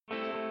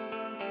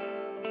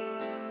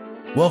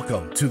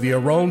Welcome to the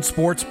Aron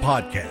Sports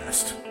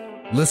Podcast.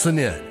 Listen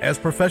in as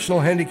professional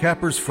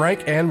handicappers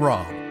Frank and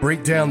Rob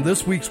break down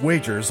this week's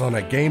wagers on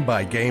a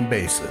game-by-game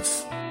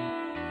basis.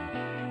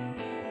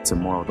 It's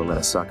immoral to let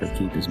a sucker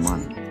keep his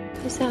money.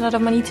 Is there a lot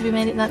of money to be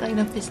made in that line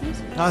of business?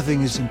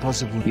 Nothing is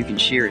impossible. You can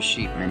shear a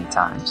sheep many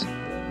times,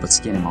 but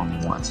skin him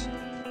only once.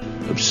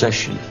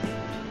 Obsession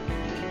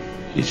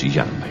is a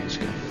young man's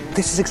game.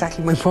 This is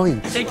exactly my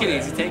point. Take it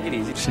easy, take it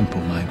easy.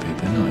 Simple mind,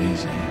 people, not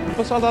easy.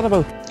 What's all that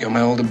about? You're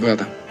my older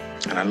brother,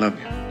 and I love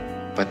you.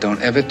 But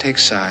don't ever take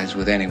sides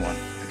with anyone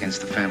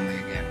against the family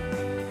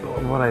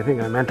again. What I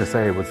think I meant to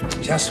say was...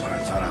 Just when I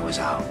thought I was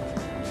out,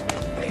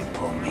 they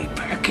pulled me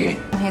back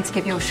in. I'm here to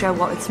give your show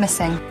what it's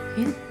missing.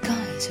 You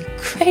guys are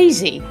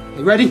crazy.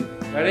 You ready?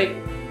 Ready.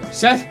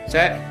 Set.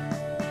 Set.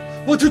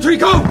 1, 2, 3,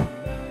 go!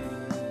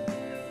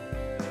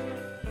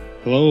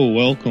 Hello,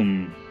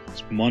 welcome.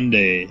 It's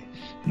Monday,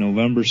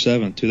 November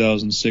 7th,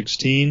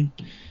 2016.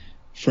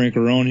 Frank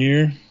Aron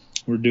here.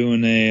 We're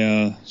doing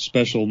a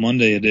special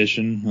Monday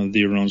edition of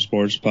the Aron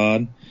Sports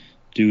Pod.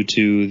 Due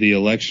to the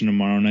election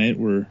tomorrow night,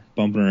 we're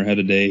bumping ahead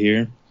a day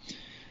here.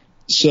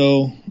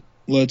 So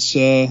let's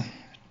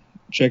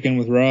check in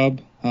with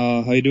Rob.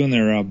 How you doing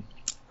there, Rob?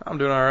 I'm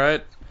doing all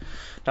right.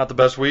 Not the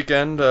best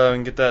weekend. We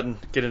can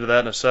get into that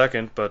in a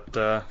second, but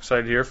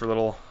excited here for a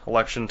little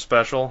election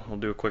special. We'll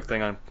do a quick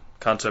thing on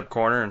Concept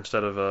Corner.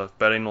 Instead of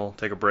betting, we'll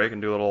take a break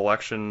and do a little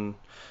election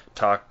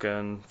talk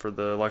for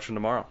the election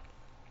tomorrow.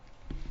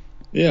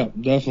 Yeah,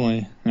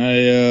 definitely.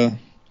 I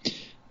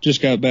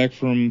just got back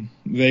from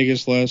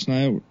Vegas last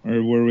night,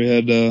 where we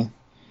had a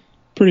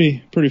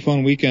pretty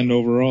fun weekend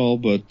overall.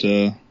 But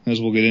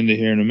as we'll get into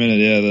here in a minute,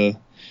 yeah,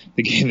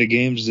 the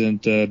games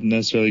didn't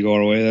necessarily go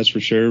our way, that's for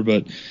sure.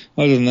 But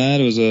other than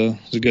that, it was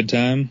a good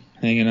time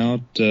hanging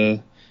out,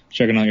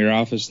 checking out your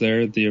office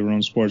there at the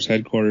Aron Sports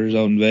headquarters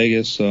out in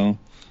Vegas. So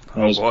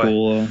that was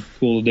cool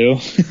to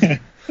do.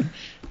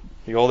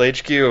 The old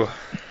HQ.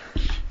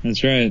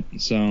 That's right.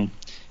 So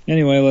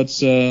anyway,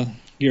 let's get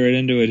right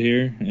into it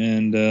here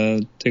and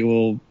take a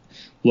little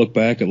look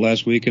back at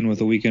last weekend with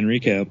a weekend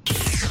recap.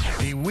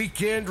 The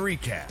weekend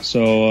recap.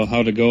 So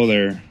how'd it go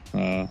there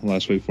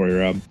last week for you,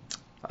 Rob?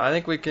 I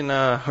think we can.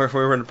 We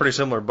were in a pretty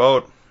similar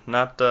boat.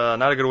 Not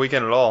a good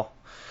weekend at all.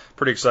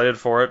 Pretty excited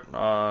for it.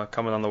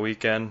 Coming on the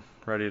weekend,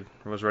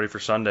 was ready for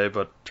Sunday,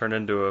 but turned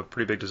into a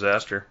pretty big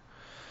disaster.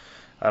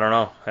 I don't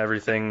know,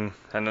 everything,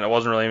 and it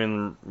wasn't really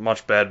even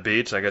much bad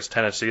beats. I guess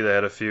Tennessee, they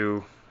had a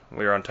few. I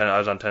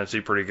was on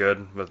Tennessee pretty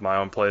good with my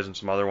own plays and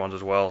some other ones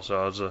as well.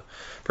 So it was a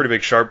pretty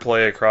big sharp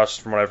play across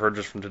from what I've heard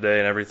just from today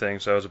and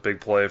everything. So it was a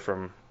big play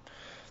from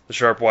the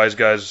sharp wise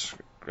guys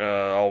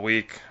all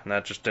week, and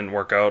that just didn't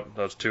work out.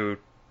 Those two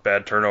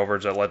bad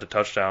turnovers that led to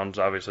touchdowns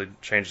obviously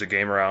changed the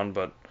game around,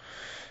 but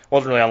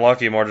wasn't really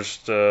unlucky. More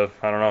just I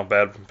don't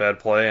know, bad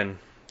play. And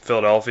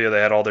Philadelphia,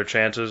 they had all their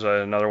chances.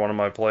 Another one of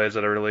my plays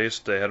that I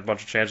released, they had a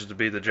bunch of chances to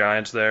beat the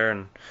Giants there,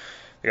 and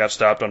they got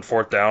stopped on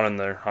fourth down on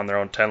their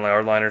own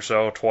 10-yard line or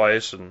so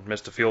twice and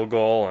missed a field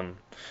goal. And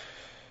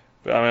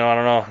I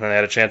don't know. And they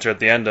had a chance here at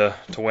the end to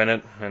win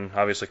it and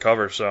obviously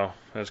cover. So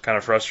it was kind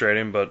of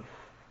frustrating, but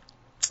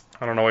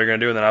I don't know what you're going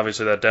to do. And then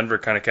obviously that Denver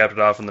kind of capped it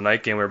off in the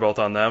night game. We were both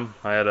on them.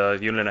 I had a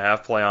unit and a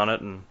half play on it,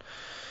 and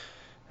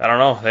I don't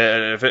know.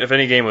 If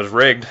any game was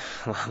rigged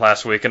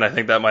last weekend, I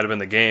think that might have been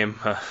the game.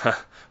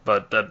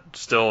 But that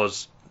still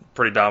was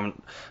pretty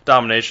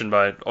domination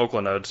by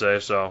Oakland, I would say.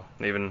 So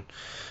even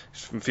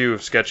a few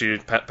sketchy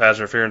pass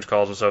interference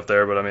calls and stuff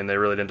there, but I mean they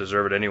really didn't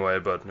deserve it anyway.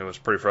 But it was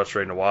pretty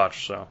frustrating to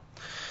watch. So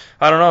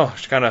I don't know,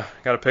 just kind of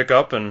got to pick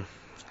up and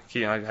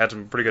I had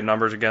some pretty good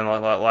numbers again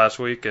last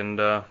week, and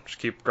just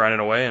keep grinding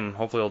away, and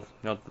hopefully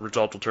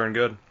results will turn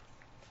good.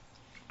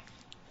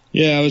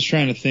 Yeah, I was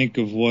trying to think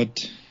of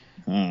what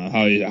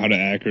how to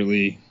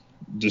accurately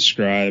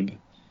describe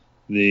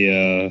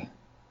the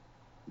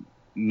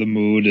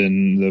mood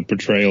and the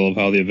portrayal of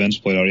how the events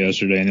played out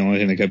yesterday, and the only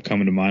thing that kept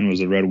coming to mind was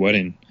the Red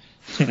Wedding.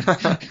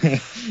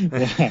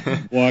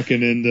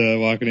 walking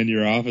into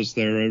your office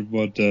there at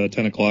about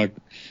 10 o'clock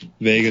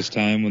Vegas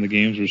time when the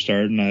games were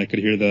starting, I could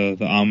hear the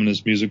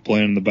ominous music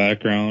playing in the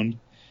background,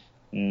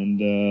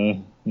 and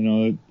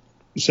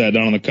sat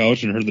down on the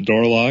couch and heard the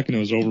door lock, and it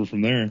was over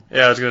from there.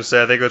 Yeah, I was going to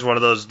say, I think it was one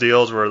of those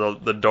deals where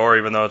the door,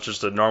 even though it's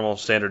just a normal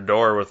standard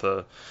door with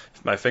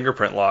my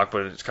fingerprint lock,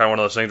 but it's kind of one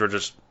of those things where it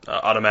just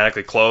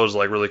automatically closed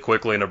like really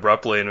quickly and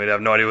abruptly, and we'd have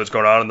no idea what's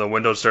going on, and the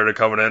windows started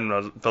coming in, and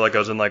I felt like I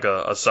was in like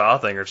a Saw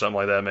thing or something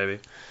like that maybe.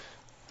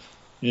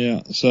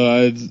 Yeah, so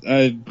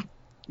I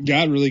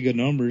got really good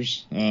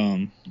numbers.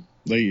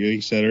 Like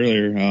you said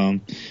earlier,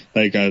 I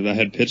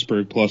had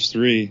Pittsburgh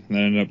 +3, and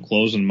I ended up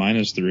closing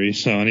 -3.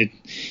 So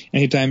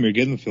anytime you're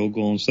getting the field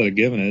goal instead of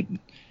giving it,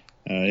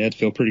 you had to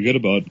feel pretty good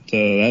about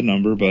that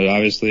number. But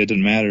obviously, it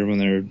didn't matter when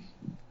they're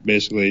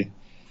basically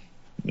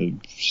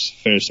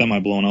fair semi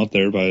blown out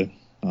there by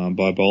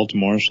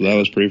Baltimore. So that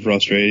was pretty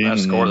frustrating.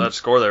 That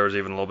score there was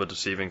even a little bit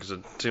deceiving because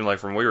it seemed like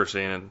from what we were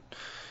seeing, and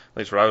at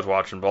least what I was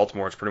watching,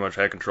 Baltimore's pretty much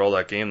had control of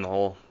that game.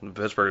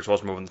 Pittsburgh was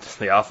supposed to move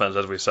the offense,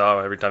 as we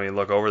saw. Every time you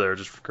look over there,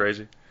 it's just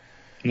crazy.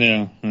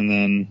 Yeah, and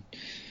then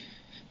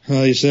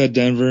Well, you said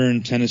Denver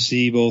and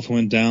Tennessee both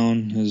went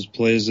down as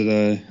plays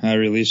that I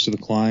released to the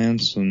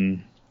clients,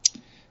 and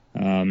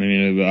a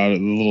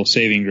little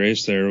saving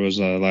grace there was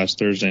last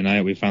Thursday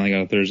night. We finally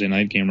got a Thursday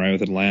night game right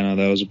with Atlanta.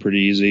 That was a pretty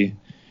easy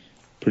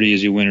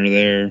winner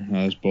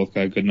there. Both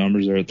got good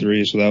numbers there at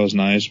 3, so that was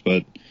nice.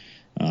 But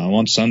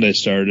once Sunday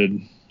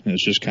started, it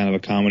was just kind of a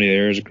comedy of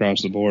errors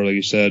across the board, like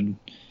you said.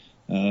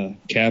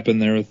 Cap in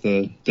there with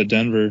the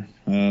Denver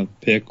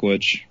pick,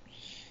 which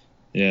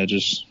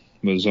just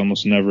was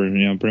almost never,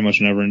 pretty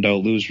much never in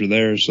doubt loser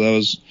there. So that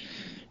was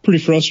pretty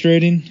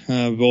frustrating.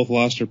 We both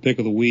lost our pick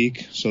of the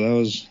week, so that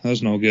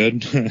was no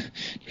good.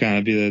 Kind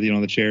of be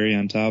the cherry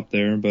on top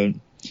there. But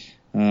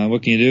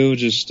what can you do?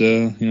 Just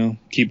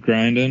keep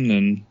grinding,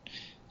 and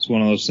it's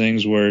one of those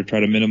things where try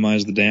to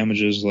minimize the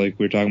damages, like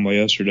we were talking about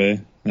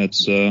yesterday.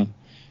 That's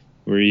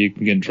where you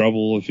can get in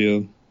trouble if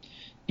you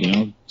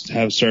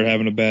start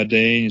having a bad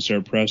day and you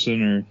start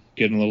pressing or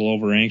getting a little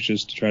over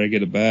anxious to try to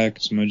get it back.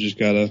 Somebody just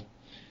gotta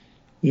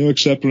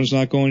accept when it's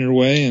not going your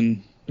way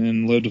and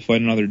live to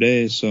fight another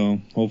day. So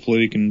hopefully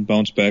we can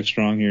bounce back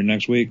strong here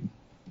next week.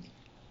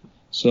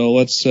 So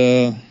let's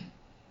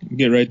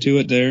get right to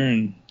it there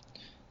and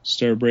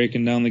start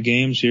breaking down the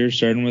games here,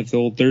 starting with the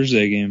old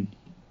Thursday game.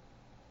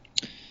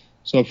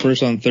 So up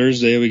first on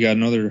Thursday, we got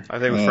another. I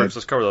think first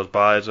let's cover those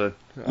buys. Good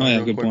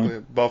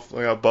point.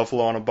 We got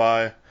Buffalo on a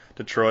bye,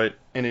 Detroit,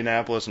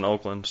 Indianapolis, and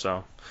Oakland.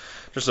 So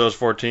just those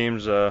 4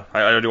 teams.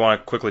 I do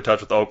want to quickly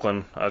touch with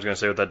Oakland. I was going to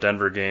say with that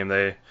Denver game,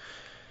 they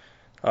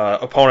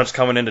opponents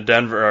coming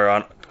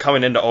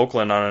into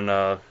Oakland on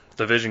a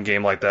division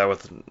game like that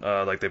with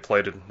like they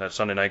played in that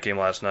Sunday night game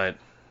last night.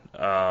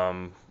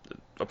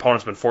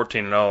 Opponent's been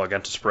 14-0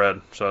 against the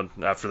spread. So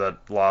after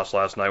that loss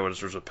last night,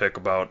 was a pick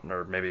about,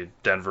 or maybe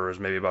Denver is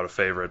maybe about a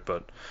favorite,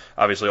 but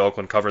obviously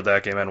Oakland covered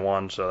that game and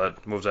won, so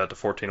that moves that to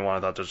 14-1. I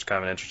thought that was kind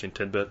of an interesting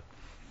tidbit.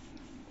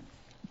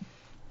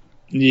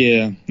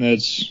 Yeah,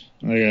 that's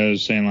like I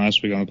was saying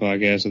last week on the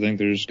podcast. I think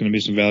there's going to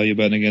be some value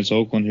betting against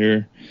Oakland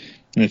here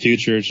in the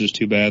future. It's just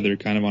too bad they're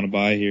kind of on a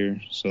bye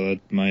here, so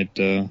that might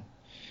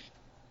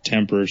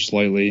temper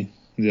slightly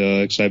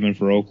the excitement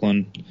for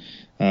Oakland.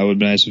 It would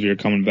be nice if you're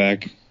coming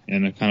back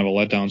in a kind of a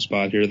letdown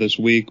spot here this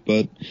week,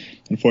 but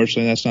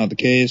unfortunately that's not the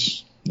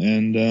case.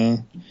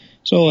 And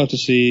so we'll have to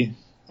see.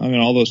 I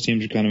mean, all those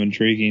teams are kind of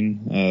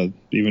intriguing.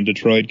 Even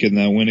Detroit getting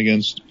that win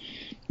against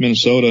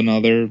Minnesota. Now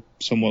they're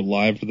somewhat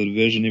live for the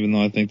division, even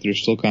though I think they're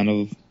still kind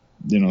of,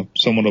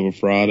 somewhat of a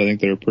fraud. I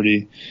think they're a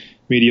pretty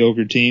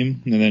mediocre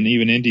team. And then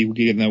even Indy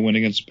getting that win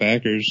against the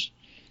Packers.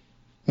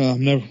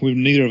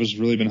 Neither of us have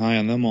really been high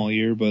on them all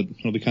year, but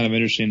it'll be kind of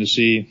interesting to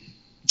see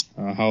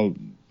how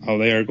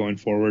they are going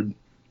forward,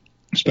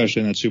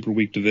 especially in that super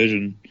weak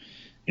division.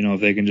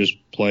 If they can just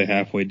play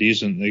halfway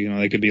decent,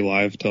 they could be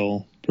live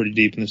till pretty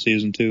deep in the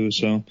season too.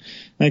 So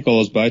I think all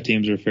those bye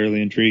teams are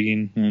fairly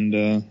intriguing and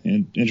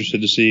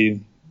interested to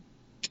see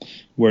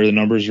where the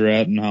numbers are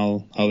at and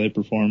how they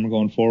perform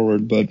going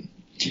forward. But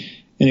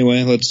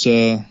anyway, let's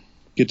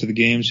get to the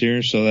games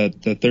here. So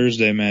that the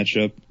Thursday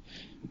matchup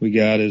we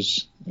got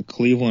is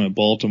Cleveland at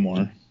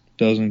Baltimore.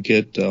 Doesn't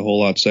get a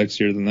whole lot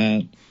sexier than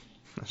that.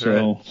 That's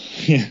so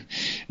right. Yeah,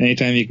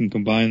 anytime you can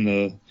combine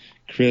the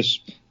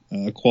crisp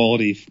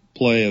quality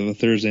play of a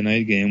Thursday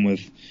night game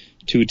with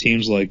 2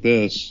 teams like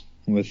this,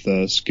 with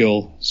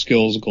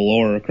skills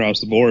galore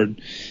across the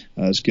board,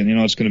 it's going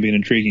to be an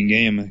intriguing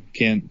game. I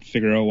can't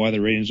figure out why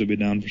the ratings would be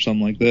down for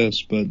something like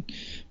this, but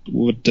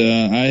what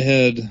I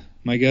had,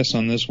 my guess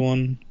on this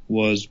one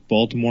was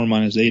Baltimore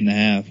minus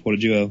 8.5. What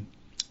did you have?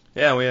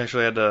 Yeah, we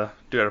actually had to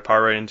do our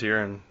power ratings here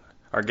and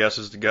our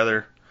guesses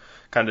together.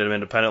 Kind of did them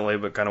independently,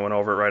 but kind of went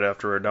over it right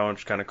after we were done, which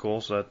is kind of cool.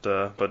 So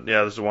that, but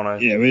yeah, this is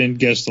one Yeah, we didn't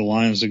guess the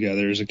lines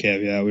together as a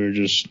caveat. We were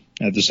just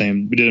we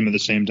did them at the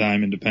same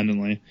time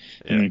independently,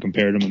 and then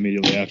compared them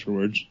immediately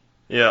afterwards.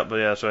 Yeah, but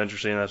yeah, so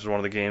interesting. This is one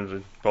of the games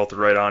we both are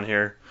right on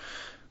here.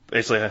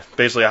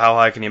 Basically, how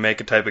high can you make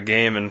a type of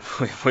game, and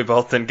we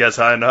both didn't guess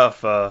high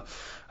enough. I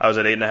was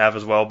at 8.5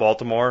 as well.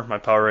 Baltimore. My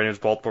power rating was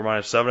Baltimore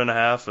minus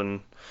 7.5,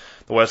 and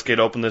the Westgate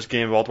opened this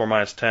game Baltimore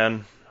minus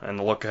 10, and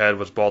the look ahead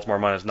was Baltimore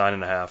minus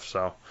 9.5.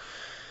 So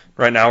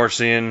right now we're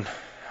seeing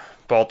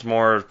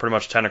Baltimore pretty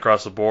much 10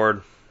 across the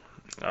board.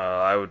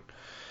 I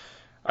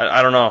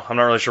don't know. I'm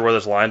not really sure where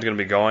this line's going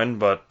to be going,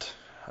 but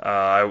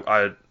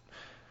I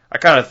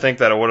kind of think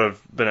that it would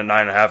have been at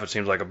 9.5. It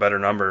seems like a better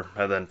number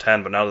than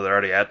 10, but now that they're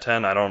already at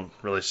 10, I don't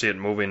really see it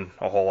moving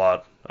a whole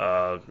lot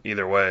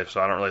either way.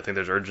 So I don't really think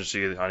there's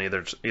urgency on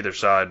either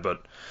side.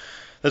 But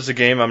this is a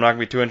game I'm not going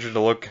to be too interested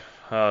to look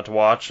to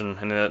watch,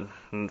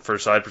 and for a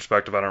side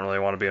perspective, I don't really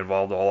want to be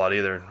involved a whole lot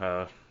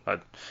either.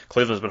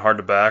 Cleveland's been hard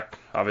to back.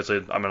 Obviously,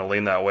 I'm going to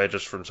lean that way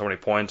just from so many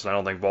points, and I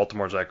don't think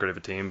Baltimore's that great of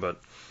a team,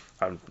 but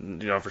I'm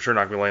for sure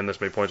not going to be laying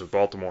this many points with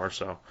Baltimore.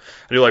 So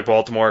I do like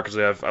Baltimore because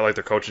I like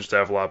their coaching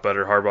staff a lot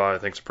better. Harbaugh, I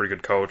think, is a pretty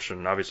good coach,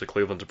 and obviously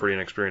Cleveland's a pretty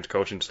inexperienced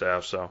coaching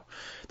staff. So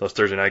those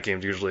Thursday night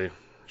games usually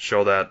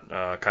show that,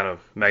 kind of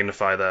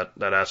magnify that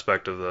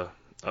aspect of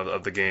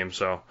the game.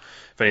 So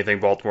if anything,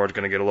 Baltimore's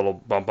going to get a little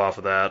bump off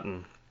of that,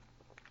 and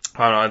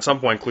I don't know. At some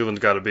point,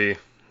 Cleveland's got to be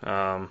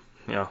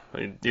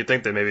you'd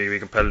think they maybe be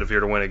competitive here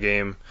to win a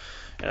game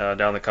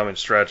down the coming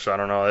stretch. So I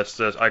don't know.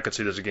 I could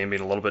see this game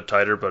being a little bit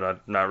tighter, but I'd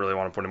not really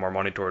want to put any more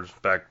money towards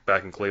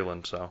back in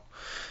Cleveland. So,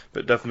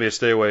 but definitely a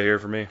stay away here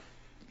for me.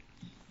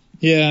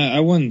 Yeah, I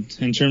wouldn't,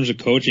 in terms of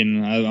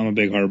coaching, I'm a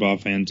big Harbaugh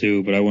fan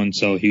too, but I wouldn't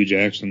sell Hugh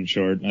Jackson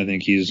short. I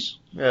think he's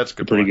that's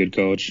a pretty good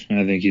coach, and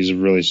I think he's a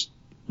really,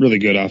 really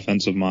good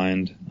offensive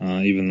mind,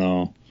 even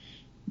though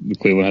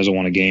Cleveland hasn't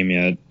won a game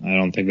yet. I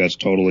don't think that's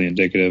totally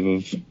indicative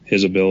of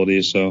his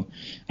ability, so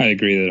I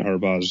agree that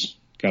Harbaugh's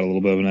got a little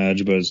bit of an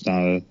edge, but it's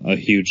not a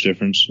huge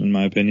difference in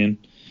my opinion.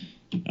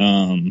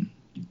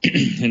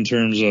 In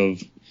terms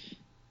of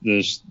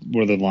this,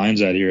 where the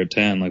line's at here at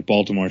 10, like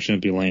Baltimore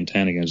shouldn't be laying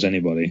 10 against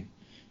anybody.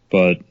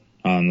 But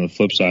on the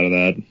flip side of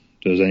that,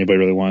 does anybody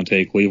really want to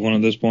take Cleveland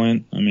at this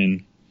point? I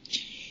mean,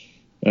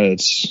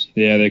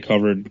 they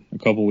covered a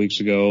couple weeks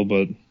ago,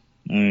 but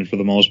I mean, for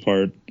the most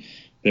part,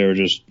 they were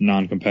just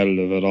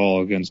non-competitive at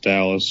all against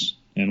Dallas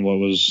in what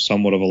was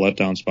somewhat of a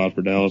letdown spot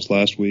for Dallas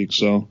last week.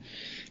 So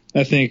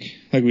I think,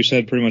 like we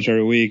said, pretty much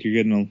every week, you're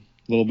getting a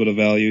little bit of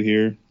value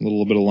here, a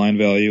little bit of line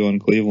value on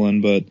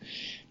Cleveland, but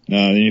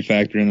then you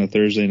factor in the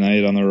Thursday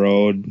night on the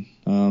road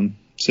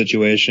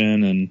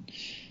situation, and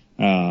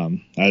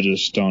I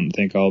just don't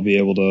think I'll be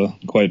able to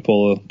quite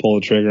pull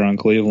a trigger on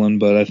Cleveland,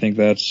 but I think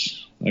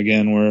that's,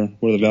 again, where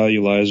the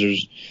value lies.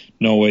 There's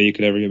no way you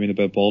could ever get me to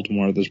bet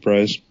Baltimore at this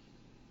price.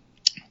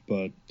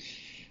 But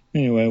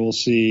anyway, we'll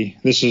see.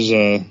 This is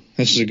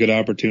a good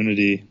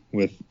opportunity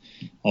with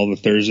all the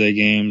Thursday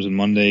games and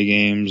Monday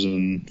games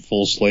and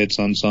full slates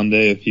on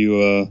Sunday. If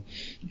you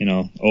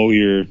owe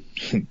your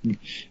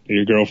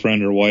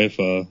girlfriend or wife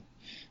a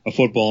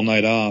football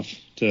night off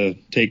to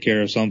take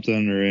care of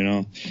something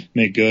or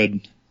make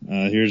good,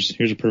 here's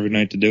a perfect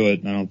night to do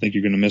it. I don't think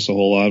you're going to miss a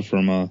whole lot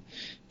from a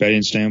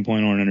betting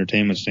standpoint or an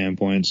entertainment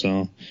standpoint.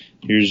 So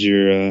here's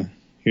your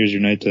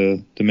night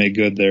to make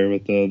good there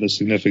with the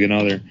significant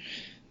other.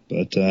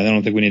 But I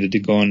don't think we need to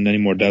go in any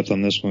more depth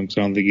on this one, because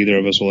I don't think either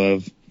of us will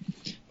have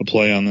a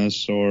play on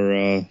this,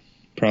 or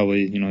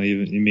probably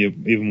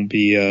even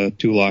be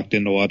too locked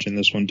into watching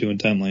this one too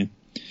intently.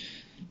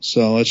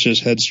 So let's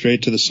just head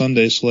straight to the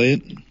Sunday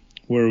slate,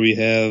 where we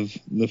have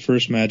the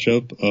first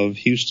matchup of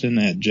Houston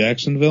at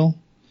Jacksonville.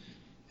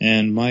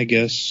 And my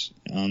guess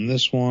on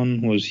this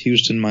one was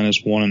Houston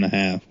minus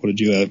 1.5. What did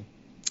you have?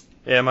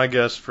 Yeah, my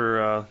guess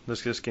for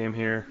this game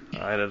here,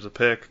 I had it as a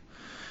pick.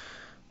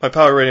 My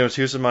power rating was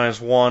Houston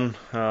minus 1.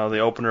 The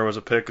opener was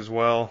a pick as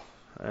well,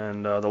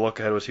 and the look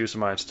ahead was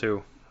Houston minus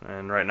 2.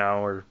 And right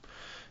now we're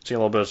seeing a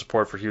little bit of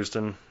support for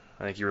Houston.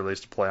 I think you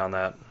released a play on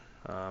that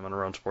on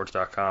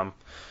AroundSports.com,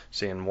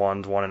 seeing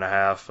 1s,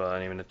 1.5,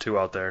 and even a 2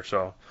 out there.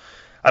 So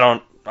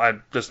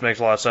this makes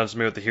a lot of sense to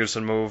me with the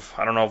Houston move.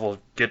 I don't know if we'll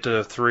get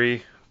to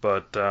 3,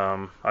 but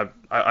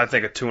I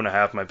think a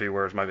 2.5 might be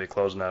where it might be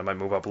closing at. It might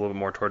move up a little bit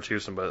more towards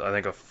Houston, but I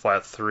think a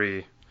flat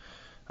 3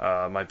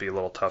 might be a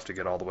little tough to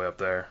get all the way up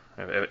there.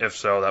 If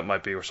so, that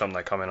might be something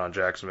that come in on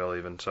Jacksonville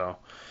even. So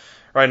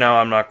right now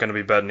I'm not going to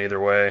be betting either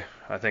way.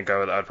 I think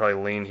I'd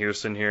probably lean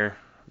Houston here,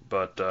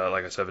 but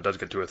like I said, if it does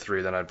get to a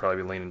 3, then I'd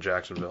probably be leaning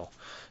Jacksonville.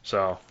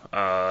 So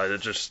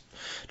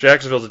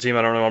Jacksonville's a team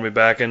I don't really want to be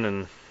backing,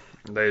 and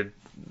they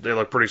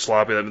look pretty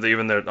sloppy.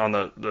 Even on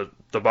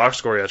the box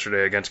score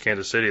yesterday against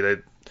Kansas City, they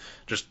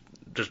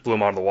just blew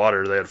them out of the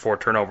water. They had 4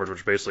 turnovers,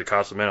 which basically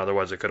cost them in.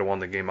 Otherwise, they could have won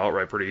the game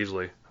outright pretty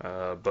easily.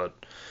 But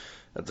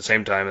at the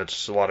same time,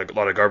 it's a lot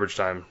of garbage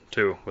time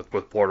too with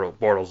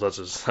Bortles.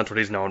 That's what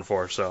he's known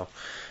for. So,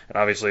 and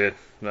obviously,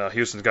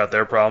 Houston's got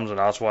their problems and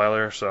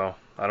Osweiler. So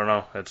I don't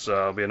know.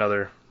 It'll be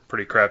another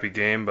pretty crappy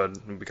game, but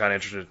it'll be kind of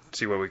interesting to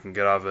see what we can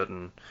get out of it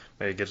and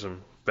maybe get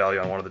some value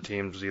on one of the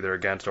teams either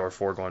against or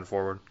for going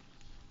forward.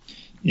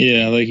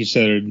 Yeah, like you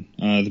said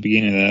at the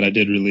beginning of that, I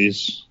did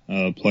release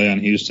a play on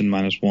Houston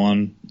minus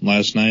 1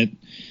 last night,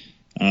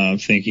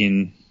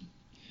 thinking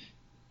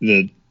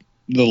that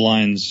the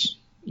line's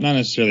not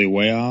necessarily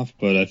way off,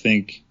 but I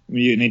think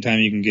anytime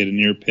you can get a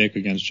near pick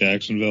against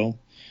Jacksonville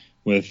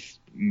with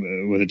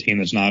a team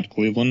that's not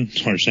Cleveland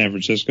or San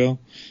Francisco,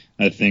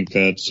 I think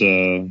that's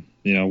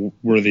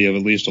worthy of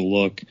at least a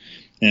look.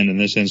 And in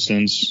this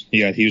instance,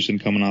 you got Houston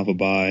coming off a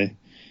bye,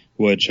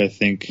 which I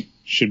think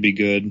should be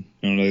good,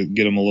 to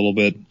get him a little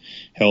bit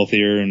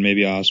healthier, and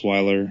maybe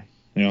Osweiler,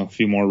 a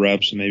few more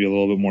reps and maybe a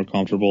little bit more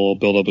comfortable,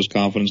 build up his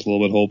confidence a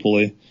little bit,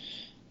 hopefully,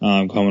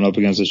 coming up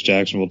against this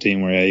Jacksonville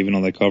team where, even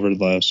though they covered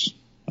last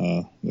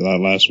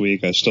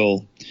week, I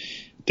still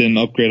didn't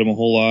upgrade them a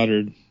whole lot,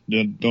 or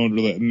don't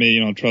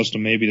really, trust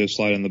them maybe to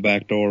slide in the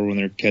back door when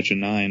they're catching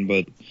 9,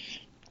 but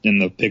in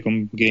the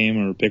pick'em game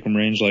or pick'em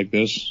range like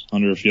this,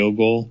 under a field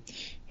goal,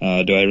 do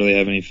I really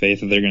have any faith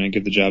that they're going to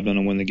get the job done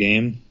and win the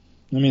game?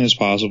 I mean, it's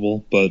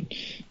possible, but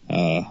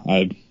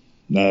I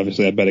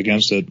bet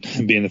against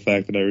it, being the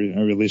fact that I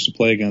released a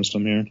play against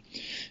them here.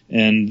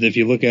 And if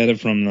you look at it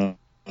from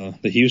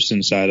the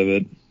Houston side of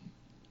it,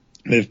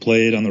 they've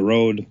played on the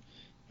road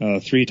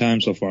 3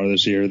 times so far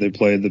this year. They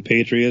played the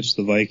Patriots,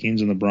 the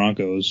Vikings, and the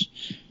Broncos,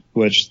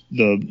 which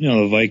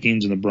the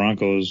Vikings and the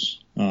Broncos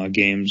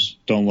games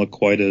don't look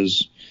quite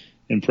as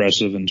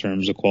impressive in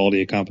terms of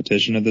quality of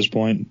competition at this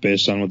point,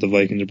 based on what the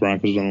Vikings and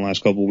Broncos have done the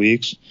last couple of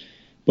weeks.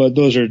 But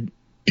those are,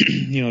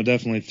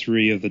 definitely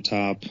three of the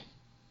top,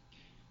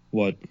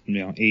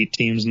 8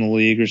 teams in the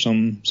league or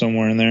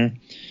somewhere in there,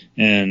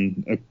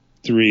 and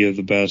three of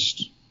the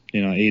best,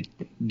 8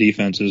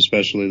 defenses,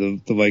 especially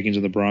the Vikings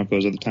and the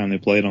Broncos at the time they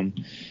played them.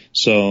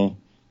 So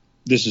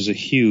this is a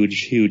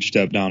huge, huge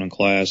step down in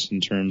class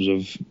in terms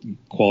of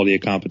quality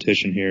of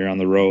competition here on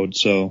the road.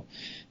 So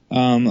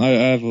I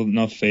have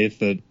enough faith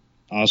that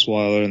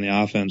Osweiler and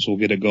the offense will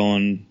get it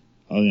going,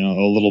 a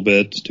little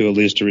bit to at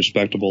least a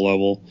respectable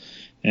level.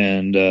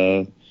 And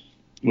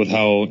with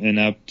how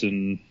inept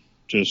and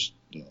just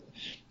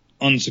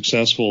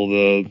unsuccessful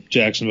the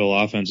Jacksonville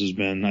offense has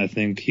been, I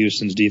think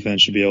Houston's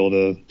defense should be able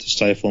to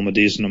stifle them a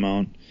decent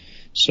amount.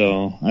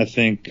 So I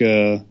think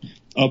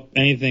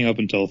anything up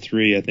until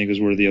 3, I think, is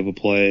worthy of a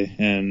play.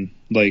 And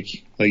like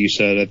you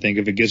said, I think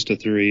if it gets to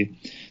 3,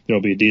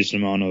 there'll be a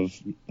decent amount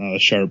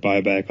of sharp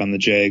buyback on the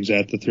Jags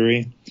at the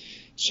 3.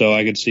 So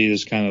I could see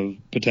this kind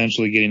of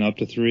potentially getting up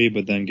to 3,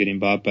 but then getting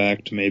bought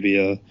back to maybe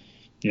a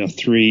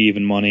 3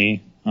 even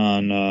money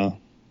on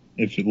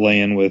if you lay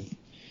in with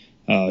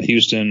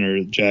Houston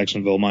or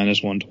Jacksonville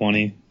minus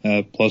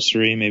 120 plus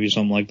 3, maybe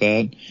something like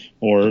that.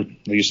 Or, like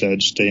you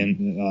said,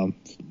 staying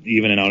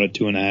evening out at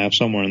 2.5,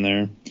 somewhere in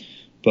there.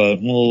 But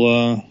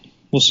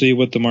we'll see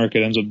what the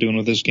market ends up doing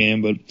with this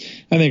game. But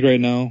I think right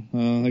now,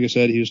 like I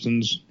said,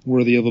 Houston's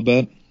worthy of a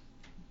bet.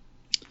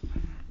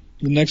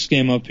 The next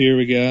game up here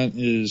we got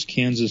is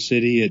Kansas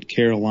City at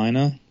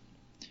Carolina.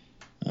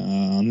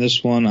 On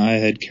this one, I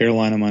had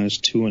Carolina minus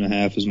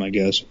 2.5 as my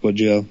guess. What'd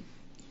you have?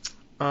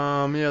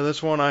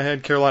 This one I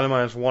had Carolina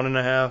minus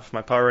 1.5.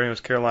 My power rating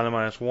was Carolina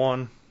minus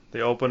 1. The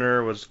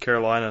opener was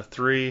Carolina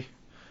 3,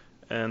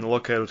 and the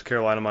look ahead was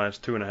Carolina minus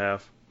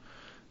 2.5.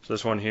 So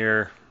this one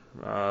here,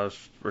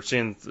 we're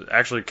seeing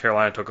actually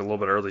Carolina took a little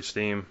bit early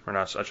steam, or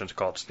not, I shouldn't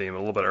call it steam, a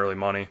little bit early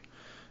money.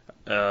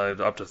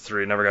 Up to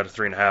 3, never got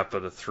to 3.5,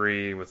 but a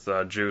 3 with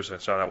juice. I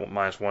saw that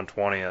minus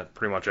 120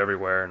 pretty much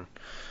everywhere, and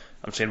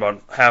I'm seeing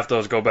about half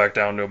those go back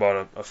down to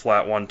about a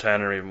flat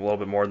 110 or even a little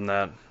bit more than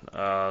that.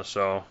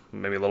 So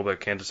maybe a little bit of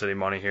Kansas City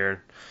money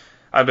here.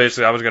 I was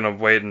going to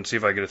wait and see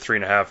if I get a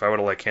 3.5. I would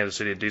have liked Kansas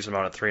City a decent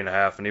amount at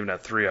 3.5, and even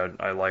at 3,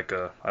 I like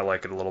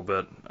it a little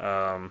bit.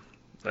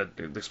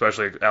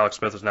 Especially Alex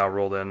Smith is now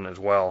rolled in as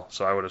well,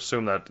 so I would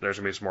assume that there's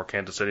going to be some more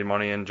Kansas City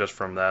money in just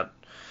from that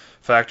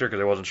factor,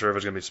 because I wasn't sure if it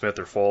was going to be Smith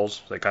or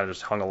Foles. They kind of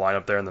just hung a line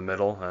up there in the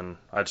middle, and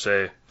I'd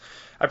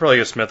probably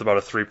give Smith about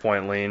a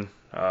 3-point lean,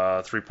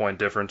 3-point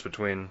difference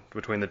between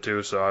the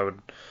two. So I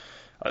would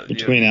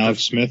between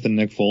Alex Smith and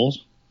Nick Foles.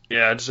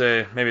 Yeah, I'd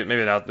say maybe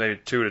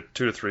 2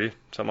 to 3,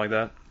 something like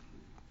that.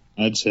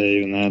 I'd say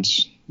even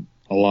that's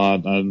a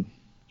lot.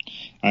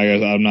 I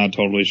guess I'm not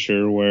totally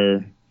sure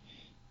where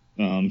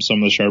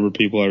some of the sharper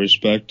people I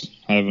respect.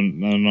 I don't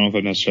know if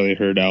I've necessarily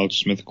heard Alex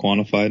Smith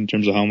quantified in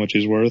terms of how much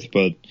he's worth,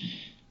 but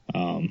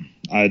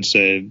I'd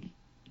say,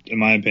 in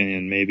my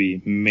opinion,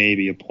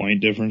 maybe a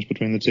point difference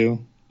between the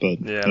two. But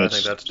yeah, and I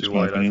think that's too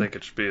light. I think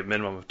it should be a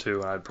minimum of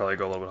 2. I'd probably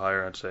go a little bit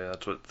higher. I'd say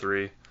that's what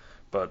 3.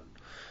 But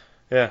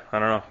yeah, I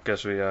don't know.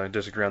 Guess we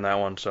disagree on that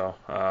one. So,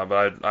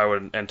 but I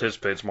would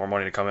anticipate some more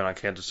money to come in on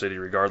Kansas City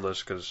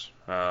regardless, because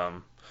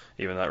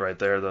even that right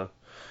there, the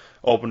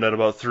opened at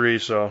about 3.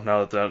 So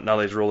now that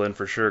he's rolled in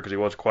for sure, because he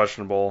was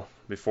questionable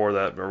before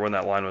that or when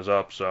that line was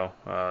up. So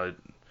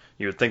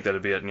you would think that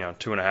it'd be at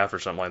 2.5 or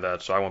something like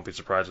that. So I won't be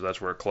surprised if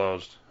that's where it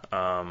closed.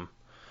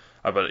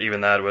 But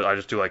even that, I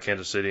just do like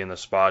Kansas City in the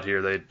spot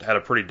here. They had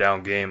a pretty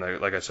down game.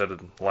 Like I said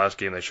in the last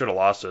game, they should have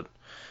lost it,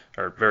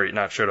 or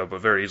not should have,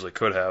 but very easily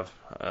could have.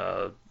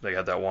 They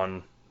had that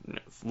one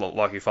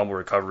lucky fumble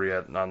recovery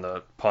on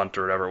the punt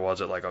or whatever it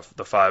was at like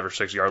the 5 or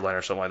 6 yard line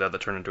or something like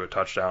that turned into a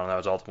touchdown, and that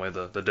was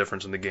ultimately the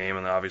difference in the game.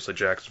 And obviously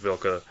Jacksonville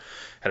could have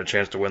had a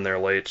chance to win there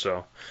late.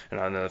 So, and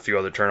then a few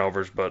other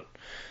turnovers, but.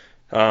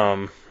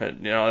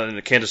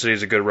 Kansas City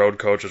is a good road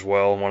coach as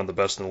well, one of the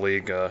best in the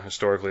league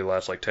historically the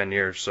last 10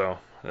 years. So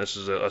this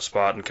is a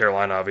spot, and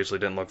Carolina obviously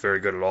didn't look very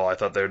good at all. I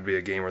thought there would be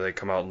a game where they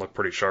come out and look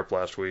pretty sharp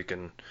last week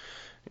and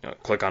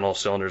click on all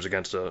cylinders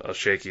against a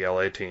shaky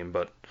LA team,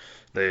 but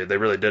they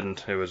really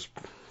didn't. It was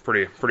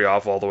pretty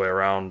awful all the way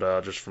around,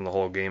 just from the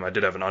whole game. I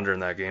did have an under in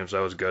that game, so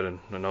that was good, and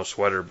no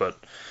sweater,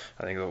 but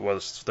I think it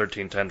was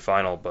 13-10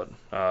 final. But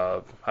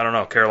I don't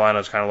know.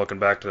 Carolina's kind of looking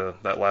back to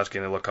that last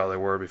game. They look how they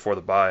were before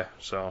the bye,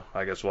 so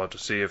I guess we'll have to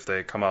see if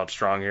they come out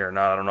strong here or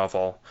not. I don't know if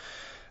I'll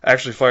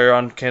actually fire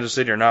on Kansas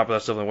City or not, but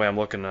that's definitely the way I'm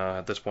looking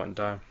at this point in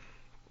time.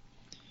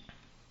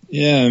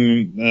 Yeah, I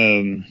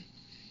mean,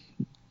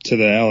 to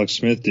the Alex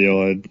Smith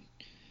deal,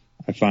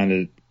 I find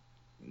it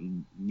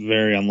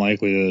very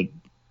unlikely that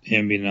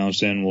him being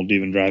announced in will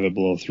even drive it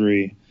below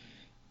 3,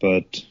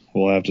 but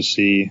we'll have to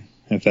see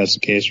if that's the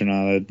case or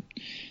not.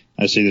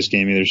 I see this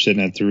game either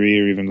sitting at 3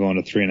 or even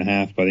going to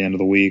 3.5 by the end of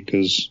the week,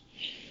 because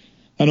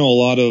I know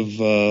a lot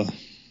of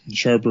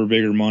sharper,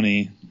 bigger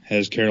money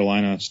has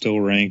Carolina still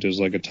ranked as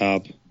like a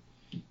top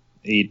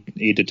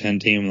 8 to 10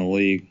 team in the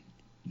league,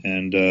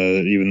 and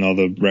even though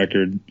the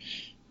record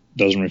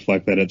doesn't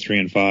reflect that at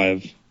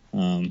 3-5,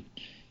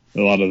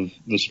 a lot of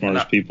the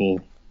smartest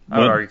people. I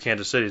would argue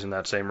Kansas City's in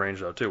that same range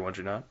though too, wouldn't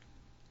you not?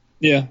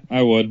 Yeah,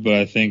 I would, but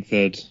I think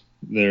that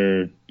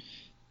their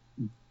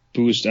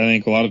boost. I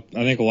think a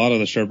lot of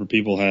the sharper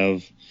people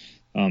have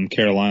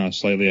Carolina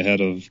slightly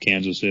ahead of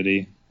Kansas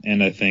City,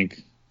 and I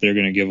think they're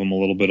going to give them a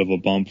little bit of a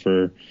bump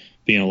for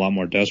being a lot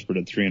more desperate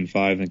at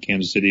 3-5 than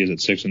Kansas City is at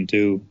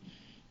 6-2.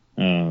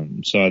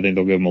 So I think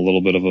they'll give them a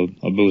little bit of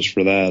a boost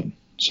for that.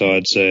 So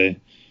I'd say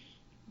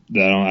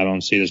that I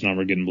don't see this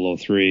number getting below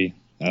 3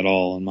 at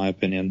all, in my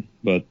opinion.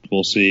 But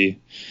we'll see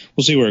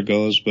where it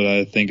goes. But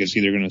I think it's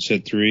either going to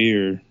sit 3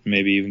 or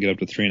maybe even get up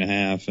to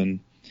 3.5. And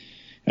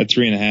at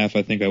 3.5,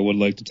 I think I would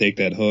like to take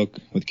that hook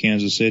with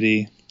Kansas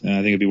City. And I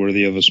think it'd be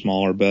worthy of a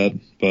smaller bet.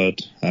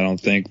 But I don't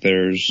think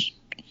there's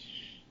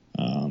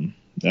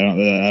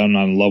I'm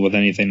not in love with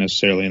anything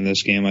necessarily in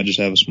this game. I just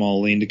have a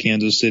small lean to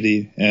Kansas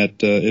City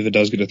at if it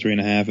does get to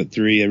 3.5 at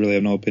 3. I really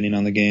have no opinion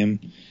on the game.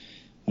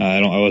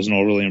 I wasn't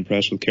overly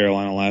impressed with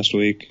Carolina last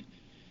week,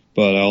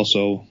 but I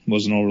also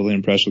wasn't overly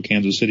impressed with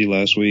Kansas City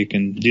last week.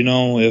 And do you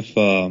know if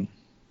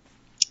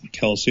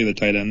Kelsey, the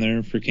tight end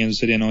there for Kansas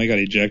City, I know he got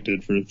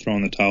ejected for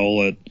throwing the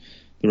towel at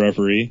the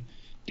referee.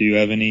 Do you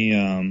have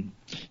any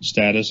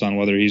status on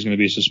whether he's going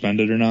to be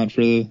suspended or not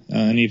for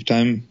any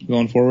time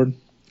going forward?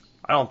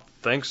 I don't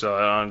think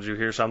so. Did you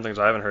hear some things?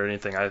 I haven't heard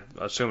anything. I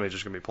assume he's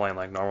just going to be playing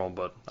like normal,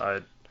 but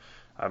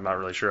I'm not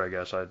really sure, I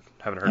guess. I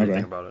haven't heard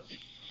anything about it.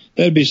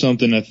 That'd be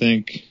something I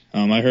think.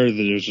 I heard that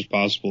it's just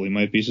possible he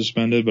might be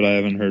suspended, but I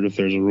haven't heard if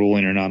there's a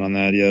ruling or not on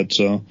that yet.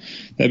 So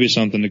that'd be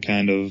something to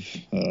kind of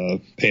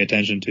pay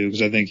attention to,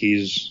 because I think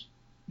he's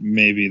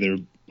maybe their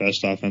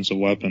best offensive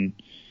weapon.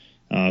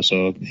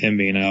 So him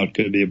being out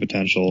could be a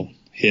potential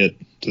hit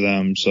to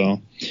them.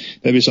 So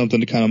that'd be something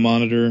to kind of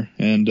monitor.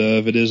 And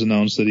if it is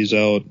announced that he's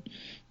out,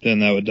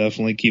 then that would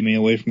definitely keep me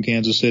away from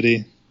Kansas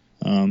City.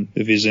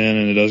 If he's in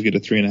and it does get to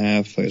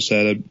 3.5, like I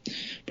said, I'd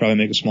probably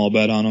make a small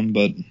bet on him.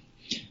 But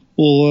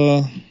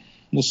we'll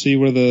see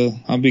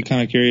I'll be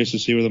kind of curious to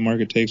see where the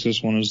market takes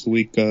this one as the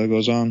week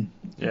goes on.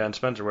 Yeah, and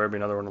Spencer Ware would be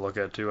another one to look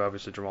at too.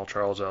 Obviously, Jamal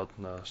Charles out,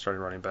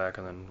 starting running back,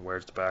 and then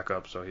Ware's the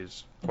backup, so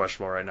he's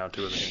questionable right now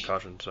too with a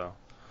concussion. So.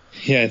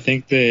 Yeah, I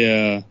think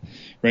they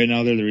right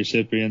now they're the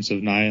recipients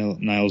of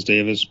Niles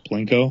Davis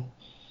Plinko.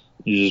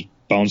 He's just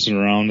bouncing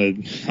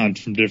around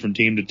from different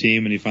team to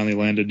team, and he finally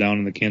landed down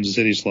in the Kansas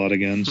City slot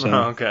again. So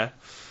okay.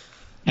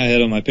 I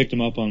had him. I picked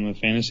him up on my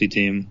fantasy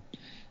team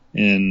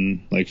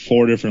in like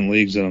 4 different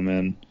leagues that I'm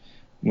in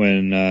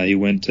when he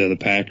went to the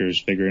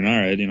Packers, figuring, all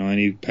right,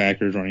 any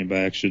Packers running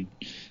back should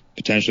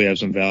potentially have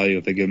some value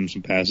if they give him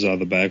some passes out of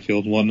the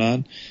backfield and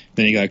whatnot.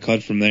 Then he got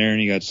cut from there, and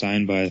he got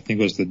signed by, I think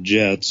it was the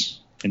Jets,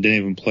 and didn't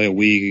even play a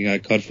week. He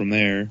got cut from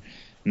there.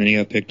 And then he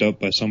got picked up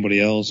by somebody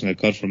else and got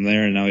cut from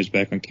there, and now he's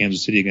back on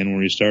Kansas City again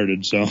where he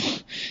started. So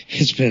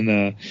it's been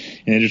an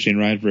interesting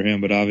ride for him.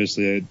 But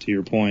obviously, to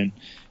your point,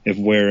 if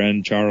Ware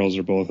and Charles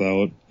are both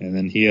out, and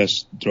then he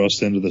has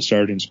thrust into the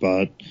starting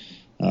spot,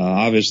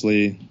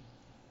 obviously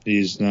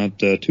he's not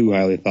too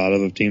highly thought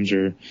of if teams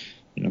are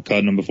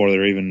cutting him before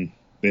they're even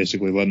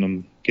basically letting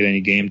him get any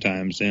game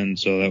times in.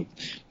 So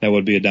that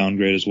would be a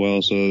downgrade as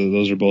well. So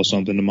those are both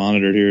something to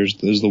monitor here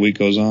as the week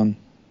goes on.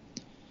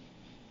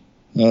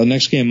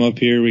 Next game up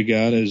here we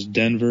got is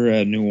Denver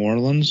at New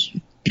Orleans.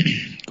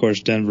 Of course,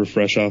 Denver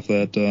fresh off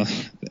that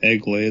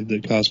egg laid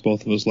that cost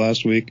both of us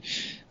last week.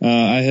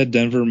 I had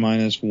Denver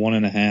minus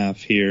 1.5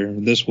 here.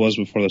 This was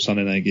before the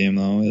Sunday night game,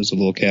 though, as a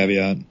little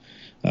caveat.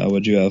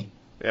 What'd you have?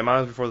 Yeah,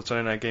 mine was before the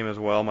Sunday night game as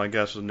well. My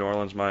guess was New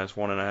Orleans minus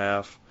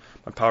 1.5.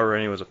 My power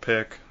rating was a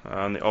pick.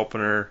 On the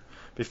opener,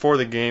 before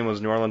the game was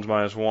New Orleans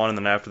minus 1, and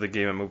then after the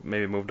game it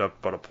maybe moved up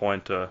about a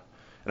point, and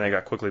then it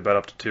got quickly bet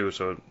up to 2.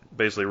 So it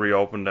basically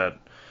reopened at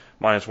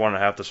minus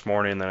 1.5 this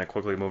morning, and then it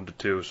quickly moved to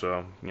 2.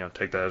 So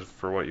take that as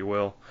for what you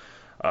will.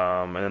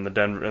 And then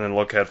the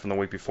look ahead from the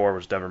week before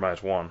was Denver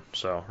minus 1.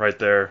 So right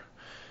there,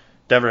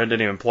 Denver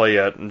didn't even play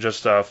yet, and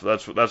just that's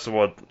what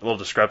a little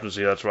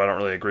discrepancy. That's what I don't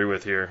really agree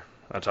with here.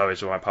 That's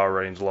obviously why my power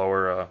rating's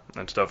lower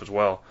and stuff as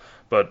well.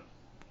 But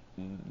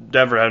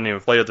Denver hadn't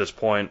even played at this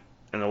point,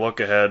 and the look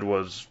ahead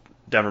was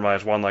Denver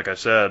minus 1, like I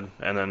said,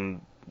 and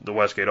then the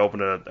Westgate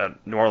opened it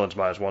at New Orleans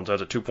minus 1, so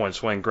it's a 2-point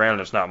swing.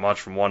 Granted, it's not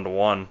much from 1 to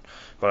 1,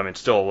 but I mean,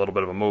 still a little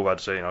bit of a move.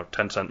 I'd say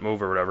 10-cent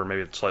move or whatever,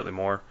 maybe it's slightly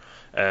more.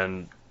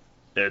 And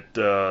it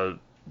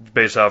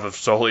based off of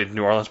solely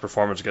New Orleans'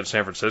 performance against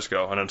San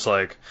Francisco, and it's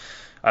like,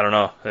 I don't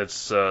know,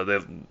 it's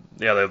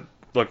they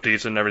look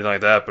decent and everything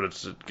like that, but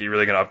it's you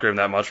really gonna upgrade them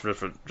that much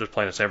for just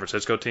playing a San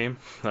Francisco team?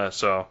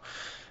 So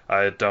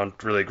I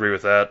don't really agree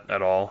with that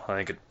at all. I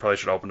think it probably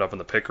should have opened up in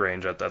the pick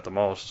range at the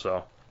most.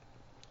 So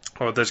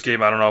with this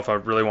game, I don't know if I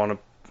really want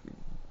to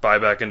buy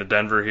back into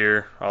Denver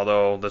here,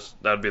 although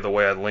that'd be the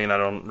way I'd lean. I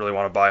don't really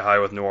want to buy high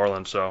with New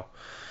Orleans, so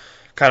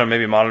kind of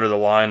maybe monitor the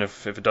line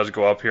if it does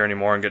go up here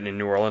anymore and get any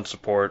New Orleans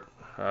support.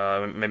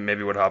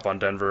 Maybe would hop on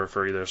Denver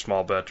for either a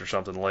small bet or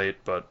something late,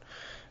 but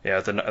yeah,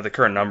 at the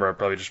current number, I'd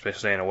probably just be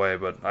staying away.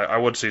 But I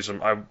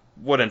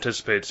would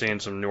anticipate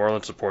seeing some New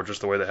Orleans support just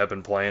the way they have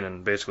been playing,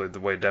 and basically the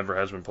way Denver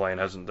has been playing.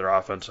 Their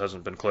offense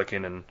hasn't been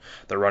clicking, and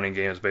their running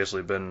game has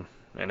basically been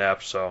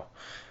inept. So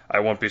I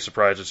won't be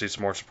surprised to see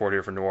some more support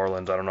here for New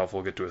Orleans. I don't know if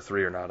we'll get to a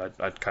 3 or not.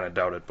 I kind of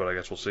doubt it, but I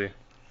guess we'll see.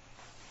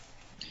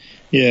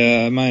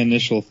 Yeah, my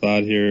initial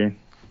thought here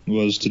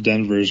was to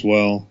Denver as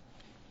well.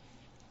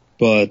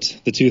 But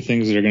the two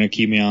things that are going to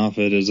keep me off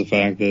it is the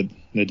fact that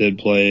they did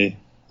play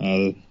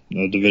a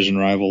division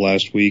rival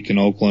last week in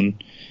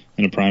Oakland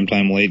in a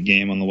primetime late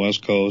game on the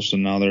West Coast,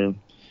 and now they're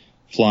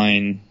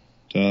flying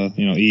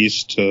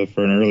east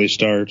for an early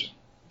start,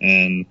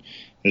 and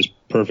this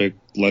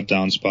perfect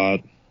letdown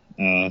spot,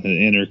 an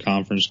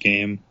interconference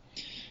game.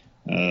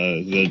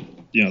 The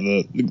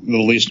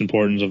least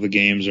importance of the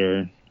games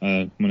are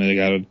when they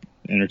got an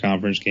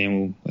interconference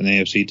game, an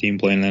AFC team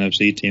playing an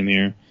NFC team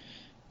here,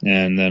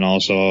 and then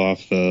also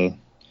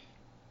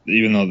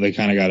even though they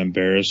kind of got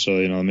embarrassed, so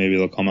maybe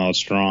they'll come out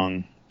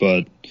strong,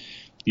 but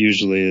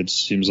usually it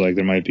seems like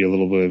there might be a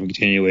little bit of a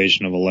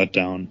continuation of a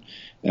letdown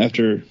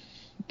after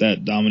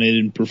that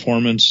dominated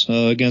performance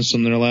against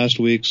them their last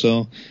week.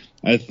 So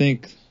I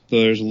think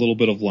there's a little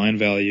bit of line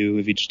value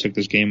if you just took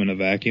this game in a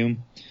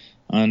vacuum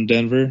on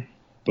Denver,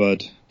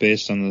 but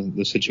based on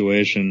the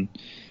situation,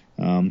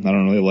 I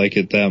don't really like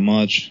it that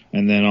much.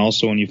 And then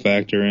also when you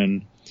factor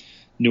in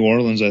New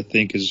Orleans, I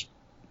think is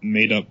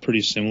made up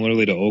pretty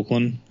similarly to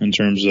Oakland in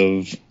terms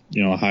of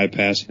a high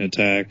passing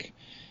attack,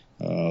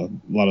 a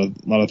lot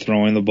of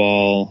throwing the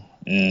ball,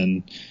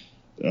 and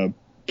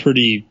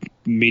pretty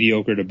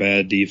mediocre to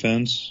bad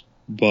defense.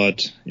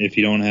 But if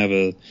you don't have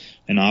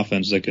an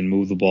offense that can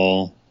move the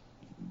ball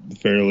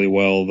fairly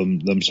well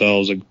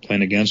themselves, like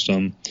playing against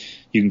them,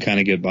 you can kind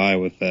of get by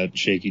with that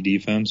shaky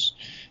defense,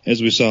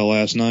 as we saw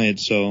last night.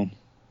 So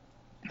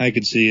I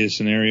could see a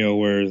scenario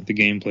where the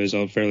game plays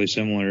out fairly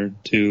similar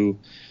to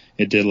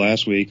it did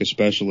last week,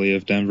 especially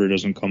if Denver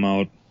doesn't come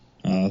out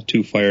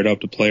too fired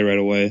up to play right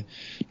away.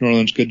 New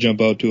Orleans could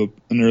jump out to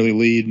an early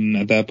lead, and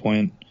at that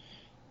point,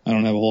 I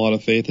don't have a whole lot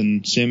of faith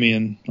in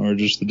Simeon or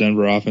just the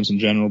Denver offense in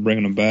general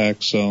bringing them back.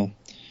 So,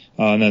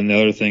 and then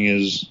the other thing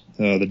is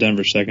the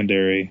Denver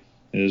secondary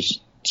is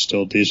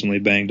still decently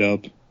banged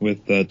up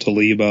with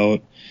Talib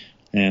out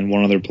and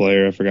one other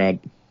player. I forgot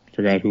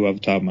who off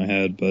the top of my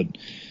head, but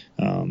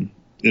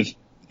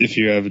if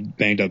you have a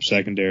banged up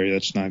secondary,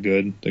 that's not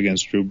good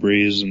against Drew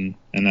Brees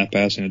and that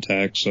passing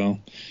attack. So,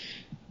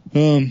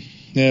 like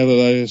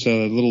I said,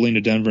 a little lean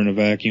to Denver in a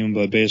vacuum,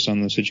 but based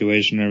on the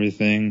situation and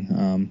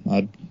everything,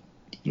 I'd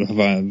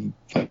find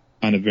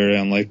it very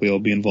unlikely I'll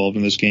be involved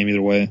in this game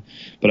either way.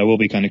 But I will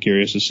be kind of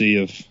curious to see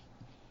if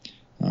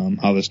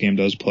how this game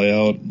does play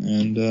out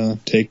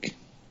and take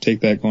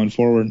that going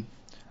forward.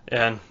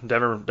 Yeah,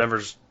 and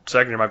Denver's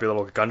secondary might be a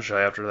little gun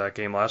shy after that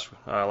game last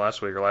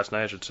week or last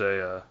night, I should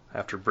say,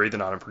 after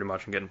breathing on him pretty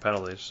much and getting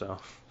penalties. So.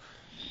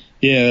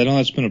 Yeah, I know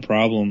that's been a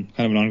problem,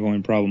 kind of an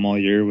ongoing problem all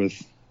year with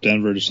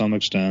Denver to some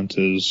extent,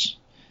 is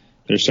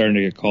they're starting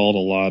to get called a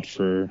lot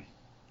for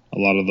a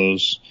lot of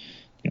those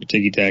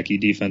ticky-tacky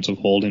defensive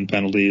holding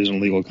penalties and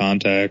illegal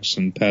contacts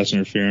and pass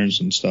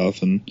interference and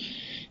stuff. And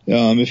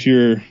if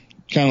you're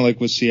kind of like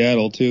with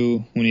Seattle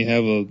too, when you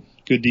have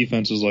good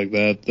defenses like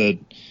that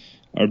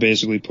are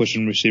basically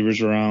pushing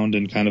receivers around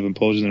and kind of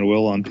imposing their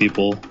will on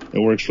people, it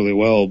works really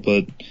well.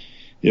 But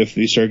if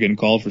you start getting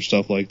called for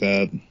stuff like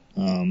that,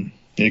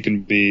 it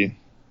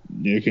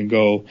can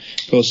go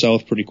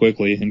south pretty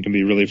quickly and can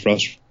be really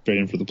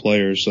frustrating for the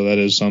players. So that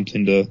is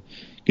something to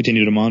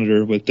continue to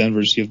monitor with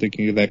Denver to see if they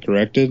can get that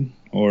corrected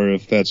or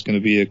if that's going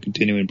to be a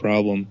continuing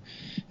problem.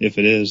 If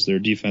it is, their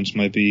defense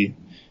might be a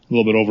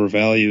little bit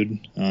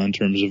overvalued in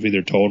terms of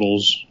either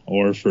totals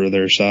or for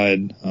their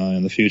side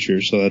in the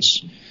future. So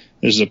this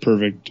is a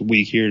perfect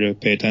week here to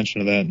pay attention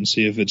to that and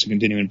see if it's a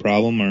continuing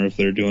problem or if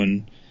they're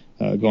going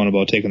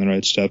about taking the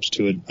right steps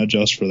to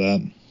adjust for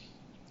that.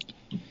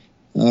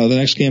 The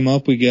next game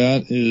up we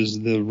got is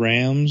the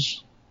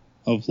Rams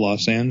of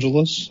Los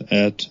Angeles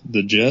at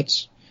the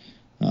Jets.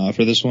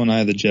 For this one, I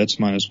had the Jets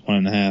minus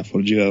 1.5. What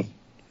did you have?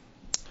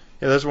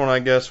 Yeah, this one my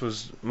guess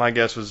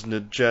was the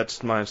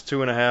Jets minus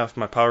 2.5.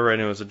 My power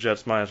rating was the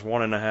Jets minus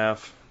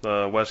 1.5.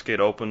 The Westgate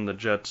opened the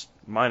Jets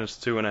minus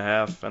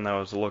 2.5, and that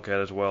was the look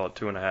at as well at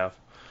 2.5.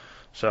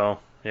 So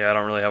yeah, I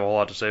don't really have a whole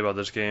lot to say about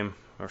this game.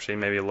 I've seen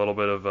maybe a little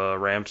bit of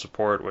Rams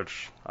support,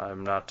 which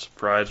I'm not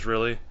surprised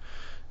really.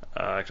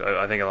 I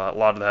think a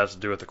lot of that has to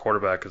do with the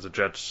quarterback, because the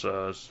Jets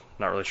is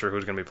not really sure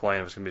who's going to be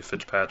playing. If it's going to be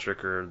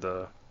Fitzpatrick or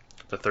the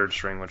third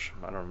string, which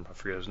I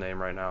forget his name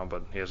right now,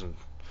 but he's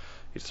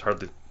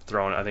hardly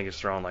thrown. I think he's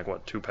thrown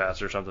 2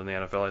 passes or something in the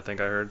NFL. I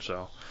think I heard.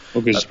 So.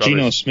 Well, because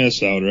Geno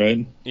Smith's out,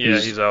 right? Yeah,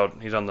 he's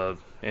out. He's on the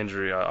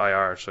injury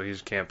IR, so he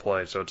can't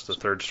play. So it's the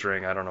third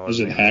string. I don't know.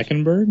 Is it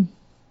Hackenberg?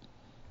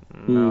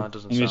 No, it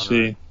doesn't sound right. Let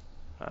me see.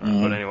 I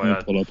don't know, but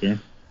anyway, pull it up here.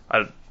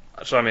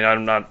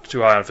 I'm not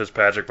too high on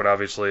Fitzpatrick, but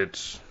obviously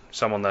it's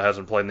someone that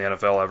hasn't played in the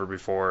NFL ever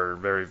before, or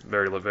very,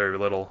 very, very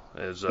little.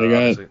 They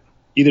got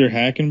either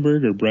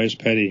Hackenberg or Bryce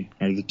Petty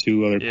are the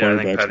two other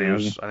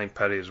quarterbacks. I think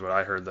Petty is what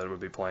I heard that would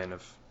be playing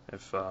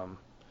if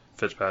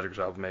Fitzpatrick's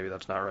out. Maybe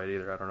that's not right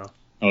either. I don't know.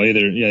 Oh,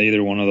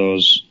 either one of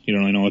those. You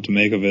don't really know what to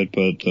make of it,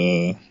 but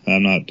I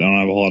don't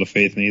have a whole lot of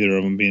faith in either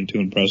of them being too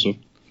impressive.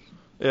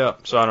 Yeah,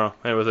 so I don't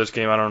know. And with this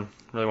game, I don't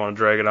really want to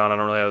drag it on. I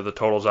don't really have the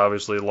totals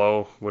obviously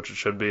low, which it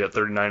should be at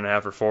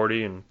 39.5 or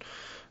 40, and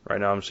right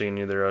now I'm seeing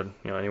either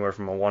anywhere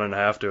from a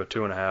 1.5 to a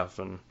 2.5,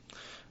 and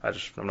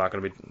I'm not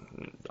going to be.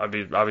 I'd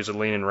be obviously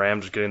leaning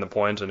Rams getting the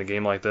points in a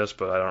game like this,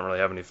 but I don't really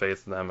have any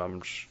faith in them.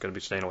 I'm just going to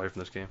be staying away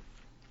from this game.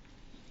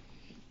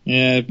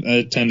 Yeah,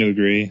 I tend to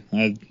agree.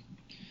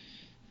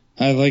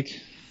 I like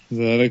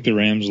the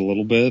Rams a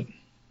little bit,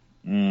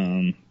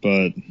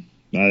 but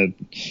I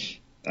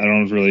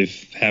don't really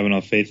have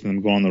enough faith in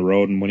them going on the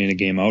road and winning a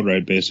game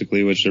outright,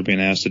 basically, which they're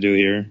being asked to do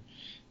here.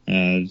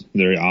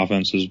 Their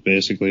offense has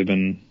basically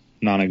been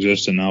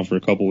non-existent now for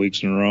a couple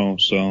weeks in a row,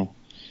 so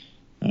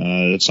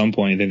at some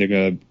point you think they're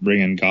going to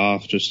bring in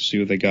Goff just to see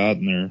what they got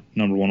in their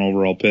number 1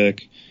 overall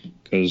pick,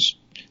 because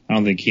I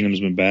don't think Keenum's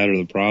been bad or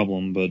the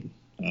problem, but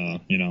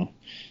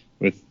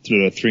with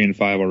 3-5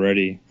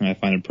 already, I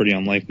find it pretty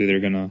unlikely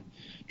they're going to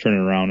turn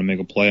it around and make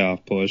a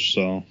playoff push.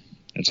 So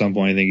at some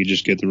point, I think you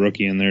just get the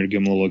rookie in there to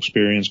give him a little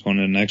experience going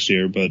into next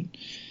year. But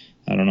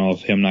I don't know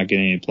if him not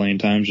getting any playing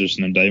time is just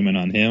an indictment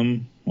on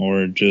him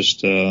or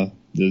just the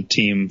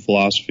team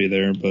philosophy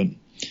there. But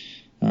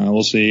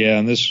we'll see. Yeah,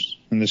 in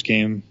this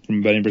game, from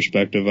a betting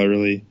perspective, I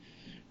really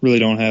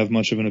don't have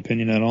much of an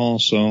opinion at all.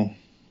 So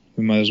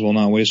we might as well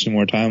not waste any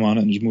more time on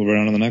it and just move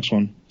around to the next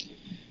one.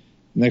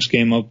 Next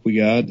game up we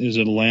got is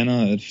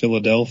Atlanta at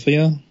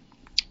Philadelphia,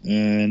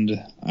 and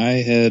I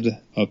had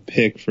a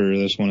pick for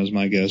this one as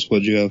my guess.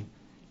 What'd you have?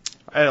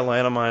 I had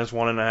Atlanta minus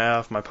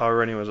 1.5. My power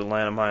rating was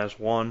Atlanta minus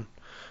 1.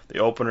 The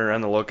opener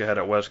and the look ahead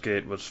at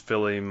Westgate was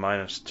Philly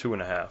minus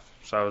 2.5.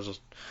 So I was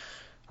just,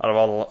 out of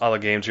all the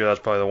games here, that's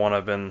probably the one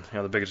I've been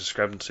the biggest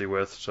discrepancy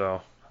with.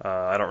 So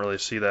I don't really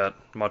see that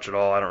much at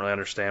all. I don't really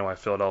understand why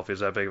Philadelphia is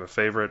that big of a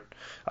favorite.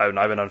 I've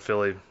been on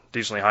Philly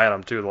decently high on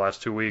them too the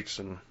last 2 weeks,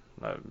 and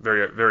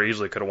very, very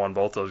easily could have won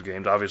both those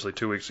games. Obviously,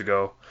 2 weeks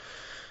ago,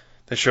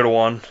 they should have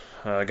won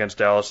against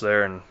Dallas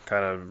there, and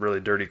kind of really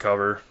dirty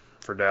cover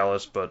for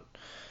Dallas. But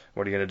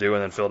what are you going to do?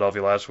 And then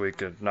Philadelphia last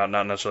week, not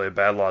necessarily a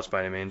bad loss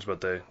by any means, but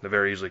they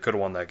very easily could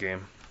have won that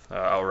game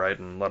outright,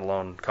 and let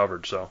alone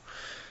covered. So,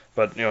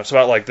 but a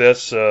spot like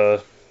this,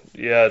 I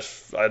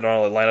don't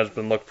know. Atlanta's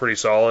been looked pretty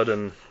solid,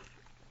 and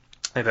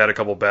they've had a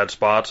couple bad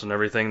spots and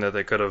everything that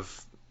they could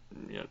have.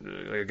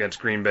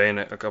 Against Green Bay and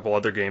a couple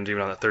other games,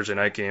 even on that Thursday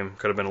night game,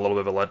 could have been a little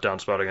bit of a letdown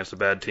spot against a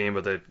bad team,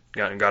 but they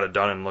got it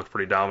done and looked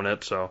pretty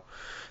dominant. So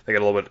they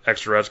got a little bit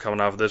extra rest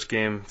coming off of this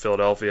game.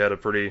 Philadelphia had a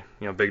pretty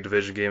big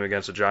division game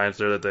against the Giants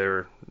there that they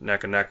were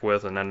neck and neck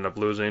with and ended up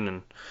losing.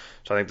 And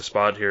so I think the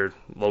spot here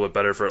a little bit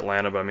better for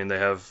Atlanta, but I mean they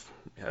have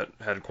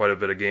had quite a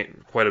bit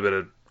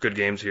of good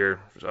games here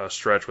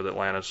stretch with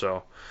Atlanta.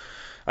 So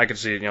I could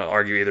see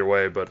argue either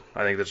way, but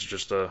I think this is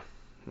just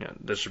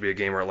this should be a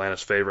game where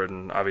Atlanta's favorite,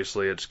 and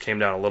obviously it's came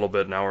down a little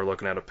bit. Now we're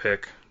looking at a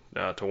pick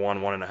to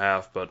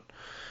 1.5, but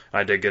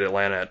I did get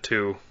Atlanta at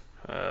 2,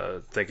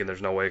 thinking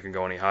there's no way it can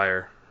go any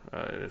higher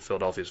in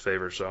Philadelphia's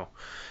favor. So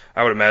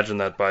I would imagine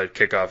that by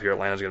kickoff here,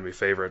 Atlanta's going to be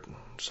favorite.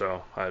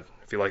 So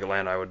if you like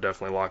Atlanta, I would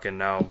definitely lock in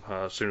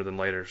now sooner than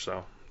later.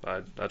 So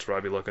that's where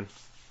I'd be looking.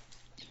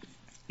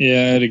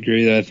 Yeah, I'd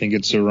agree that I think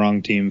it's a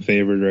wrong team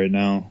favored right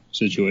now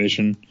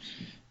situation.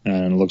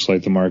 And it looks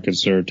like the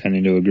markets are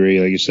tending to agree.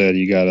 Like you said,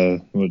 you got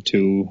a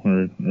 2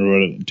 or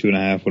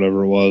 2.5,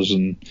 whatever it was,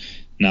 and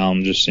now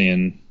I'm just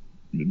seeing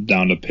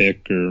down to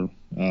pick or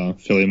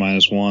Philly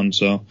minus 1.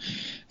 So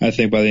I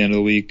think by the end of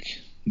the week,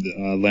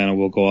 Atlanta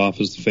will go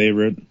off as the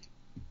favorite,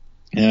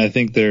 and I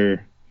think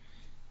they're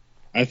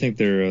a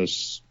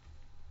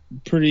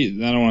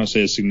pretty. I don't want to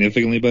say a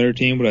significantly better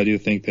team, but I do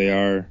think they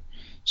are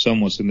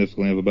somewhat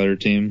significantly of a better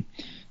team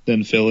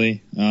than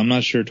Philly. I'm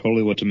not sure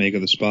totally what to make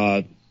of the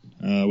spot.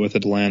 With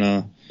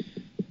Atlanta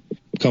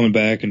coming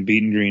back and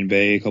beating Green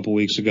Bay a couple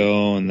weeks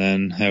ago, and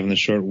then having the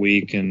short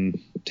week and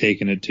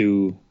taking it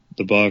to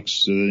the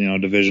Bucs,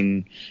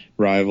 division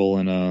rival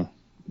in a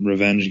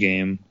revenge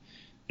game,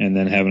 and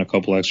then having a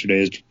couple extra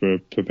days to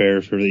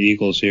prepare for the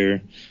Eagles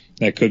here,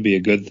 that could be a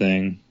good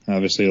thing.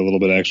 Obviously, a little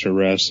bit extra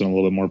rest and a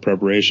little bit more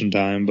preparation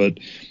time, but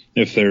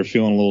if they're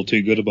feeling a little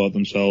too good about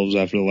themselves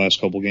after the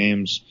last couple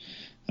games,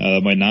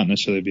 that might not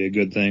necessarily be a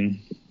good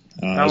thing.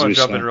 I want to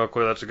jump in real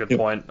quick. That's a good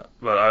point,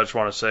 but I just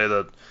want to say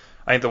that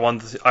I think the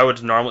one I would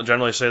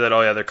generally say that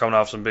they're coming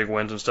off some big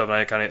wins and stuff, and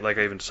I kind of like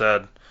I even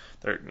said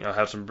they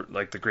have some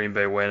like the Green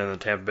Bay win and the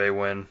Tampa Bay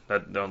win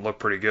that don't look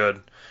pretty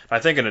good. I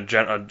think in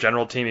a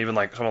general team, even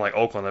like someone like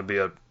Oakland, that'd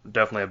be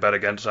definitely a bet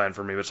against sign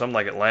for me. But something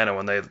like Atlanta,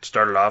 when they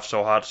started off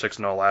so hot,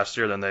 6-0 last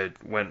year, then they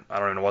went I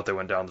don't even know what they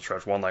went down the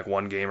stretch, won like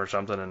one game or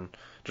something, and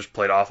just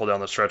played awful down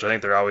the stretch. I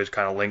think they're always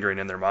kind of lingering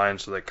in their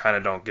minds, so they kind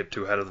of don't get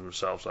too ahead of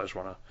themselves. So I just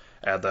want to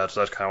add that. So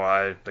that's kind of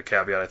why the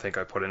caveat I think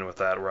I put in with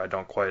that, where I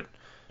don't quite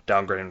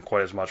downgrade him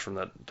quite as much from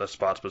that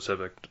spot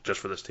specific just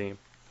for this team.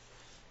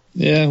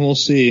 Yeah, we'll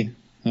see.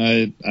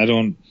 I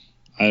don't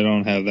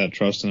have that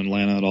trust in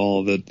Atlanta at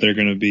all that they're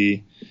going to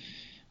be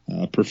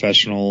a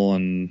professional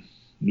and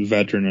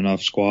veteran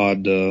enough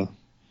squad to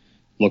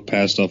look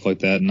past stuff like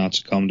that and not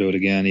succumb to it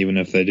again, even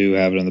if they do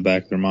have it in the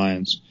back of their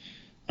minds.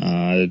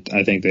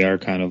 I think they are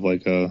kind of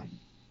like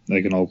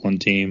an Oakland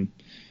team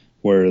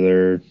where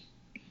they're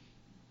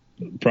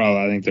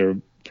I think they're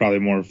probably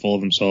more full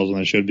of themselves than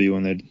they should be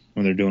when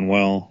they're doing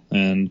well.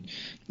 And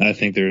I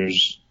think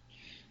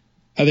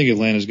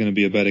Atlanta's going to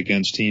be a bet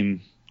against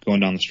team going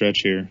down the stretch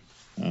here.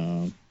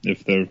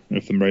 If the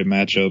right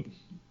matchup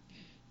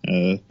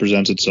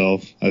presents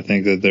itself, I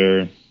think that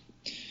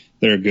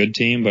they're a good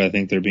team, but I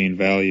think they're being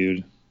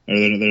valued. Or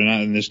they're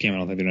not in this game. I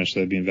don't think they're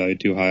necessarily being valued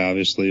too high,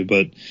 obviously.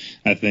 But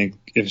I think,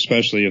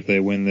 especially if they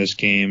win this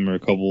game or a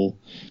couple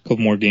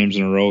more games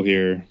in a row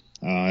here,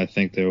 I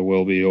think they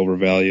will be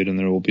overvalued, and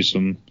there will be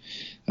some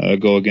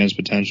go against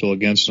potential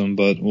against them.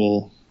 But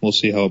we'll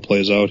see how it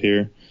plays out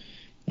here.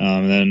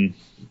 And then,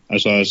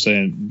 as I was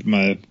saying,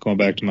 going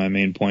back to my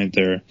main point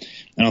there,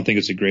 I don't think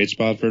it's a great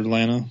spot for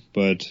Atlanta,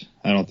 but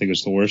I don't think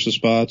it's the worst of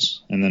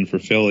spots. And then for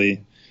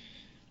Philly,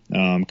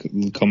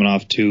 coming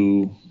off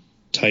 2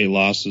 tight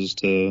losses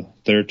to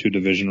their 2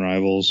 division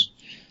rivals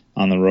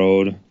on the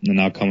road, and then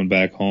now coming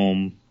back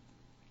home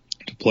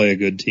to play a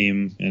good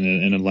team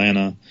in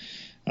Atlanta,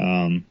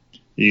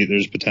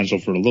 there's potential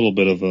for a little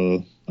bit of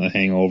a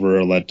hangover,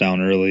 a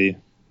letdown early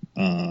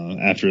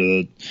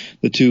after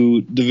the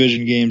 2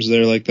 division games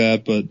there like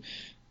that. But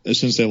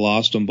since they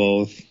lost them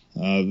both,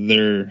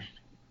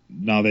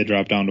 now they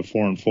dropped down to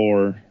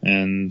 4-4,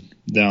 and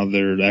now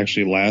they're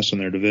actually last in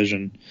their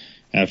division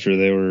after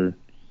they were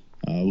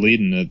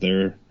leading it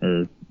there.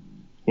 Or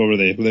what were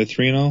they? Were they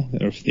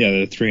 3-0? Yeah,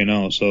 they're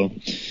 3-0. So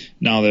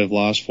now they've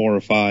lost 4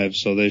 or 5,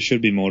 so they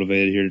should be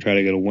motivated here to try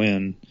to get a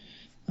win.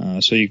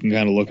 So you can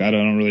kind of look. I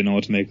don't really know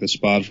what to make of the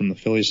spot from the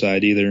Philly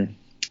side either.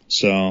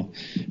 So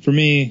for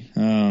me,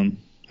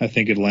 I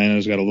think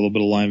Atlanta's got a little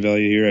bit of line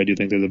value here. I do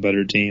think they're the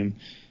better team,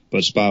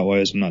 but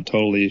spot-wise, I'm not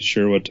totally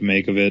sure what to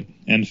make of it.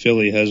 And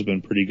Philly has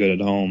been pretty good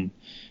at home,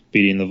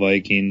 beating the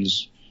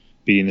Vikings,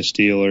 beating the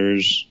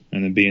Steelers,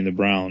 and then beating the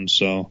Browns.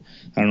 So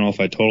I don't know if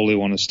I totally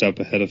want to step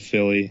ahead of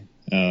Philly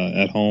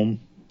at home,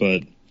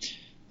 but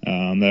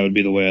that would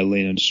be the way I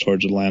lean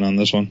towards Atlanta on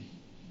this one.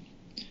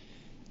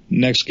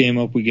 Next game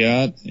up we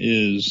got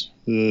is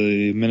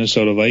the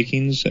Minnesota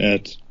Vikings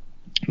at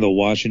the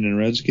Washington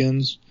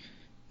Redskins.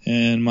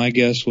 And my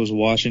guess was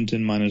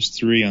Washington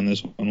 -3 on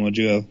this one. What'd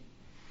you have?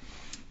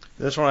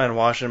 This one I had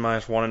Washington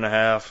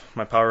 -1.5.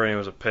 My power rating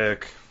was a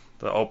pick.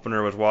 The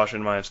opener was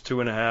Washington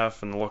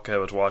 -2.5, and the look ahead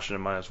was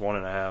Washington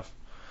 -1.5.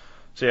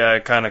 So yeah, I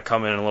kind of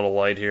come in a little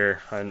light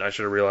here. I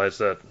should have realized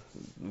that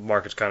the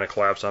market's kind of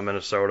collapsed on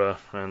Minnesota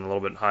and a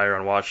little bit higher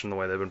on Washington the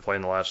way they've been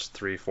playing the last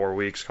 3-4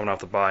 weeks, coming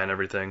off the bye and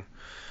everything.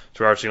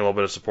 So we are seeing a little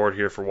bit of support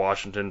here for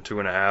Washington,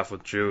 2.5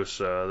 with juice.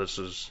 This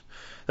is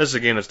a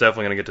game that's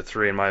definitely going to get to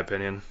 3 in my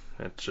opinion.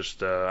 It's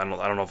just I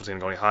don't know if it's going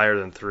to go any higher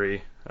than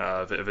 3.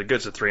 If it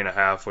gets to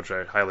 3.5, which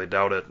I highly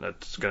doubt it,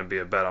 it's going to be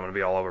a bet. I'm going to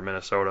be all over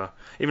Minnesota.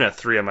 Even at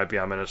 3, I might be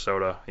on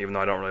Minnesota, even though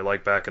I don't really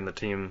like backing the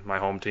team, my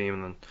home team,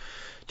 and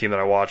the team that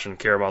I watch and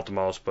care about the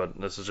most. But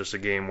this is just a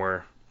game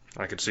where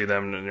I could see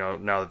them,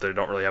 now that they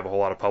don't really have a whole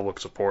lot of public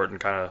support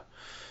and kind of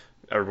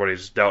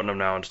everybody's doubting them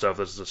now and stuff.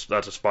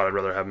 That's a spot I'd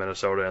rather have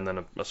Minnesota in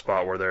than a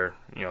spot where they're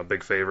a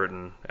big favorite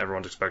and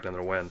everyone's expecting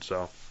them to win.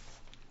 So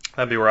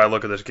that'd be where I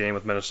look at this game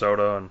with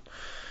Minnesota. And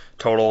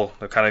total,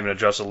 they kind of even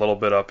adjust a little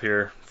bit up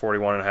here,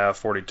 41.5,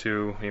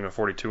 42, even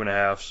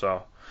 42.5.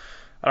 So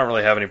I don't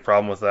really have any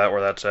problem with that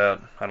where that's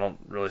at. I don't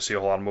really see a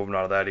whole lot of movement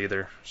out of that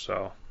either.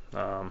 So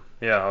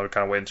yeah, I would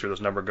kind of wait and see where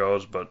this number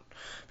goes. But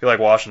if you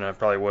like Washington, I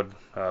probably would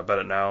bet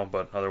it now.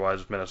 But otherwise,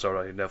 with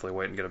Minnesota, you definitely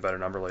wait and get a better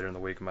number later in the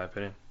week, in my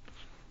opinion.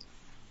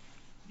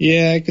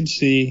 Yeah, I could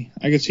see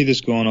this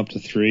going up to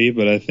 3,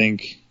 but I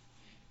think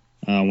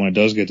when it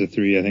does get to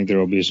 3, I think there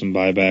will be some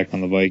buyback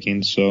on the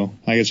Vikings. So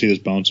I could see this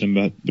bouncing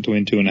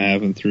between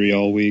 2.5 and 3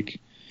 all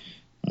week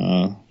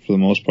for the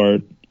most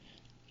part.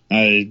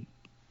 I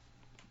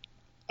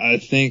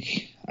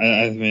think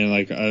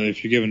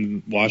if you're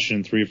giving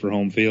Washington 3 for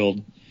home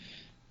field,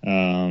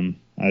 I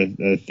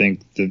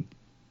think that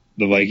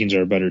the Vikings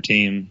are a better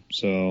team.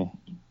 So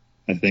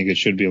I think it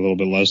should be a little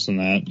bit less than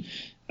that.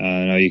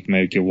 I know you can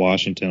maybe give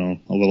Washington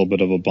a little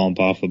bit of a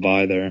bump off the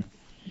bye there.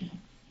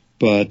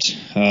 But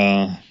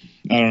I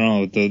don't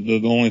know.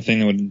 The only thing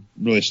that would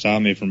really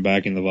stop me from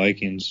backing the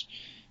Vikings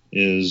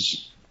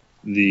is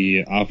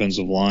the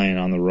offensive line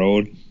on the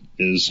road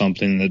is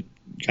something that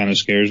kind of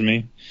scares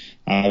me,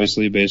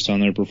 obviously, based on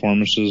their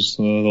performances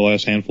the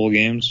last handful of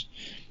games.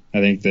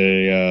 I think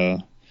they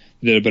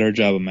did a better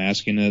job of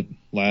masking it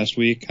last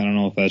week. I don't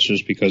know if that's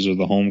just because of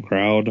the home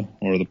crowd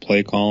or the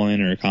play calling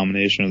or a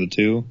combination of the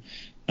two,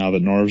 now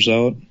that Norv's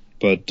out.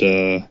 But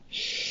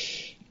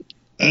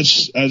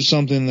that's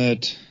something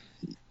that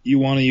you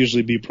want to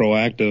usually be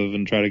proactive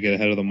and try to get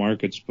ahead of the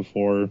markets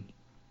before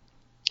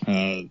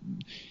all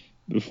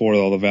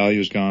the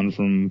value is gone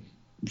from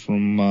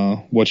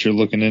what you're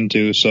looking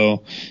into.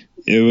 So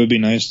it would be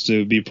nice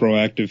to be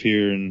proactive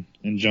here and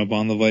jump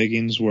on the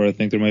Vikings where I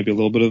think there might be a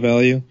little bit of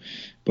value.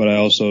 But I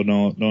also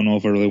don't know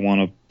if I really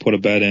want to put a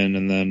bet in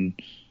and then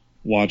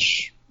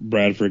watch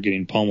Bradford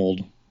getting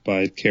pummeled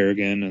by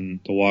Kerrigan and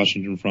the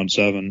Washington front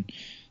seven,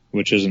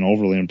 which isn't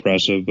overly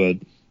impressive, but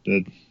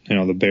the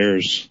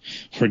Bears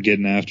were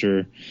getting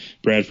after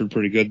Bradford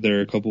pretty good there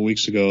a couple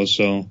weeks ago.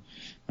 So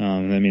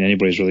I mean,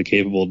 anybody's really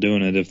capable of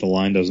doing it if the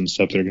line doesn't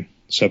step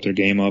their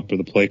game up or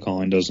the play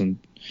calling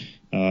doesn't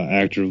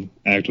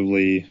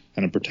actively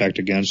kind of protect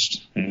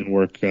against and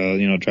work, try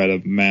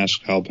to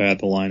mask how bad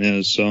the line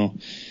is. So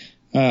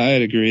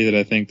I'd agree that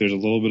I think there's a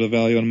little bit of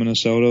value in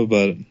Minnesota,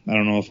 but I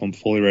don't know if I'm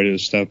fully ready to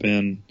step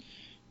in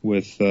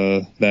with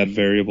that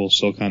variable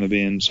still kind of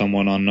being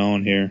somewhat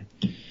unknown here.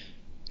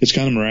 It's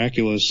kind of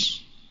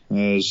miraculous,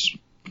 as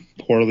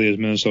poorly as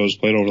Minnesota's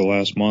played over the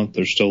last month,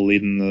 they're still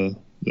leading the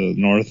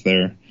North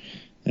there.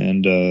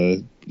 And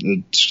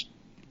it's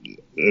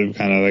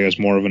kind of, I guess,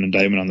 more of an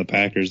indictment on the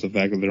Packers, the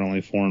fact that they're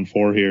only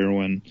 4-4 here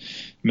when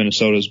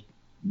Minnesota's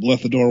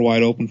left the door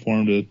wide open for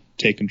them to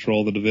take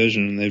control of the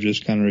division, and they've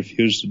just kind of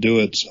refused to do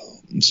it.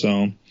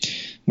 So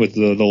with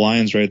the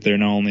Lions right there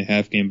now only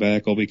half game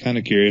back, I'll be kind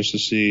of curious to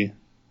see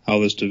how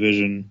this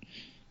division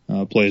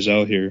plays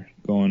out here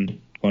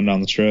going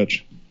down the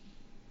stretch.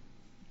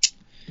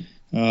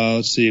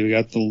 Let's see, we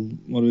got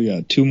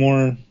two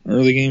more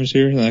early games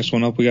here. The next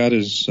one up we got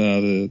is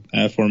the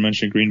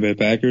aforementioned Green Bay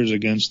Packers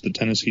against the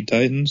Tennessee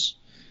Titans.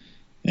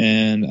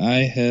 And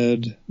I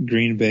had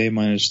Green Bay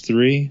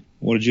 -3.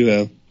 What did you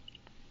have?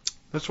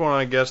 This one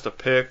I guessed a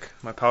pick.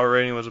 My power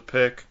rating was a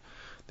pick.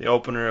 The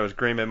opener it was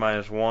Green Bay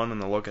 -1,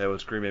 and the look ahead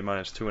was Green Bay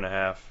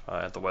 -2.5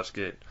 at the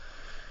Westgate.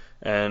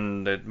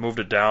 And they moved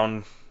it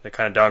down. They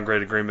kind of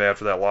downgraded Green Bay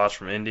after that loss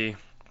from Indy.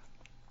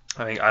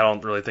 I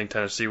don't really think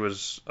Tennessee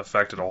was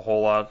affected a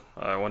whole lot.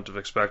 I wouldn't have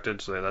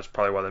expected, so that's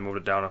probably why they moved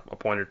it down a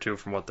point or two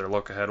from what their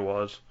look ahead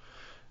was.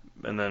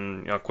 And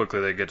then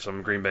quickly they get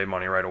some Green Bay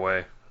money right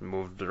away.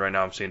 Moved right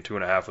now. I'm seeing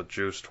 2.5 with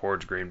juice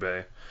towards Green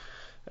Bay,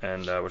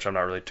 and which I'm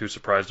not really too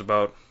surprised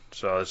about.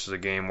 So this is a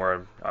game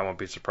where I won't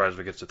be surprised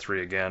if it gets to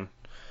 3 again.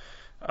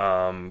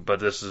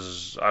 But this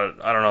is I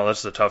don't know. This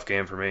is a tough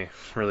game for me.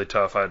 Really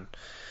tough. I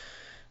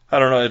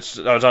don't know.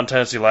 I was on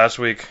Tennessee last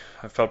week.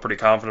 I felt pretty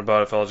confident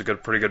about it. I felt it was a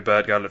pretty good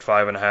bet. Got it at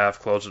 5.5.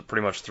 Closed it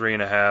pretty much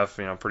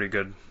 3.5. Pretty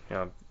good.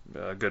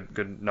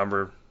 Good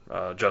number.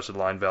 Adjusted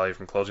line value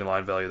from closing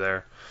line value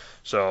there.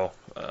 So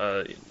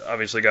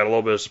obviously got a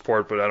little bit of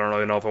support, but I don't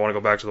really know if I want to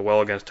go back to the well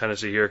against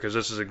Tennessee here, because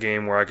this is a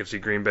game where I could see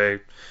Green Bay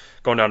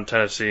going down to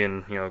Tennessee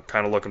and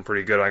kind of looking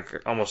pretty good. I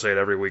almost say it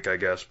every week, I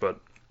guess, but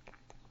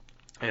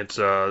it's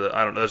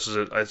I don't know.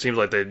 It seems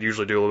like they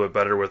usually do a little bit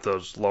better with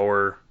those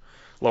lower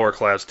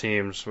class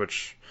teams,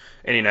 which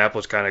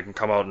Indianapolis kind of can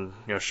come out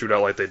and shoot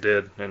out like they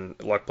did, and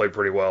Luck played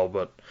pretty well.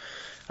 But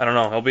I don't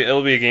know.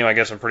 It'll be a game I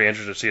guess I'm pretty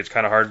interested to see. It's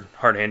kind of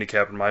hard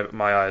handicap in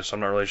my eyes, so I'm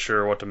not really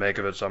sure what to make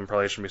of it. So I'm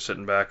probably just gonna be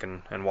sitting back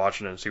and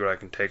watching it and see what I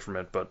can take from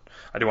it. But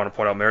I do want to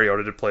point out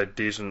Mariota did play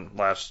decent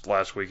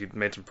last week. He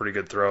made some pretty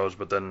good throws,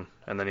 but then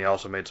he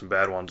also made some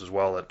bad ones as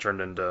well that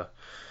turned into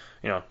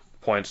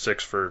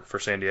 0.6 for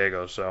San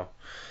Diego. So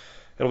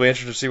it'll be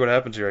interesting to see what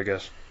happens here, I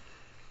guess.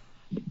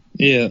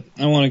 Yeah,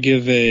 I want to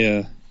give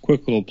a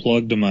quick little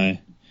plug to my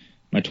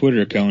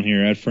Twitter account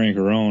here at Frank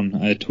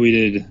Arone. I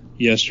tweeted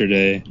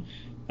yesterday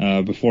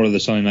before the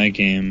Sunday night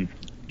game,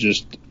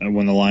 just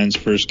when the lines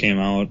first came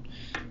out,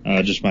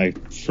 just my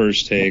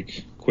first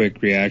take,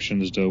 quick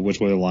reaction as to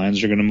which way the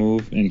lines are going to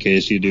move, in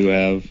case you do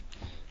have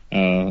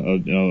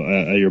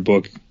your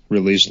book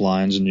released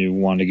lines and you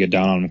want to get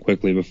down on them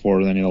quickly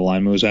before any of the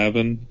line moves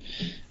happen.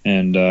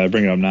 And I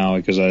bring it up now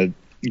because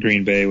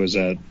Green Bay was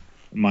at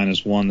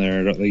 -1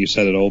 there, like you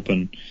said, it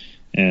open,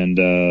 and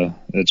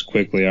it's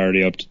quickly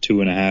already up to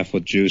 2.5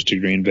 with juice to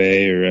Green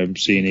Bay, or I'm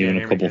seeing even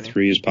a couple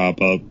threes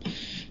pop up.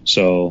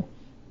 So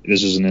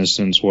this is an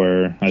instance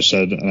where I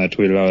said, and I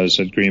tweeted out, I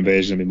said Green Bay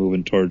is going to be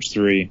moving towards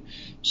 3.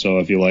 So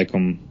if you like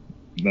them,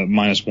 that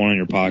 -1 in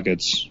your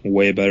pocket's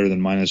way better than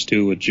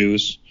 -2 with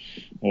juice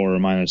or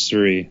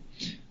 -3.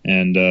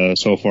 And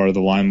so far the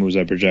line moves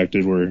I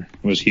projected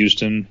was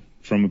Houston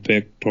from a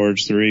pick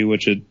towards 3,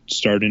 which it's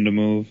starting to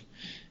move.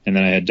 And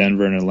then I had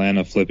Denver and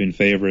Atlanta flipping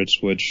favorites,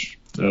 which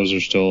those are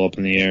still up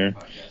in the air.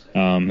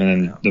 And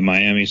then the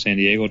Miami-San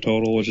Diego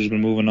total, which has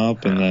been moving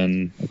up, and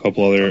then a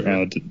couple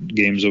other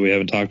games that we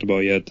haven't talked about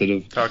yet that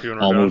have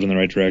all moved in the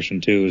right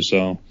direction too.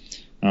 So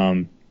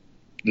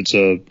it's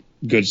a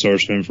good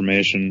source of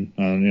information,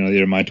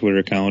 either my Twitter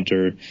account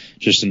or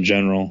just in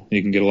general.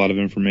 You can get a lot of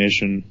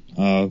information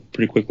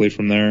pretty quickly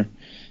from there.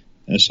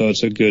 And so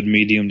it's a good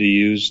medium to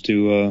use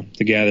to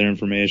gather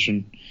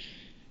information.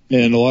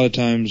 And a lot of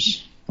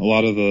times, a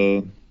lot of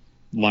the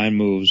line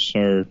moves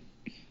are,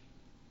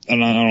 I don't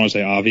want to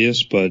say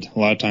obvious, but a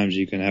lot of times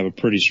you can have a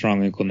pretty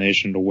strong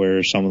inclination to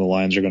where some of the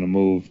lines are going to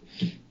move.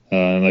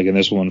 Like in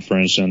this one, for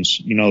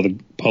instance, the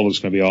public's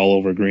going to be all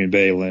over Green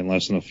Bay laying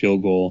less than a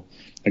field goal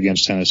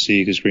against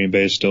Tennessee, because Green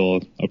Bay is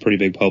still a pretty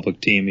big public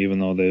team, even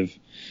though they've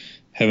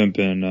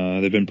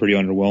been pretty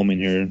underwhelming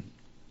here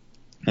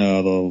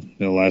the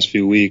last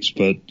few weeks.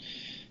 But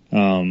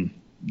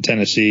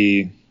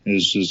Tennessee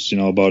is just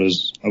about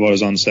as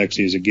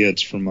unsexy as it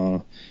gets from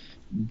a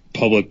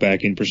public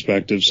backing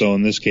perspective. So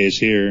in this case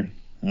here,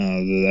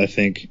 I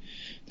think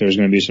there's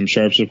going to be some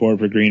sharp support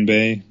for Green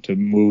Bay to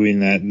moving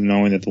that,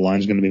 knowing that the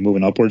line's going to be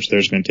moving upwards. They're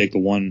just going to take the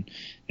 1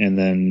 and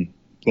then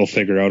they'll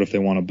figure out if they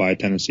want to buy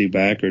Tennessee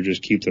back or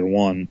just keep their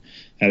one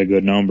at a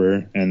good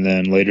number. And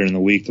then later in the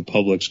week, the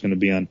public's going to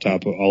be on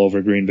top of all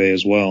over Green Bay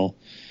as well.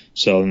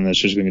 So then that's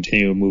just going to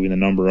continue moving the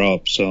number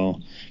up. So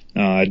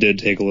I did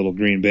take a little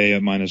Green Bay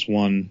at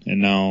 -1,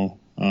 and now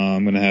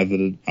I'm going to have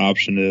the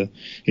option to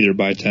either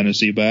buy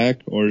Tennessee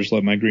back or just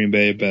let my Green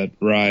Bay bet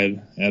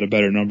ride at a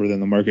better number than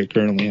the market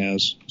currently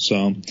has.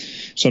 So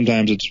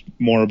sometimes it's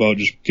more about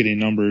just getting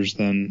numbers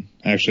than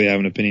actually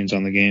having opinions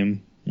on the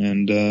game.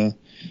 And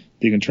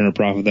you can turn a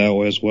profit that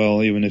way as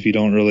well, even if you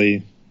don't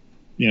really,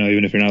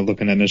 even if you're not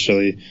looking at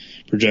necessarily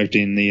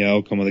projecting the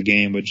outcome of the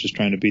game, but just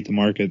trying to beat the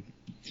market.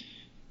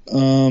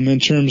 In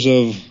terms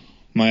of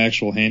my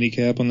actual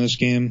handicap on this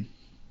game,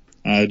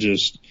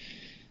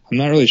 I'm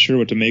not really sure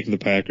what to make of the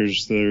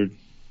Packers. Their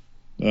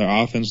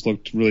offense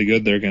looked really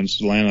good there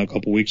against Atlanta a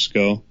couple weeks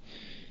ago.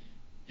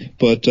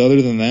 But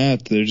other than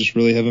that, they just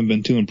really haven't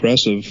been too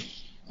impressive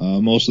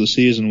most of the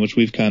season, which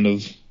we've kind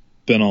of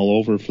been all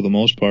over for the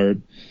most part.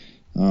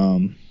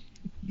 Losing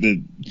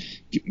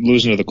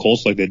to the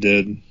Colts like they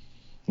did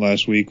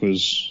last week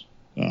was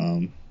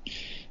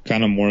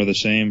kind of more of the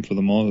same for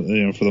the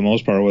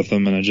most part with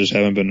them, and I just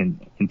haven't been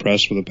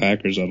impressed with the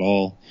Packers at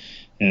all.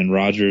 And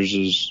Rodgers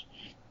is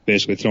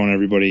basically throwing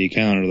everybody he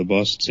can under the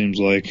bus, it seems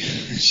like,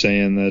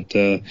 saying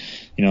that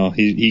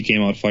he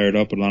came out fired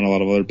up, but not a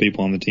lot of other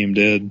people on the team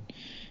did.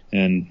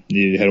 And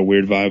you had a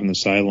weird vibe in the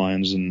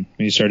sidelines, and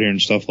when you start hearing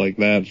stuff like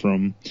that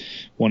from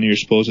one of your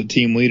supposed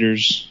team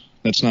leaders,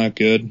 that's not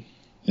good.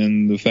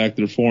 And the fact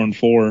that they're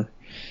 4-4,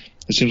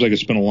 it seems like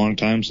it's been a long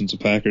time since the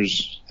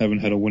Packers haven't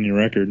had a winning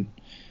record.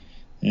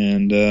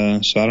 And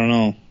so I don't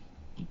know.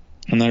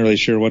 I'm not really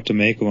sure what to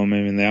make of them.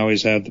 I mean, they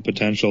always have the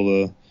potential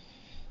to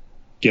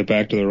get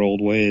back to their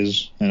old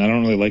ways, and I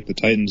don't really like the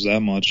Titans that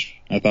much.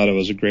 I thought it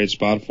was a great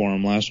spot for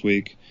them last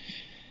week,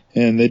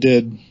 and they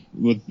did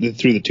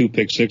threw the 2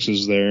 pick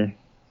sixes there.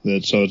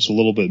 So it's a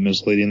little bit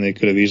misleading. They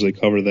could have easily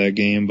covered that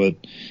game, but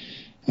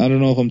I don't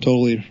know if I'm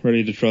totally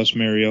ready to trust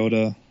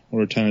Mariota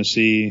or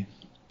Tennessee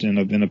in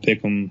a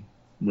pick'em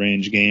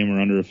range game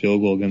or under a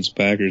field goal against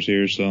the Packers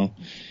here. So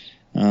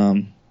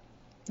I'm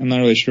not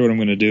really sure what I'm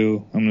going to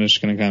do. I'm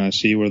just going to kind of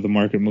see where the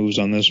market moves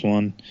on this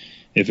one.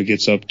 If it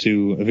gets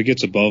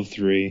above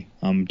 3,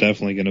 I'm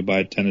definitely going to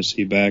buy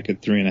Tennessee back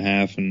at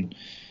 3.5 and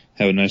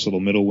have a nice little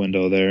middle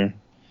window there.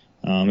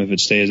 If it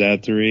stays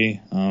at 3,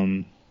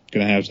 I'm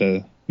going to have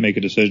to make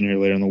a decision here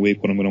later in the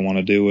week what I'm going to want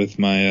to do with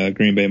my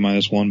Green Bay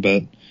 -1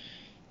 bet.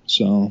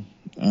 So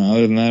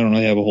other than that, I don't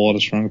really have a whole lot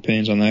of strong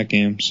opinions on that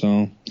game.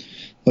 So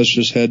let's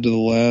just head to the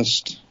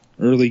last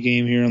early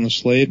game here on the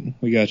slate.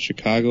 We got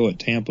Chicago at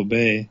Tampa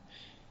Bay.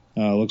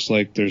 Looks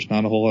like there's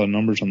not a whole lot of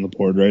numbers on the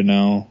board right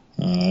now.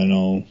 I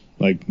know,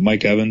 like,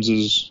 Mike Evans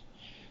is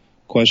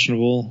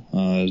questionable.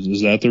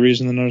 Is that the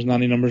reason that there's not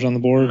any numbers on the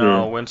board?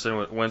 No, or?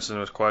 Winston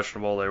was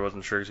questionable. They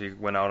wasn't sure because he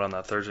went out on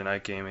that Thursday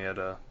night game. He had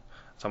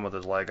something with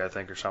his leg, I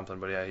think, or something.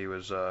 But yeah, he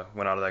went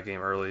out of that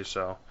game early.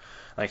 So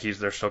I think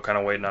they're still kind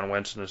of waiting on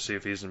Winston to see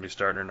if he's going to be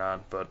starting or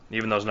not. But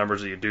even those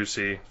numbers that you do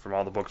see from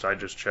all the books I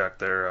just checked,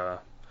 they're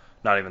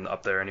not even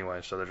up there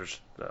anyway. So they're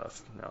just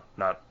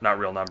not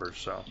real numbers.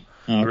 So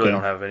you really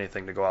don't have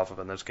anything to go off of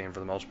in this game for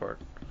the most part.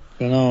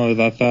 No,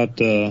 I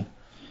thought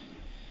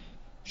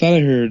I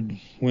heard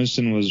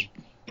Winston was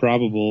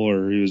probable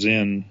or he was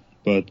in,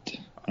 but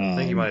I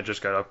think he might have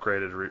just got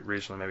upgraded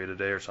recently, maybe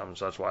today or something.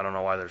 So that's why I don't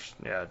know why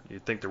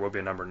you'd think there would be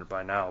a number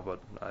by now, but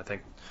I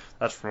think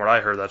that's from what I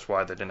heard. That's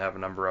why they didn't have a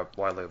number up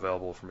widely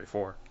available from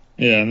before.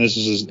 Yeah, and this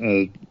is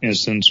an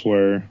instance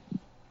where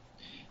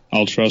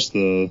I'll trust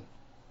the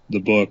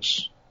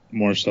books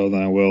more so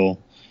than I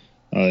will,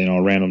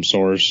 a random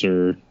source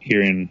or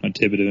hearing a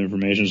tidbit of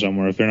information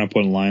somewhere. If they're not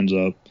putting lines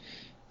up,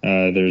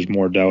 there's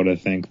more doubt, I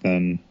think,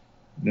 than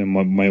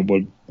what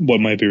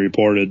might be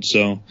reported.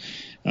 So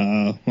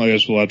I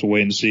guess we'll have to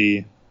wait and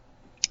see.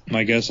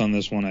 My guess on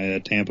this one, I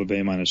had Tampa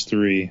Bay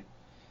 -3,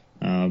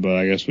 but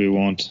I guess we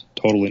won't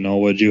totally know.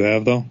 What did you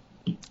have, though?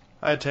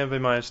 I had Tampa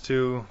Bay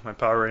 -2. My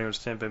power rating was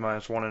Tampa Bay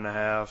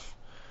 -1.5.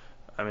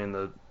 I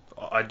mean,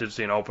 I did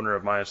see an opener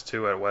of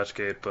 -2 at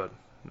Westgate, but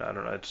I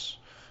don't know.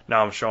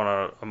 Now I'm showing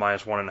a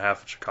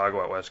 -1.5 at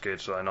Chicago at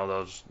Westgate, so I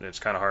know it's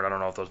kind of hard. I don't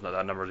know if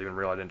that number is even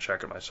real. I didn't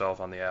check it myself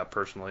on the app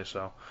personally,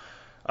 so.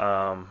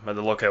 And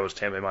the look ahead was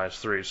Tampa Bay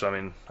 -3, so I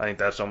mean, I think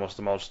that's almost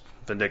the most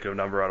indicative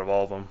number out of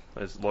all of them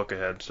is look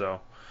ahead.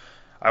 So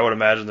I would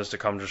imagine this to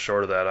come just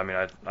short of that. I mean,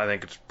 I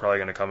think it's probably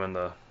going to come in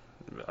the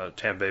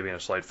Tampa Bay being a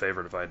slight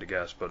favorite if I had to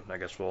guess, but I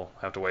guess we'll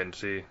have to wait and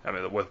see. I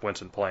mean, with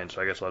Winston playing,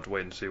 so I guess we'll have to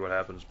wait and see what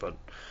happens. But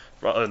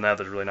other than that,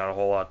 there's really not a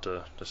whole lot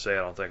to say,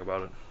 I don't think,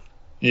 about it.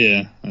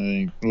 Yeah, I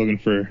think looking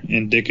for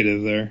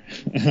indicative there.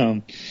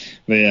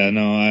 But yeah,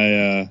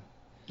 no,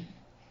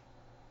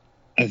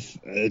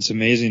 it's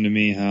amazing to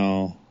me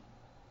how,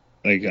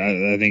 like,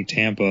 I think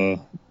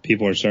Tampa,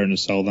 people are starting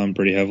to sell them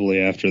pretty heavily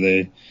after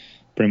they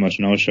pretty much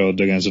no-showed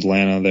against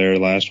Atlanta there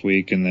last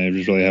week, and they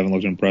just really haven't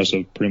looked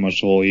impressive pretty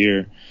much the whole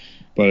year.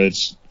 But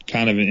it's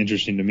kind of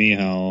interesting to me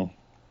how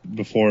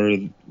before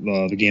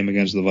the game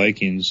against the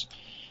Vikings,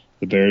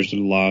 the Bears had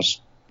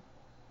lost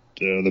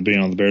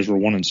the Bears were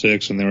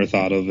 1-6, and they were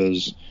thought of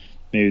as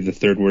maybe the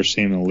third worst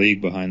team in the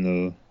league behind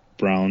the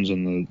Browns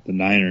and the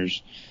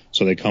Niners.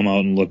 So they come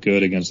out and look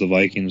good against the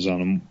Vikings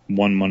on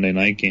one Monday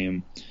night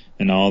game,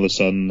 and all of a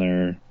sudden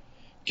they're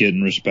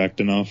getting respect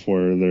enough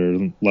where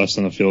they're less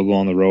than a field goal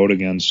on the road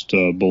against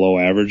a below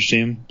average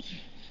team.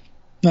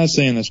 Not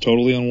saying that's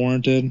totally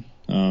unwarranted.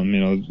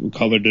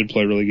 Cutler did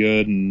play really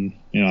good, and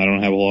I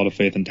don't have a lot of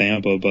faith in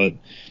Tampa, but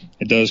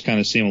it does kind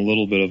of seem a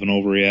little bit of an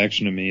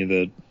overreaction to me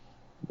that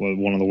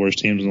one of the worst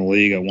teams in the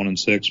league at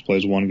 1-6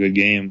 plays one good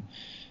game,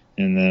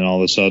 and then all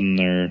of a sudden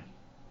they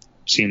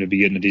seem to be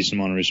getting a decent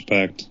amount of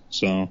respect.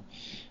 So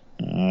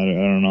I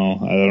don't know.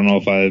 I don't know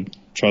if I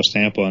trust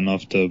Tampa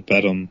enough to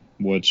bet them,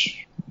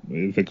 which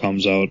if it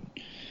comes out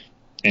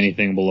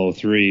anything below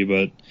 3,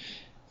 but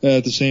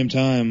at the same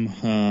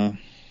time,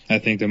 I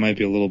think there might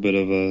be a little bit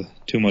of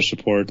too much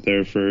support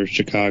there for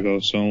Chicago.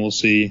 So we'll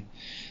see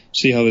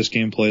how this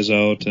game plays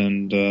out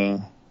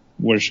and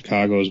where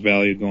Chicago is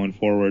valued going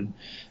forward.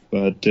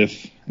 But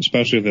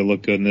especially if they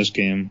look good in this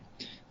game,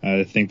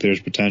 I think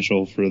there's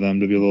potential for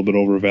them to be a little bit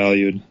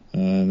overvalued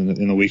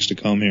in the weeks to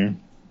come here.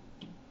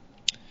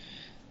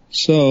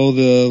 So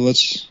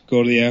let's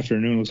go to the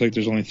afternoon. Looks like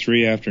there's only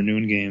 3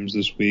 afternoon games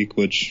this week,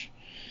 which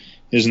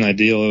isn't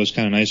ideal. It was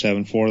kind of nice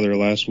having 4 there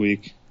last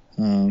week.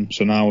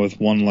 So now with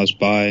one less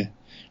bye,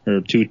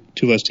 or two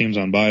less teams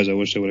on byes, I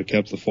wish they would have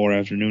kept the 4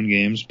 afternoon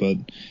games, but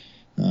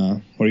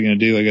what are you going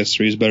to do? I guess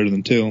 3 is better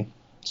than 2.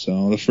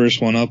 So the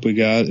first one up we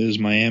got is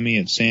Miami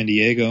at San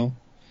Diego,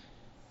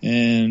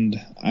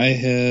 and I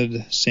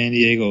had San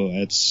Diego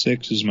at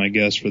 6 as my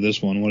guess for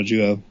this one. What did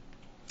you have?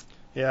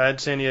 Yeah, I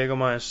had San Diego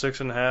minus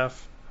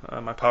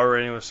 6.5. My power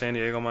rating was San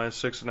Diego minus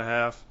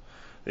 6.5.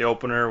 The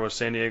opener was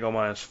San Diego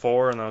minus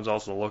 4, and that was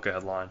also the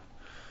look-ahead line.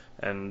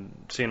 And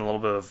seeing a little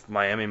bit of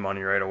Miami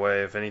money right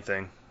away, if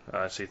anything.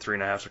 I see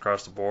 3.5s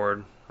across the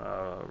board,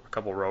 a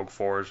couple rogue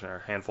 4s, or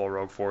a handful of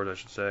rogue 4s, I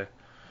should say.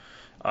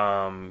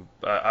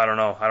 I don't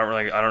know. I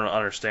don't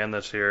understand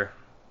this here.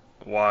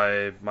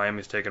 Why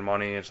Miami's taking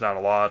money? It's not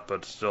a lot,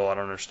 but still, I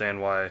don't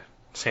understand why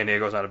San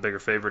Diego's not a bigger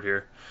favorite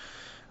here.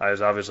 I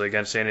was obviously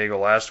against San Diego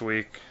last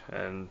week,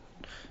 and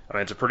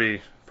it's a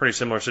pretty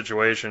similar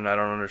situation. I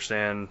don't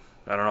understand.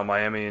 I don't know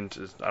Miami, and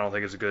I don't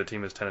think it's as good a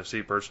team as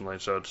Tennessee personally.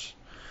 So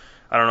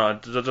I don't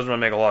know. It doesn't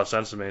make a lot of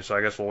sense to me. So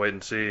I guess we'll wait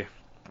and see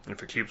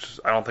if it keeps.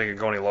 I don't think it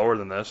can go any lower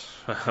than this,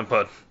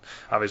 but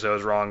obviously I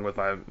was wrong with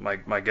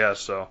my guess.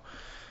 So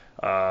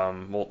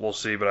we'll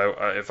see. But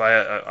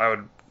I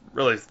would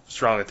really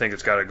strongly think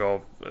it's got to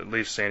go at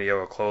least San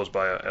Diego close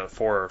by a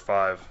 4 or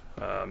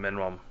 5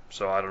 minimum.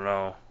 So I don't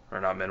know, or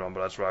not minimum,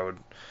 but that's what I would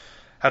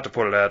have to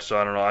put it at. So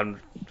I don't know.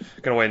 I'm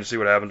gonna wait and see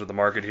what happens with the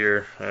market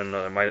here, and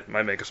I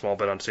might make a small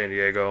bet on San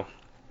Diego.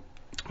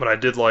 But I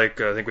did I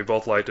think we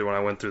both liked it when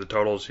I went through the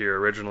totals here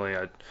originally.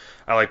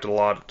 I liked it a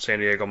lot, San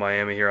Diego,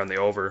 Miami here on the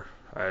over.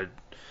 I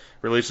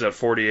released it at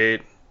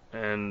 48,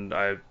 and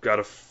I got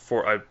it's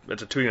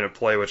a 2-unit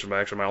play, which is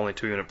actually my only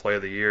 2-unit play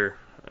of the year.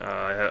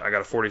 I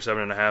got a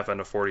 47.5 and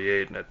a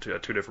 48 at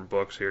two different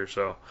books here.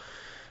 So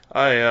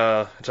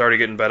it's already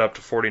getting bet up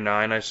to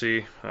 49, I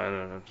see,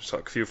 and just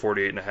a few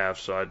 48.5.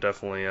 So I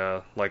definitely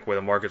like the way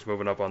the market's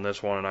moving up on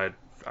this one, and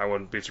I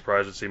wouldn't be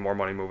surprised to see more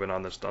money moving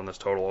on this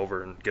total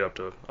over and get up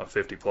to a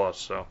 50 plus.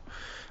 So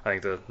I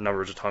think the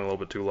numbers just hung a little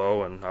bit too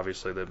low, and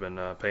obviously they've been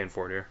paying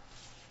for it here.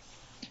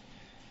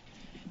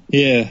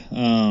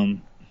 Yeah,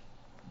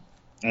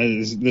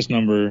 this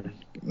number,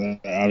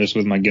 obviously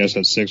with my guess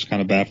at 6,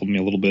 kind of baffled me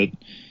a little bit.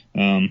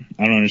 I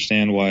don't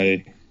understand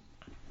why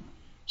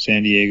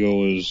San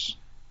Diego is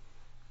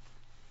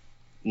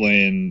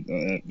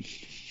laying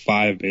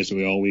 5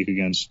 basically all week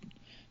against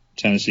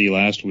Tennessee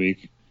last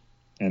week.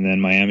 And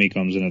then Miami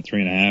comes in at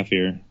 3.5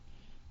 here.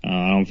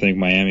 I don't think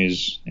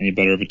Miami's any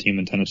better of a team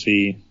than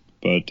Tennessee,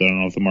 but I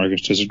don't know if the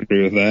markets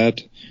disagree with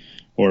that,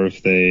 or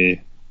if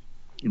they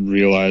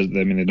realize that,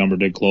 the number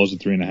did close at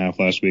 3.5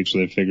 last week, so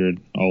they figured,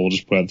 we'll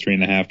just put out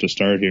 3.5 to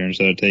start here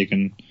instead of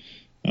taking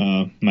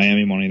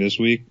Miami money this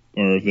week,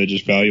 or if they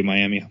just value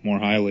Miami more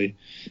highly.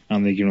 I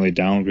don't think you can really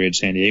downgrade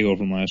San Diego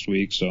from last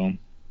week, so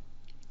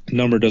the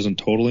number doesn't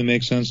totally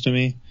make sense to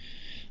me.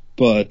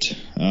 But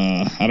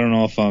I don't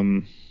know if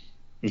I'm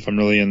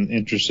really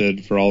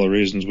interested, for all the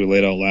reasons we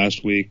laid out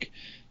last week,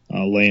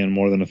 laying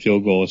more than a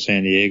field goal with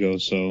San Diego.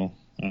 So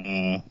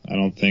I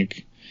don't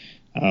think,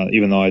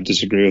 even though I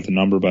disagree with the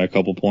number by a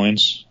couple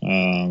points,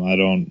 I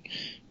don't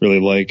really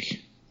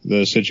like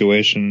the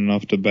situation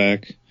enough to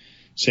back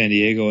San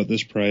Diego at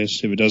this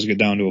price. If it does get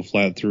down to a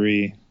flat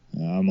 3,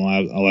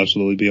 I'll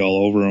absolutely be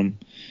all over them.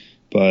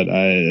 But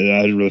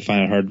I really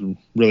find it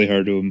really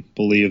hard to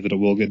believe that it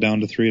will get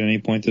down to 3 at any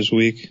point this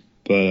week.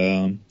 But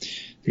I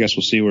guess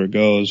we'll see where it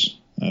goes.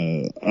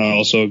 I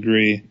also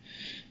agree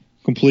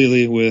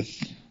completely with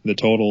your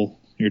total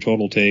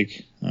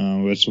take.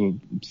 It's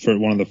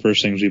one of the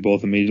first things we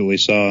both immediately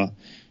saw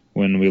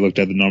when we looked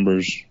at the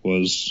numbers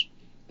was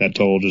that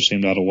total just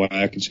seemed out of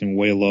whack. It seemed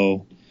way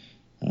low.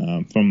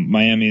 From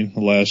Miami,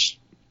 the last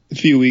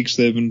few weeks,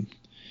 they've been,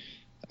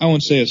 I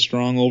wouldn't say a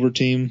strong over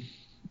team.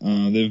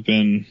 They've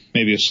been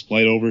maybe a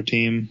slight over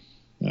team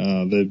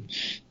They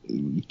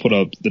put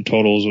up the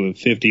totals of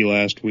 50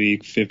 last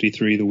week,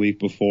 53 the week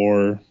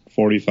before,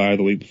 45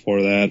 the week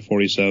before that,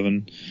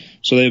 47.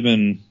 So they've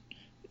been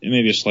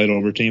maybe a slight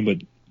over team, but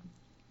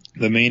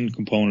the main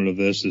component of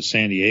this is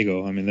San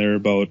Diego. I mean, they're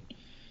about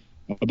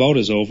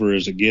as over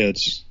as it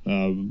gets.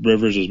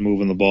 Rivers is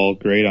moving the ball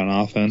great on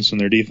offense, and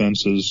their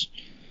defense is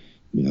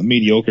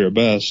mediocre at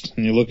best.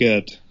 And you look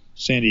at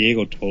San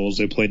Diego totals,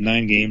 they played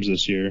 9 games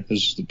this year.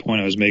 This is the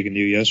point I was making to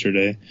you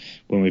yesterday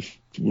when we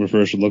were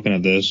first looking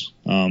at this.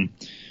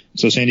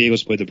 So San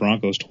Diego's played the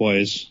Broncos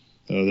twice,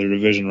 their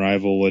division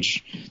rival,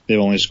 which they've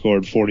only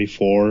scored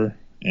 44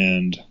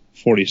 and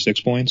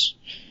 46 points.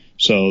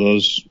 So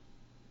those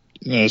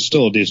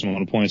still a decent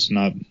amount of points,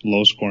 not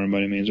low scoring by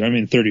any means.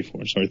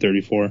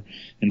 34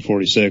 and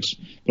 46.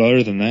 But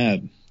other than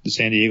that, the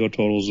San Diego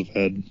totals have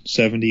had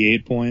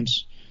 78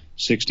 points,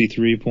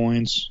 63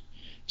 points,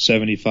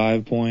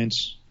 75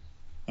 points,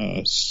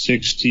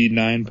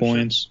 69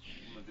 points,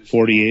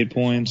 48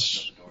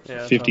 points,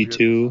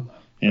 52,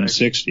 and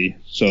 60.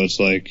 So it's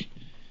like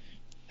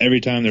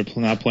every time they're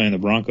not playing the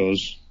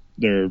Broncos,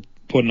 they're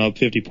putting up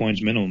 50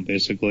 points minimum,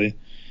 basically.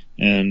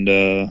 And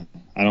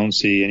I don't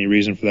see any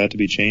reason for that to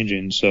be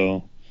changing.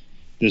 So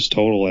this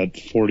total at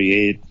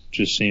 48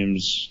 just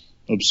seems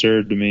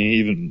absurd to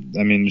me.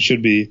 It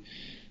should be, in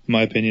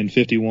my opinion,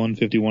 51,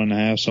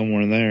 51.5,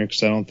 somewhere in there,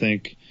 because I don't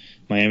think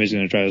Miami's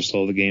going to try to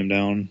slow the game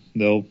down.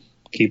 They'll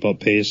keep up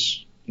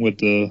pace with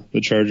the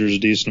Chargers a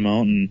decent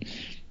amount, and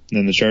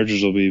then the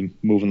Chargers will be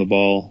moving the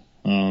ball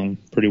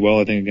pretty well,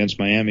 I think, against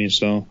Miami.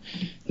 So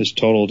this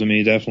total to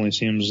me definitely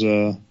seems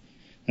a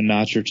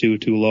notch or two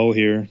too low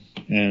here.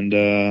 And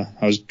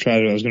I was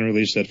going to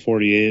release that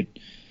 48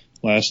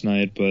 last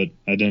night, but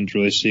I didn't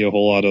really see a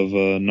whole lot of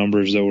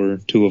numbers that were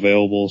too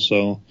available,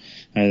 so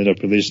I ended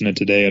up releasing it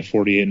today at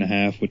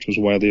 48.5, which was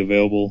widely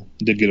available.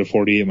 Did get a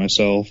 48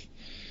 myself,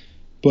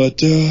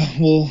 but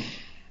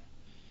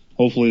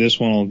hopefully this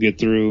one will get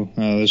through.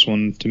 This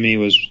one to me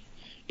was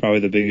probably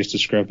the biggest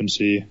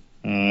discrepancy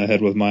I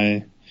had with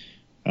my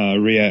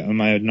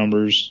my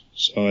numbers.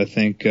 So I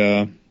think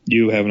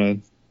you having a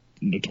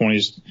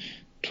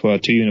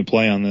 2-unit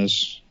play on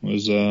this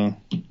was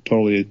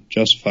totally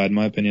justified in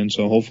my opinion.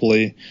 So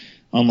hopefully,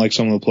 unlike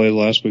some of the plays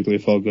last week that we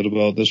felt good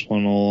about, this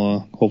one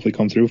will hopefully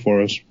come through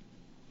for us.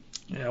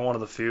 Yeah, one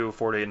of the few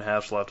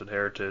 48.5s left at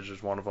Heritage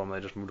is one of them. They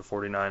just moved to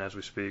 49 as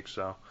we speak.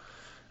 So,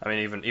 I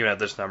mean, even at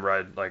this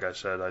number, like I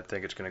said, I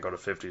think it's going to go to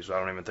 50. So I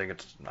don't even think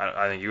it's.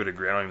 I think you would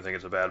agree. I don't even think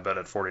it's a bad bet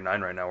at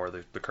 49 right now, where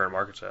the current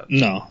market's at.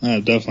 No,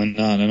 definitely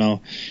not. I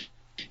know.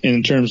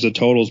 In terms of the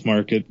totals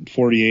market,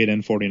 48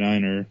 and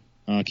 49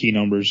 are key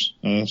numbers,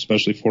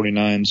 especially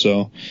 49.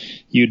 So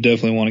you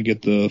definitely want to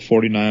get the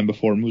 49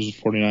 before it moves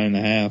to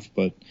 49.5.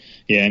 But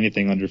yeah,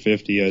 anything under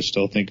 50, I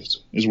still think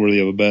is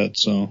worthy of a bet.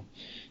 So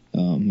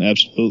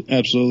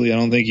absolutely, I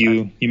don't think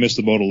you missed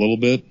the boat a little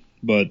bit,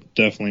 but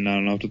definitely not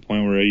enough to the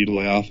point where you'd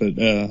lay off it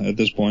at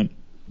this point.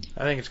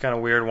 I think it's kind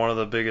of weird. One of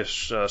the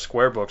biggest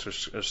square books is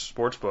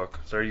Sportsbook.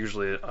 They're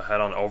usually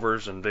ahead on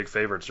overs, and big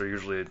favorites are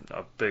usually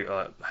a big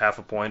half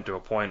a point to a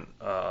point,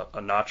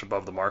 a notch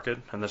above the market.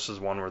 And this is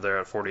one where they're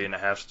at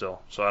 48.5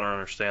 still. So I don't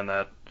understand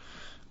that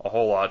a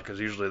whole lot, because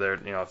usually they're,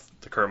 if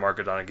the current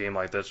market on a game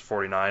like this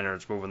 49 or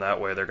it's moving that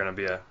way, they're going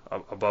to be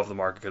above the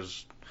market,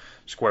 because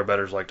square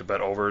bettors like to bet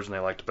overs and they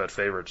like to bet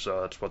favorites.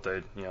 So that's what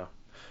they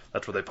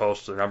that's what they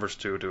post their numbers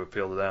to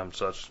appeal to them.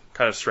 So it's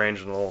kind of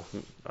strange and a little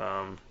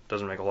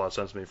doesn't make a lot of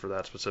sense to me for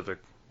that specific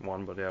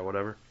one, but yeah,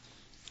 whatever.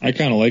 I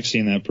kind of like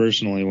seeing that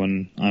personally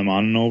when I'm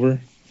on an over.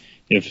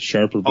 If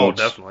sharper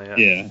books,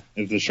 definitely, yeah.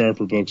 If the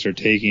sharper books are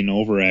taking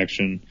over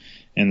action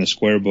and the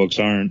square books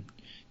aren't,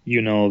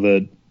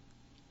 that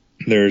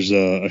there's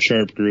a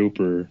sharp group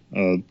or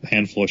a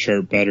handful of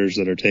sharp bettors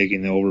that are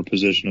taking the over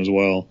position as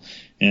well,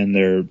 and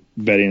they're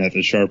betting at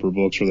the sharper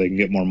books where they can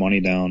get more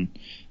money down,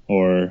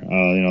 or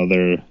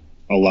they're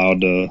allowed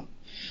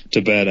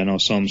to bet. I know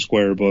some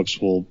square books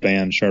will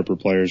ban sharper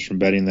players from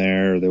betting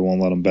there, or they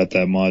won't let them bet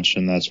that much,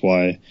 and that's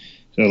why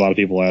a lot of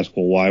people ask,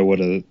 well, why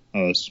would a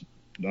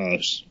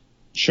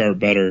sharp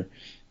bettor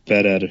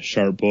bet at a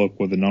sharp book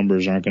where the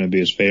numbers aren't going to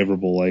be as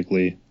favorable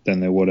likely than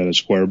they would at a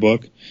square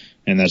book?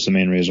 And that's the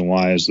main reason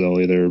why, is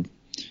they'll either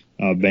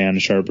ban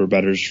sharper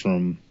bettors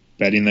from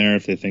betting there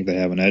if they think they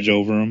have an edge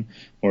over them,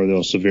 or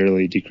they'll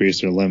severely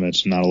decrease their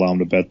limits and not allow them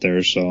to bet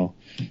there. So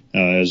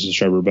as a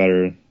sharper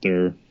bettor,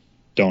 they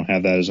don't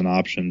have that as an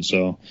option,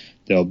 so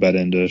they'll bet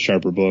into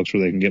sharper books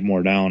where they can get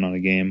more down on a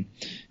game.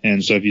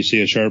 And so if you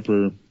see a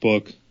sharper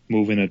book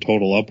moving a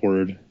total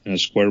upward and a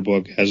square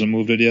book hasn't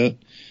moved it yet,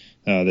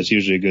 that's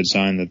usually a good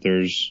sign that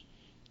there's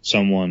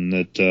someone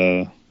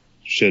that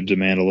should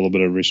demand a little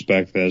bit of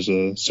respect that has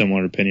a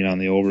similar opinion on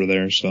the over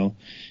there. So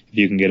if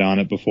you can get on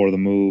it before the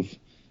move,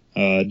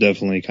 it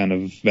definitely kind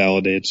of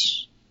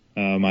validates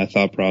my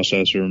thought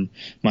process or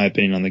my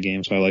opinion on the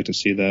game. So I like to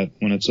see that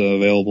when it's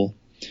available.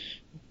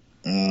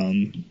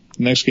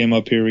 Next game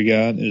up here we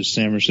got is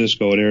San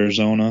Francisco at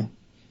Arizona.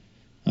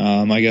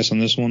 My guess on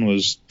this one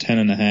was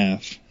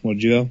 10.5. What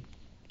did you have?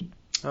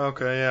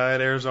 Okay, yeah, I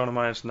had Arizona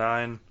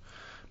 -9.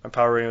 My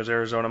power rating was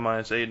Arizona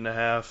minus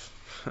 8.5.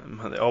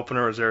 The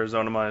opener was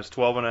Arizona minus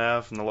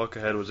 12.5, and the look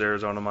ahead was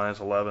Arizona minus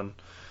 11.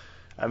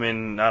 I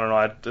mean, I don't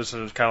know. This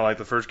is kind of like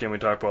the first game we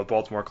talked about,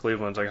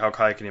 Baltimore-Cleveland. It's like, how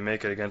high can you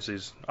make it against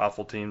these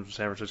awful teams,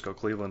 San Francisco,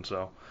 Cleveland?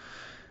 So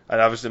I'd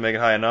obviously make it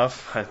high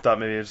enough. I thought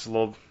maybe it's a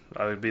little,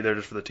 I would be there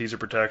just for the teaser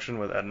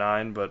protection at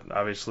 9, but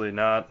obviously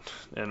not.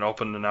 And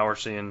open, and now we're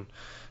seeing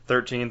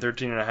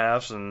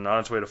 13.5, and on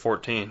its way to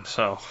 14.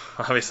 So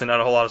obviously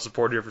not a whole lot of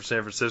support here for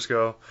San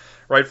Francisco.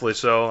 Rightfully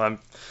so. I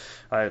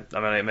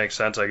mean, it makes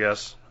sense, I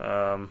guess.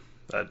 I'm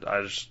not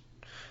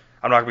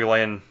gonna be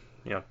laying,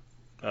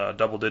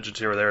 double digits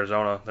here with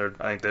Arizona.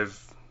 I think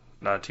they've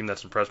not a team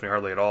that's impressed me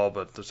hardly at all.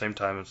 But at the same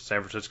time, it's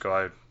San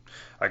Francisco.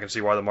 I can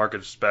see why the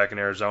market's back in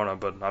Arizona,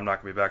 but I'm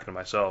not gonna be backing it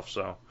myself.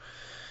 So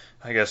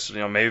I guess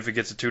maybe if it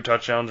gets to 2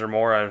 touchdowns or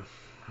more, I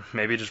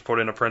maybe just put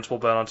in a principal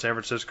bet on San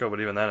Francisco.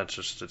 But even then,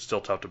 it's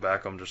still tough to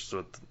back them. Just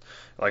with,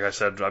 like I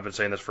said, I've been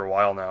saying this for a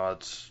while now.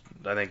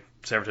 I think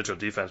San Francisco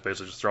defense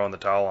basically just throwing the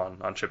towel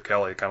on Chip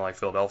Kelly, kind of like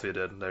Philadelphia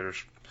did. They're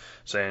just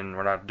saying,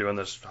 we're not doing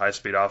this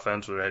high-speed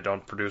offense, or they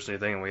don't produce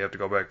anything, and we have to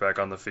go back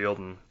on the field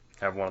and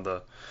have one of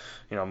the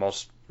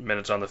most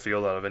minutes on the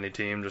field out of any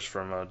team, just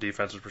from a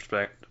defensive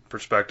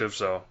perspective.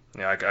 So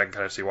I can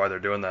kind of see why they're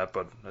doing that,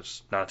 but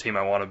it's not a team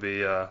I want to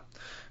be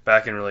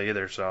backing really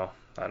either. So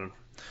I'm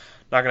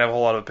not going to have a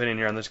whole lot of opinion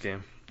here on this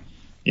game.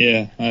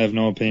 Yeah, I have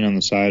no opinion on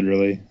the side,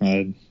 really.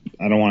 I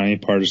don't want any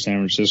part of San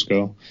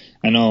Francisco.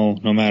 I know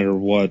no matter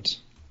what,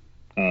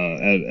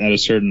 at a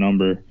certain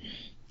number,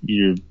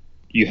 you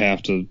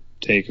have to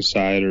take a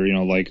side or,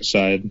 like a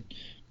side.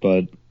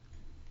 But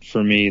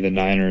for me, the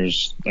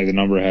Niners, the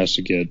number has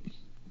to get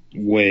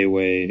way,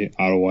 way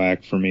out of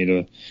whack for me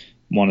to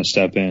want to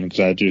step in, because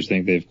I just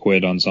think they've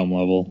quit on some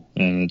level,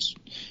 and it's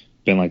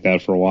been like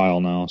that for a while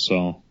now.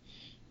 So,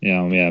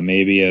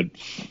 maybe at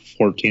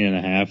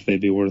 14.5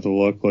 they'd be worth a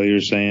look, like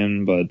you're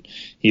saying. But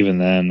even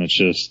then, it's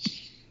just,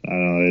 I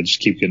don't know, they just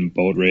keep getting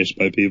boat raced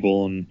by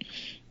people, and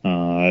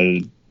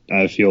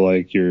I feel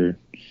like you're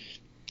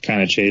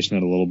kind of chasing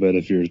it a little bit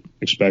if you're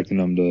expecting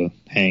them to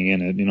hang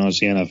in it. It's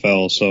the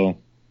NFL, so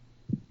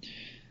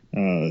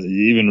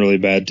even really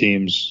bad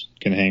teams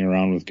can hang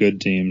around with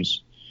good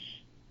teams,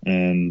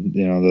 and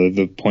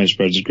the point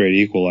spread's a great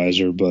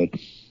equalizer, but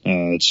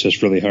it's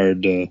just really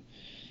hard to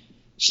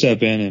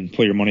step in and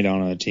put your money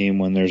down on a team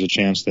when there's a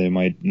chance they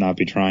might not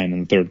be trying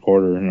in the third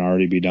quarter and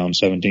already be down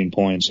 17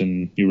 points,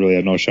 and you really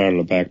have no shot at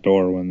a back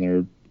door when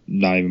they're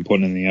not even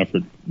putting in the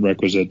effort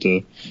requisite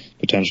to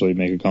potentially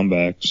make a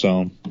comeback.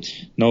 So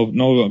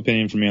no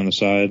opinion from me on the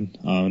side.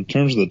 In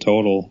terms of the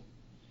total,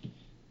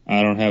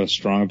 I don't have a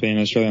strong opinion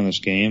necessarily on this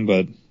game,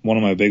 but one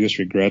of my biggest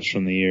regrets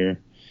from the year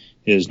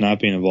is not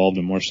being involved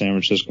in more San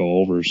Francisco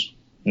overs.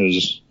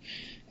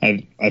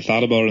 I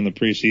thought about it in the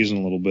preseason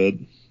a little bit,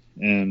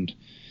 and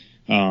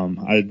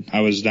I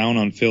was down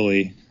on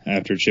Philly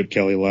after Chip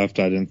Kelly left.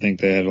 I didn't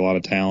think they had a lot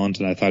of talent,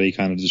 and I thought he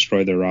kind of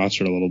destroyed their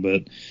roster a little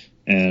bit.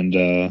 And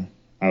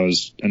I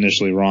was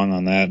initially wrong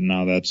on that, and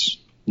now that's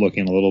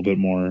looking a little bit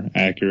more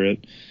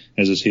accurate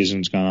as the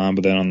season's gone on.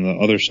 But then on the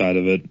other side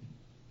of it,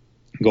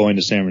 going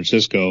to San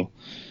Francisco,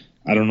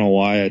 I don't know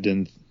why I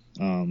didn't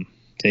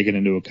take it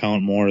into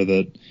account more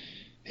that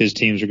his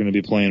teams are going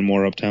to be playing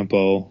more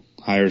up-tempo,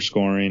 higher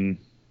scoring.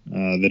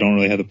 They don't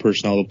really have the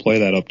personnel to play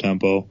that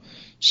up-tempo,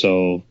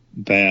 so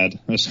bad,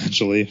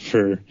 essentially,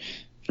 for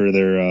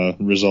their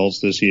results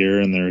this year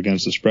and their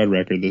against the spread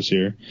record this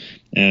year.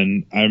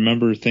 And I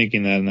remember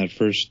thinking that in that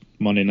first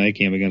Monday night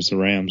game against the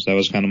Rams, that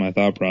was kind of my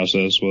thought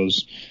process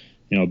was,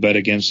 bet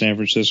against San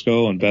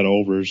Francisco and bet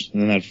overs.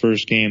 And then that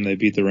first game, they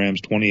beat the Rams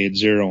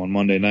 28-0 on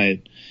Monday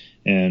night.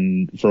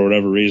 And for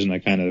whatever reason, I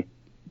kind of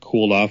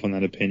cooled off on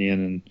that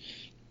opinion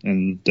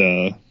and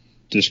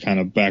just kind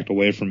of backed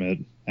away from it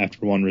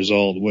after one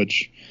result,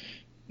 which,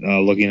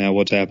 looking at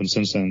what's happened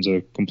since then, is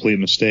a complete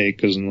mistake,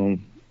 because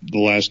in the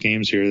last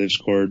games here, they've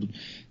scored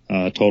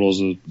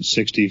totals of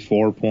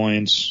 64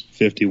 points,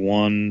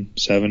 51,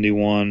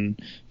 71,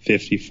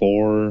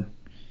 54,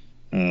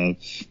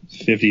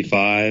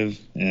 55,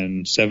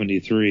 and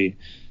 73.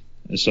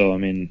 So, I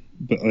mean,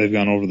 they've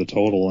gone over the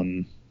total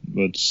in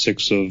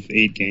 6 of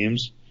 8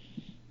 games.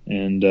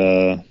 And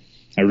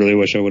I really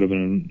wish I would have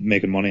been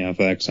making money off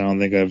that, because I don't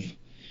think I've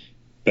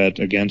bet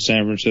against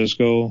San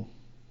Francisco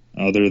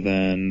other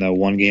than that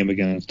one game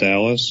against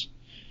Dallas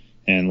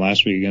and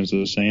last week against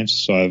the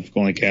Saints. So I've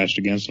only cashed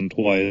against them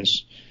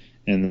twice,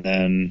 and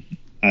then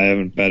I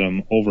haven't bet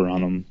them over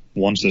on them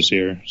once this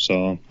year.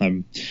 So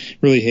I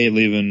really hate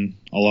leaving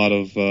a lot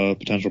of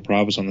potential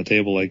profits on the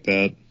table like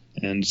that.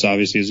 And it's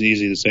obviously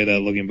easy to say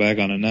that looking back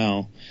on it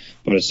now,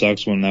 but it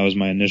sucks when that was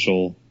my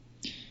initial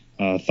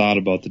thought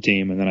about the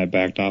team, and then I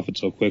backed off it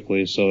so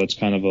quickly. So that's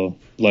kind of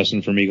a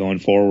lesson for me going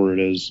forward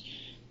is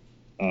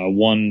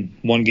one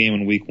game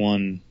in week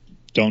one,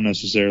 don't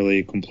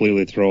necessarily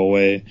completely throw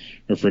away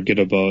or forget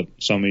about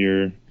some of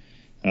your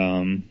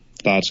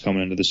thoughts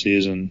coming into the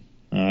season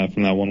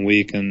from that 1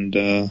 week, and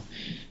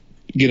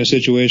get a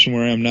situation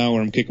where I am now,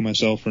 where I'm kicking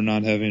myself for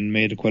not having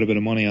made quite a bit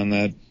of money on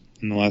that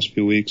in the last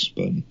few weeks.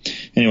 But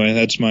anyway,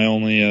 that's my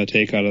only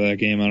take out of that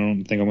game. I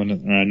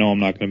know I'm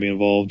not going to be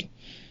involved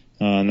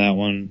in that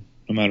one,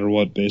 no matter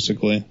what,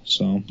 basically.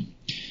 So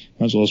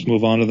might as well just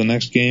move on to the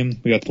next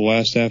game. We got the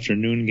last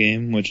afternoon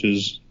game, which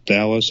is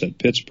Dallas at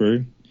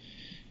Pittsburgh.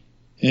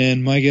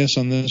 And my guess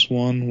on this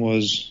one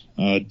was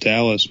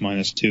Dallas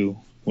 -2.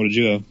 What did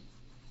you have?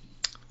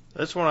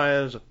 This one I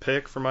had as a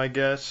pick for my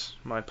guess.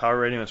 My power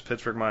rating was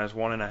Pittsburgh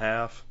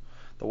 -1.5.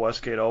 The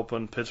Westgate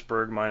Open,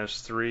 Pittsburgh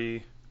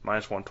 -3,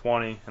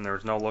 -120, and there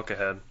was no look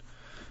ahead.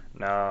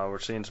 Now we're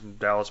seeing some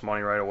Dallas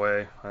money right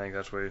away. I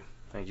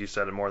think you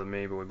said it more than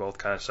me, but we both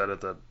kind of said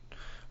it that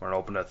when it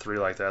opened at 3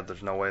 like that,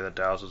 there's no way that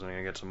Dallas isn't going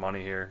to get some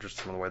money here,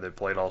 just from the way they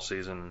played all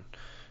season.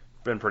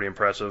 Been pretty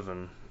impressive,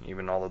 and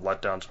even all the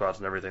letdown spots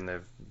and everything,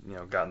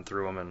 they've gotten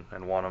through them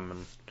and won them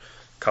and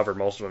covered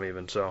most of them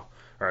even. So,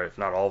 all right,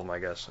 not all of them, I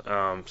guess.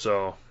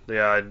 So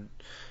yeah, I'm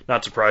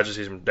not surprised to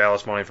see some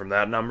Dallas money from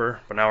that number.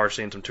 But now we're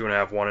seeing some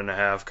 2.5,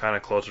 1.5, kind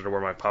of closer to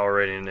where my power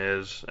rating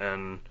is.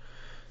 And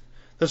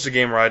this is a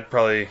game where I'd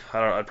probably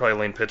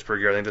lean Pittsburgh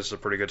here. I think this is a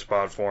pretty good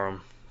spot for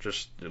them.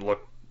 Just it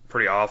looked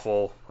pretty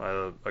awful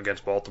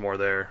against Baltimore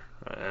there,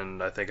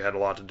 and I think it had a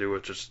lot to do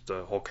with just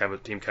the whole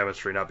team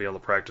chemistry, not being able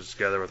to practice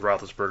together, with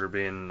Roethlisberger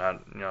being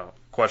not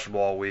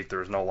questionable all week. There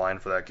was no line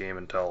for that game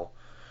until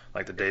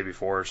like the day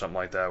before or something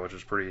like that, which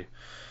is pretty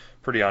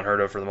unheard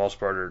of for the most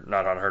part, or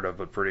not unheard of,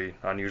 but pretty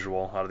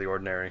unusual, out of the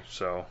ordinary.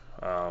 So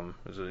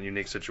it was a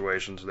unique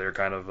situation. So they're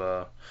kind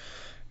of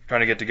trying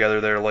to get together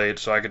there late,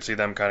 so I could see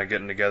them kind of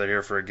getting together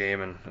here for a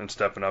game and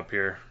stepping up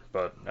here.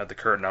 But at the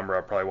current number,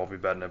 I probably won't be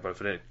betting it. But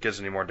if it gets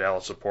any more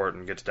Dallas support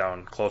and gets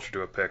down closer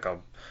to a pick,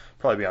 I'll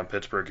probably be on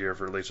Pittsburgh here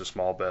for at least a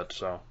small bet.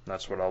 So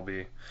that's what I'll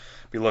be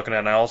looking at.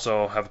 And I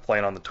also have a play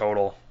on the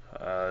total.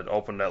 It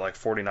opened at like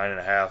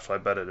 49.5, so I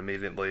bet it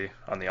immediately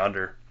on the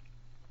under.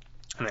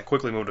 And it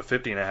quickly moved to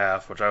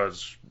 50.5, which I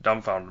was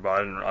dumbfounded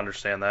about. I didn't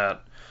understand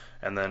that.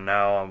 And then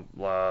now,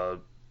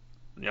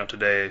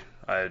 today,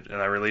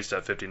 I released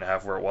at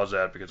 50.5 where it was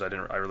at, because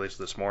I released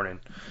it this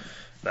morning,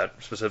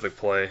 that specific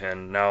play,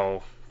 and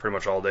now pretty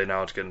much all day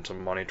now it's getting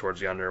some money towards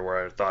the under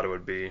where I thought it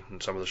would be,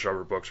 and some of the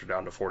shover books are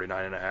down to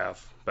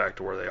 49.5, back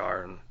to where they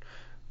are, and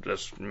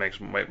just makes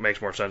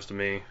more sense to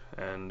me.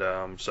 And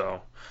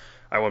so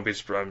I wouldn't be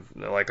surprised.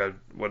 Like, I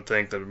would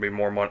think that there'd be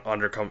more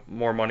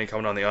money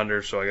coming on the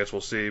under, so I guess we'll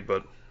see.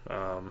 But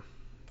I'm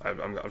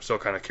still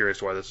kind of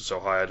curious why this is so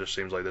high. It just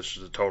seems like this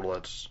is a total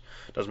that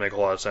doesn't make a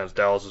whole lot of sense.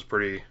 Dallas is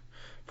pretty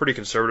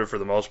conservative for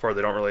the most part.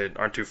 They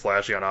aren't too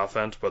flashy on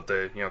offense, but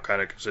they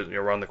kind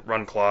of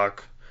run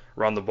clock,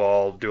 run the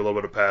ball, do a little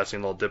bit of passing,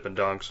 a little dip and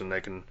dunks, and they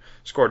can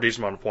score a decent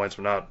amount of points,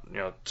 but not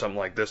something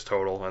like this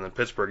total. And then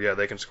Pittsburgh, yeah,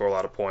 they can score a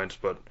lot of points,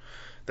 but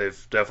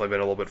they've definitely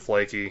been a little bit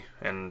flaky,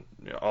 and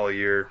all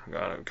year,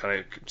 kind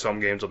of some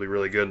games will be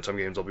really good and some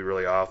games will be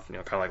really off, kind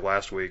of like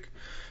last week.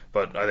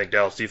 But I think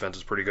Dallas defense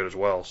is pretty good as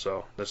well.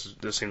 So this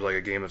seems like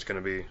a game that's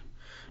going to be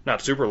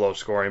not super low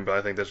scoring, but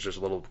I think that's just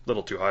a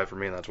little too hit for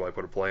me, and that's why I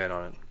put a play in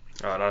on it.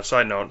 And on a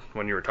side note,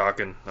 when you were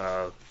talking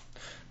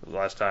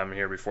last time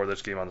here before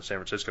this game on the San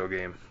Francisco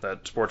game,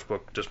 that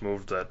sportsbook just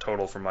moved that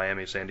total from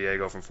Miami San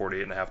Diego from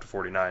 48.5 to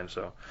 49.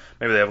 So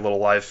maybe they have a little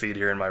live feed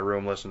here in my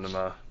room, listen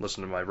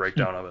to my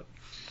breakdown of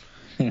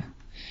it.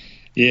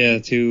 Yeah,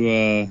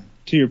 to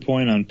your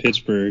point on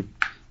Pittsburgh,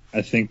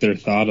 I think they're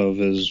thought of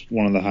as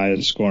one of the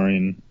highest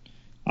scoring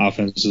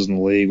offenses in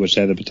the league, which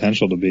they had the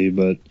potential to be,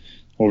 but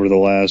over the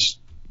last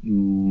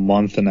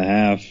month and a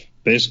half,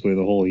 basically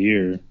the whole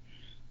year,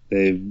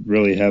 they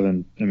really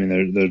haven't. I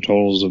mean, their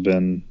totals have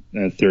been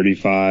at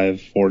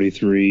 35,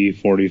 43,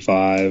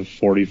 45,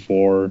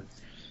 44,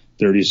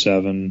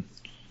 37,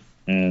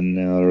 and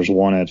there's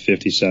one at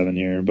 57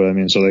 here. But I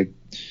mean, so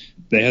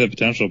they had the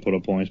potential to put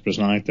up points, but it's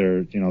not like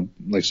they're,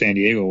 like San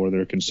Diego, where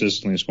they're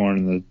consistently scoring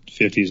in the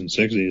 50s and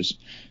 60s.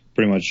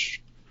 Pretty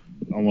much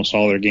almost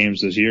all their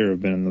games this year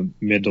have been in the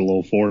mid to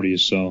low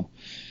 40s. So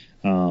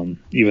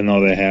even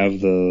though they have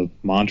the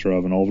mantra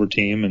of an over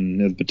team and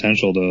the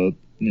potential to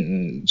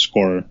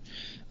score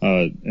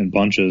in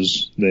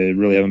bunches, they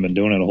really haven't been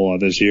doing it a whole lot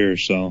this year.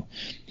 So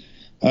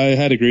I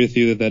had to agree with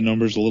you that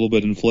number's a little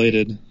bit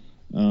inflated.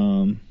 I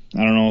don't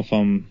know if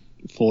I'm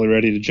fully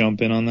ready to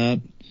jump in on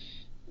that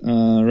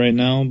right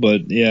now,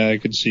 but yeah, I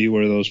could see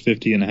where those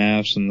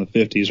 50.5s and the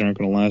 50s aren't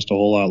going to last a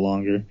whole lot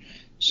longer.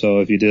 So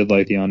if you did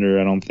like the under,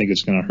 I don't think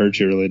it's going to hurt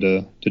you really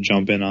to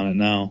jump in on it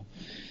now.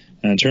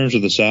 And in terms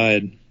of the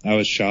side, I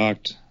was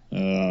shocked.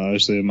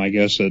 Obviously, my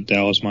guess at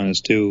Dallas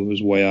 -2 was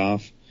way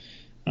off.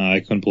 I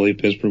couldn't believe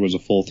Pittsburgh was a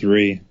full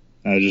 3.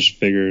 I just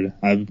figured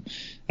I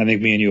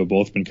think me and you have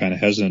both been kind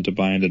of hesitant to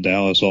buy into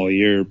Dallas all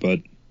year,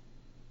 but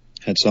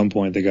at some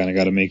point they kind of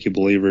got to make you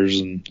believers.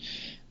 And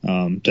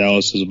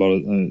Dallas is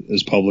about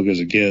as public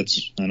as it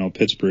gets. I know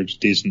Pittsburgh's a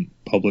decent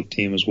public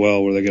team as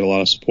well, where they get a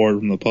lot of support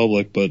from the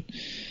public, but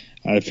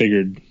I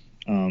figured,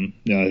 I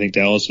think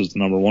Dallas is the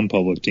number one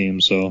public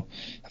team, so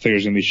I figured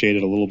it's going to be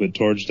shaded a little bit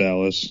towards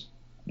Dallas,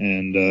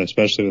 and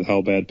especially with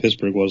how bad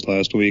Pittsburgh was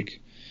last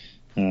week.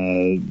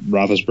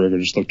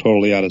 Roethlisberger just looked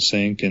totally out of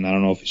sync, and I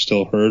don't know if he's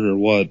still hurt or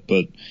what,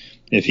 but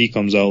if he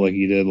comes out like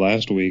he did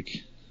last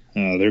week,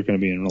 they're going to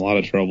be in a lot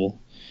of trouble.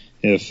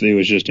 If he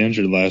was just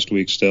injured last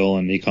week still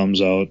and he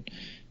comes out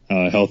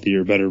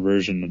healthier, better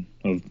version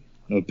of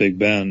Big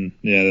Ben,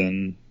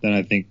 then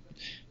I think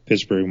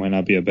Pittsburgh might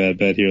not be a bad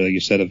bet here, like you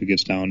said, if it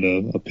gets down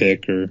to a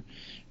pick or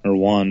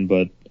one.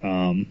 But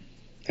I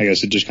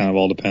guess it just kind of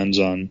all depends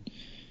on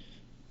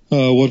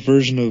what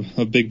version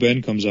of Big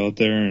Ben comes out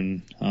there,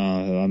 and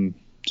I'm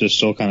just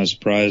still kind of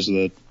surprised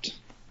that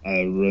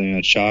really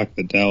not shocked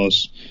that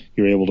Dallas,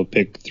 you were able to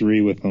pick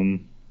 3 with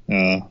them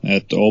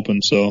at the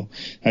open. So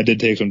I did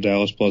take some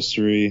Dallas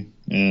 +3,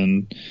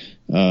 and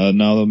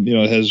now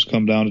it has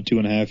come down to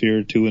 2.5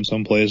 here, 2 in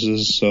some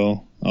places.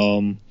 So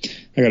I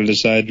got to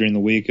decide during the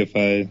week if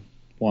I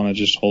want to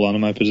just hold on to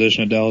my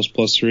position at Dallas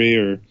 +3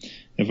 or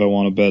if I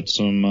want to bet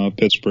some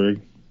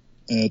Pittsburgh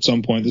at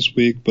some point this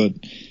week. But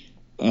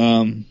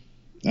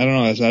I don't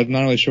know. I'm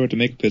not really sure what to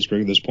make of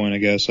Pittsburgh at this point, I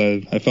guess.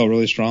 I felt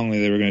really strongly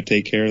they were going to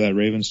take care of that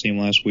Ravens team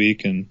last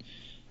week, and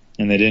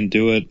they didn't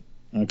do it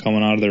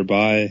coming out of their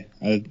bye.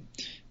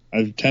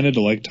 I've tended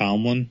to like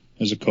Tomlin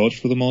as a coach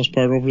for the most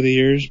part over the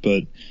years,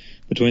 but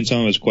between some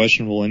of his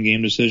questionable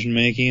in-game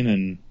decision-making,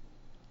 and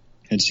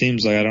it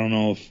seems like, I don't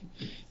know if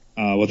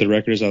what the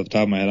record is off the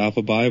top of my head off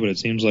a bye, but it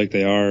seems like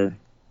they are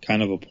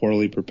kind of a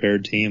poorly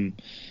prepared team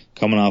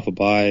coming off a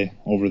bye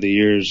over the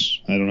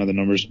years. I don't have the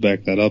numbers to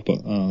back that up,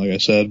 like I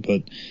said,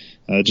 but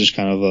just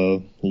kind of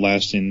a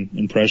lasting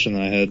impression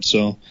that I had.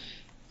 So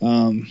I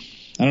don't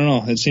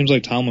know. It seems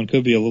like Tomlin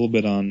could be a little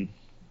bit on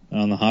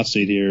the hot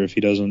seat here if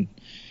he doesn't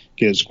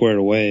get it squared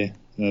away.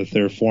 If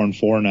they're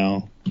 4-4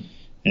 now,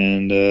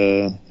 and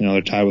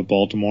they're tied with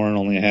Baltimore and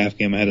only a half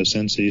game ahead of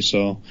Cincy.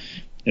 So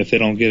if they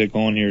don't get it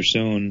going here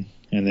soon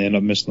and they end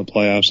up missing the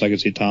playoffs, I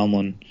could see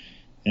Tomlin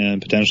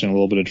and potentially in a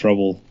little bit of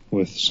trouble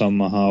with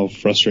somehow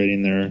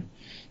frustrating their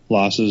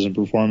losses and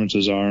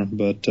performances are.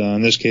 But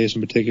in this case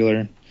in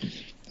particular,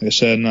 like I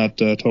said, not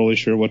totally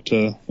sure what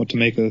to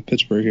make of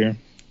Pittsburgh here.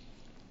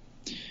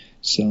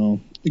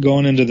 So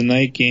going into the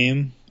night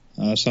game,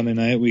 Sunday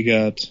night, we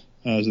got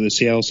the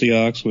Seattle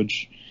Seahawks,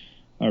 which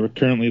are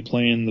currently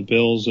playing the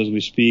Bills as we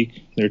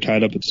speak. They're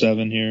tied up at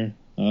 7 here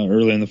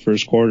early in the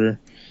first quarter.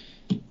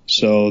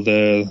 So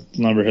the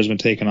number has been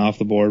taken off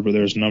the board, but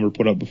there's a number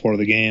put up before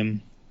the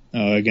game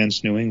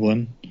against New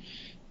England.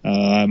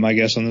 My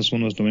guess on this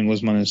one was New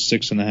England's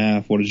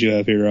 -6.5. What did you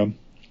have here, Rob?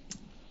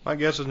 My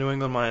guess is New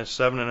England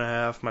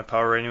 -7.5. My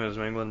power rating was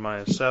New England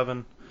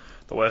 -7.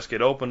 The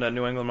Westgate opened at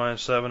New England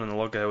 -7, and the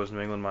look ahead was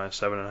New England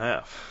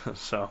 -7.5.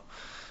 So,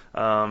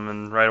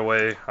 and right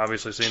away,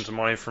 obviously seeing some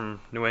money from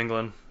New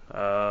England,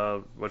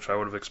 which I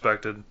would have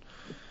expected,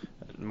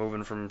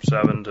 moving from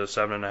 7 to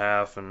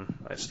 7.5,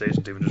 and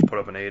Station's even just put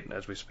up an 8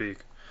 as we speak.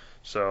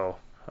 So,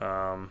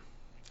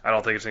 I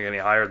don't think it's going to get any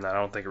higher than that. I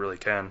don't think it really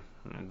can.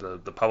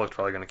 The public's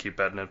probably going to keep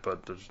betting it,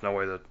 but there's no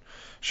way that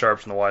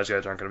Sharps and the wise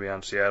guys aren't going to be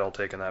on Seattle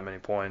taking that many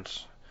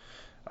points.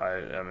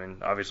 I mean,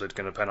 obviously it's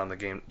going to depend on the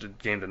game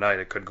tonight.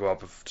 It could go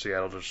up if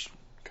Seattle just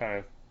kind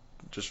of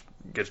just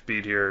gets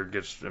beat here,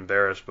 gets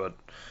embarrassed, but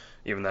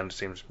even then it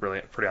seems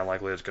really pretty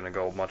unlikely it's going to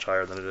go much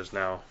higher than it is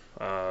now,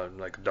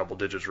 like double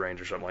digits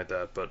range or something like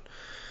that. But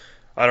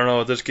I don't know.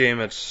 With this game,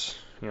 it's,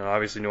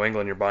 obviously New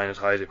England, you're buying as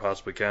high as you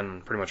possibly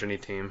can. Pretty much any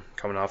team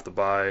coming off the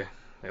bye,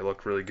 they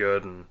look really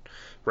good, and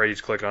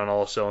Brady's clicking on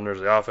all cylinders.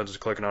 The offense is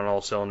clicking on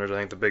all cylinders. I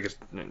think the biggest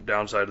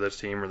downside of this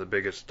team, or the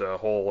biggest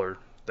hole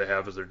they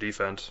have, is their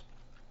defense.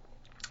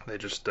 They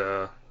just,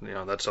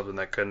 that's something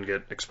that can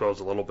get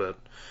exposed a little bit.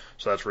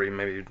 So that's where you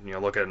maybe,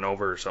 look at an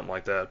over or something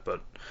like that.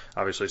 But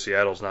obviously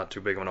Seattle's not too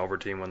big of an over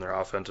team when their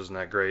offense isn't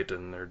that great,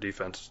 and their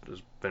defense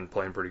has been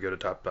playing pretty good at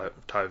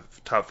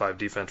top 5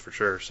 defense for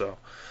sure. So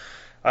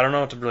I don't know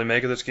what to really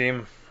make of this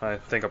game. I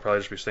think I'll probably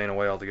just be staying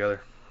away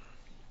altogether.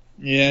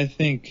 Yeah, I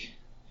think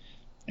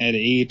at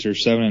 8 or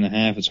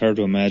 7.5, it's hard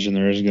to imagine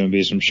there isn't going to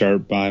be some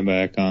sharp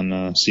buyback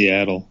on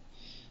Seattle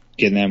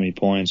getting that many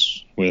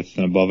points with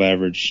an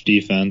above-average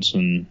defense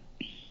and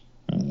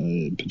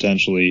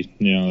potentially,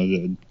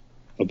 the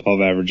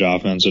above-average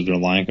offense if their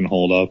line can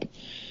hold up.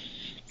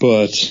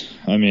 But,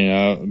 I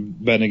mean,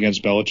 betting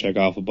against Belichick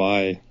off a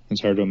bye,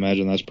 it's hard to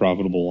imagine that's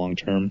profitable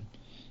long-term,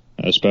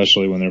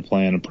 especially when they're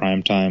playing a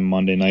primetime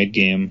Monday night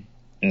game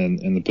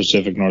in the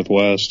Pacific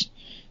Northwest,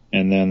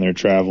 and then they're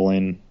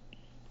traveling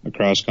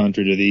across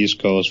country to the East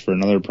Coast for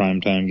another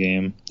primetime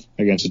game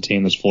against a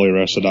team that's fully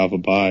rested off a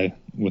bye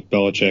with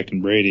Belichick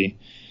and Brady.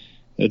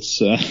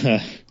 It's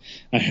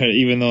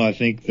even though I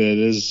think that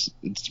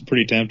it's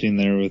pretty tempting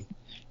there with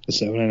the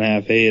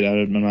 7.5, 8.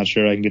 I'm not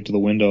sure I can get to the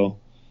window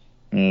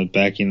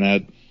backing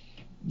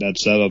that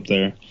setup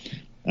there.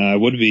 I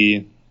would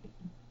be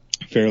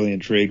fairly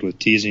intrigued with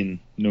teasing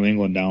New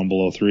England down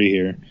below 3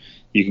 here.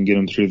 You can get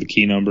them through the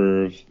key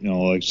number of,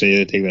 like say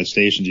they take that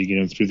Stations, you get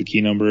them through the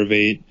key number of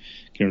 8,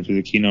 get them through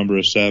the key number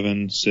of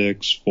 7,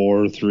 6,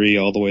 4, 3,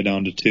 all the way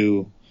down to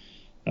 2.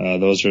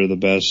 Those are the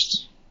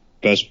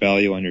best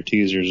value on your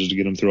teasers, is to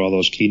get them through all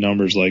those key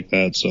numbers like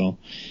that. So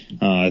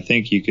I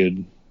think you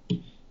could.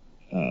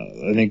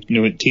 I think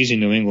teasing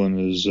New England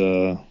is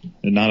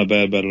not a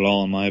bad bet at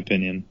all, in my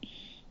opinion.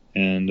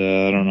 And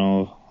I don't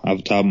know off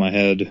the top of my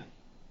head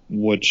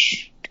who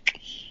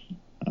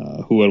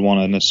I'd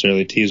want to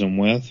necessarily tease him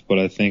with, but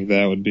I think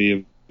that would be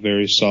a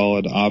very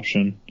solid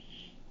option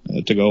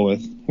to go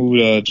with.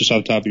 Who, just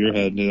off the top of your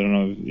head, I don't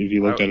know if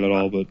you looked at it at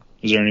all, but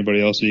is there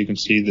anybody else that you can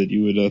see that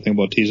you would think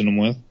about teasing him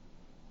with?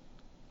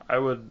 I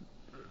would,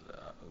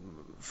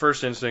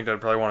 first instinct,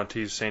 I'd probably want to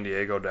tease San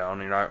Diego down.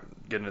 You're not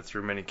getting it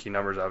through many key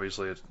numbers,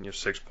 obviously. It's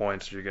 6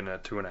 points, you're getting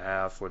at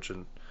 2.5, which is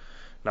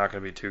not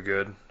going to be too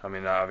good. I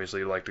mean,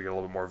 obviously you'd like to get a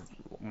little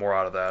bit more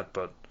out of that,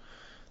 but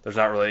there's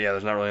not really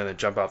anything to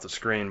jump off the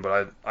screen.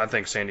 But I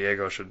think San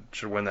Diego should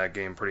win that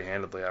game pretty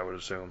handedly, I would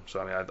assume. So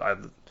I mean, I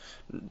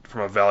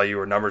from a value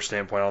or number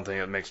standpoint, I don't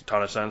think it makes a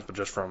ton of sense. But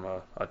just from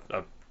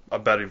a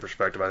betting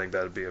perspective, I think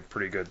that would be a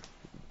pretty good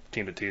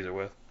team to tease it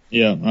with.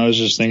 Yeah, I was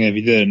just thinking if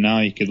you did it now,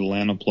 you could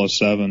Atlanta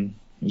 +7,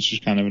 which is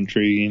kind of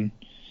intriguing.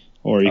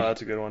 Or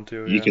that's a good one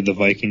too. You could the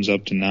Vikings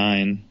up to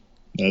 9.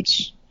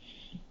 That's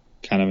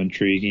kind of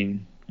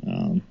intriguing.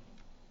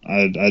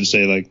 I'd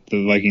say like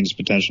the Vikings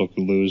potential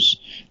could lose.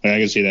 Like, I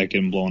could see that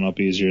getting blown up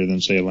easier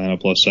than say Atlanta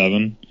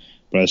 +7,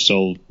 but I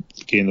still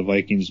getting the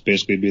Vikings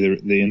basically be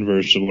the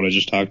inverse of what I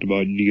just talked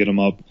about. You get them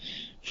up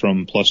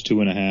from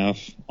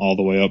 +2.5 all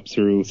the way up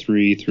through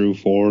 3, through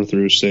 4,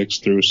 through 6,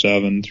 through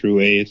 7,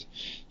 through 8.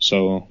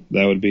 So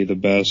that would be the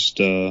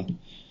best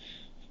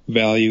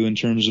value in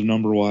terms of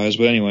number wise.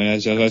 But anyway,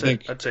 I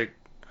think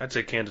I'd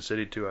say Kansas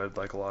City too. I'd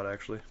like a lot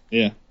actually.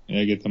 Yeah,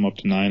 get them up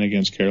to 9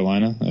 against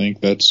Carolina. I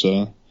think that's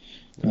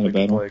not a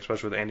bad one.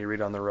 Especially with Andy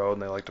Reid on the road,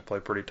 and they like to play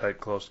pretty tight,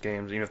 close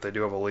games. Even if they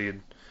do have a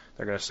lead,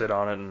 they're going to sit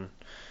on it, and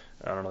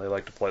I don't know. They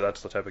like to play.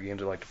 That's the type of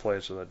games they like to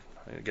play. So that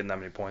getting that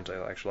many points, I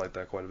actually like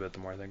that quite a bit. The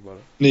more I think about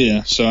it.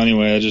 Yeah. So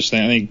anyway, I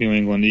think New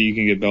England. You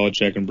can get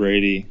Belichick and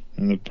Brady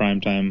in the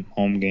primetime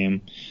home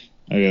game.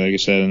 Like I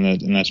said,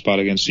 in that spot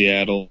against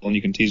Seattle, and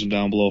you can tease them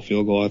down below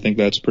field goal. I think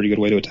that's a pretty good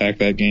way to attack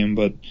that game.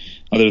 But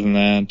other than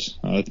that,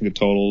 I think the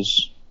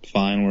total's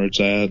fine where it's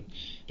at.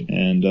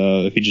 And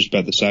if you just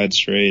bet the side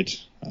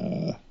straight,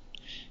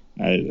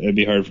 it'd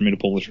be hard for me to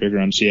pull the trigger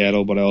on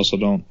Seattle, but I also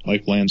don't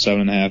like laying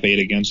 7.5, 8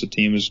 against a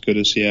team as good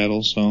as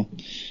Seattle. So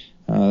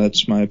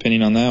that's my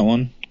opinion on that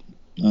one.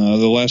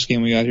 The last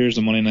game we got here is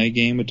the Monday night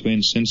game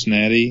between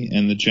Cincinnati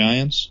and the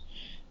Giants.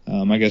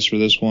 My guess for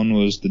this one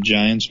was the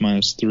Giants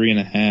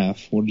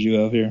 -3.5. What did you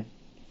have here?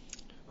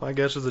 My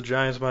guess was the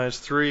Giants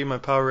 -3. My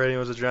power rating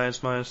was the Giants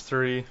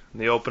 -3.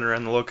 The opener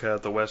and the look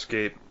at the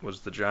Westgate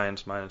was the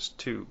Giants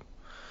 -2.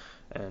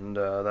 And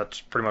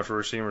that's pretty much what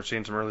we're seeing. We're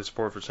seeing some early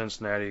support for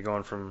Cincinnati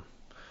going from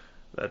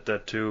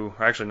that to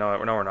actually no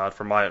we're not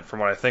from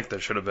what I think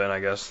that should have been,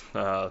 I guess.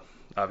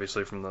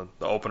 Obviously from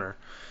the opener,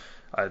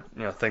 I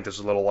think this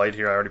is a little light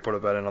here. I already put a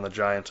bet in on the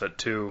Giants at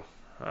 2,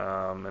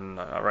 and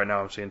right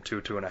now I'm seeing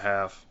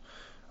 2.5.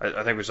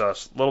 I think we saw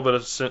a little bit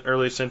of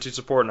early Cincy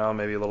support now,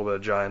 maybe a little bit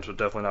of Giants, but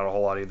definitely not a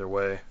whole lot either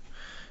way.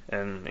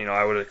 And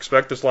I would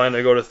expect this line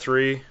to go to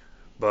 3,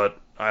 but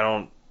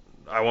I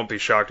won't be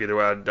shocked either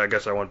way. I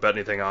guess I won't bet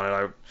anything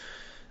on it.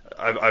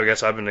 I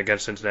guess I've been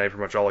against Cincinnati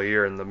pretty much all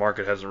year, and the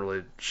market hasn't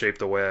really shaped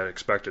the way I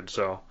expected.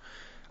 So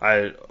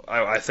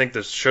I think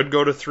this should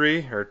go to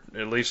 3, or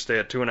at least stay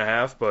at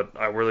 2.5. But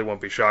I really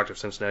won't be shocked if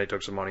Cincinnati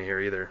took some money here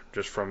either,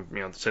 just from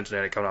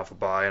Cincinnati coming off a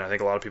bye. And I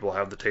think a lot of people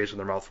have the taste in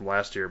their mouth from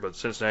last year, but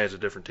Cincinnati is a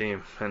different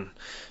team, and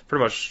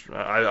pretty much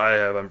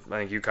I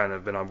think you kind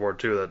of been on board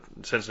too that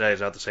Cincinnati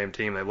is not the same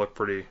team. They look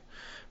pretty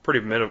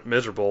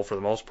miserable for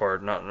the most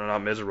part. Not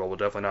miserable, but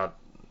definitely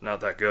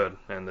not that good.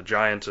 And the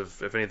Giants,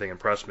 if anything,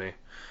 impressed me.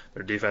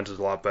 Their defense is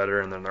a lot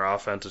better, and then their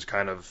offense is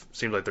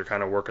seems like they're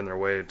kind of working their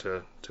way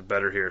to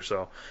better here.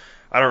 So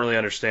I don't really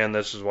understand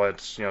this. Is why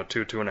it's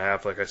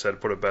 2.5. Like I said,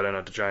 put a bet in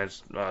at the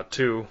Giants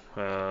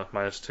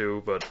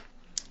 -2, but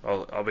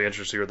I'll be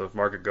interested to see where the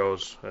market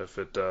goes. If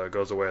it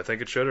goes the way I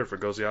think it should, or if it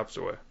goes the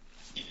opposite way.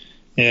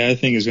 Yeah, I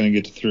think it's going to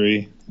get to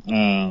 3.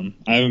 I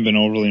haven't been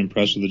overly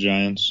impressed with the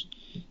Giants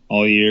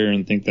all year,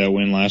 and think that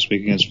win last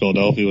week against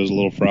Philadelphia was a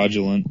little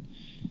fraudulent.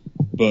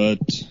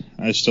 But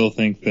I still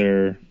think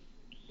they're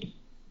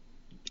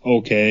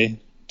okay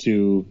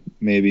to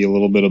maybe a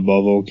little bit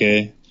above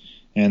okay,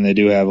 and they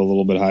do have a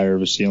little bit higher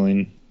of a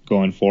ceiling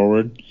going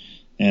forward.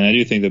 And I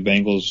do think the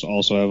Bengals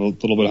also have a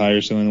little bit higher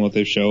ceiling than what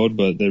they've showed,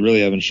 but they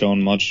really haven't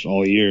shown much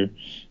all year.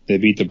 They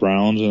beat the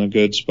Browns in a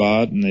good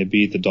spot, and they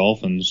beat the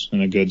Dolphins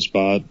in a good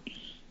spot,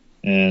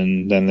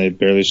 and then they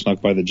barely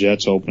snuck by the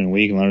Jets opening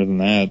week. And other than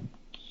that,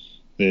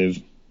 they've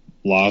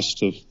lost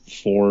to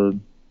 4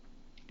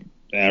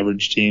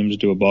 average teams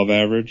to above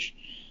average.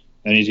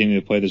 Any team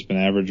they've played that's been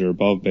average or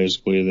above,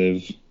 basically,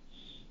 they've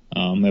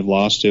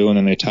lost to, and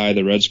then they tied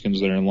the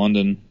Redskins there in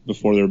London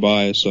before their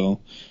bye.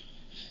 So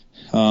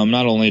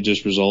not only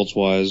just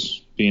results-wise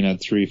being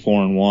at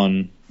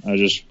 3-4-1, I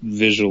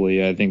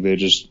think they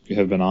just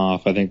have been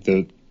off. I think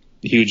that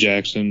Hugh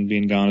Jackson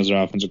being gone as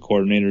their offensive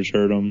coordinator's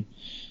hurt them,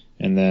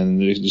 and then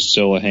there's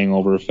still a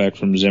hangover effect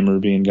from Zimmer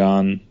being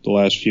gone the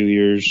last few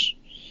years.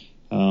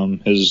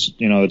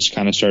 It's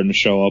kind of starting to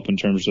show up in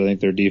terms of, I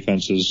think their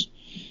defense is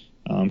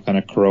kind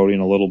of corroding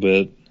a little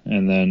bit.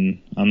 And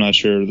then I'm not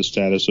sure the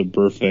status of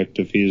Burfict,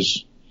 if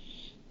he's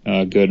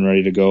good and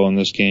ready to go in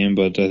this game,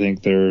 but I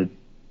think their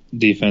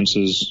defense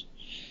is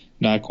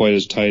not quite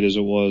as tight as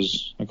it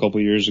was a couple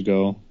years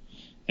ago.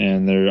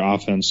 And their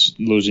offense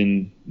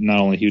losing not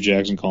only Hugh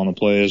Jackson calling the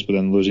plays, but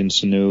then losing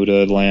Sanu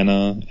to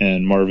Atlanta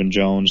and Marvin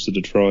Jones to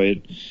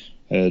Detroit.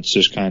 It's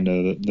just kind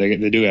of,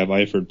 they do have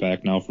Eifert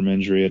back now from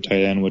injury at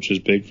tight end, which is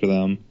big for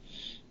them.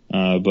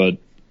 But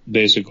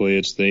basically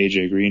it's the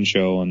AJ Green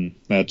show, and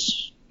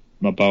that's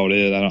about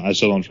it. I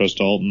still don't trust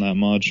Dalton that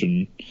much,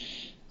 and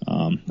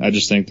I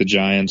just think the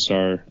Giants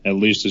are at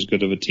least as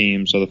good of a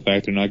team. So the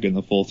fact they're not getting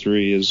the full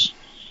 3 is,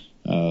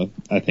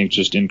 I think,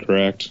 just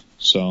incorrect.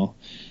 So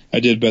I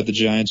did bet the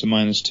Giants at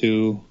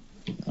 -2.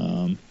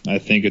 I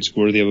think it's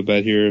worthy of a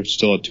bet here. It's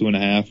still at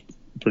 2.5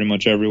 pretty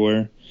much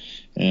everywhere.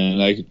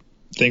 And I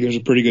think there's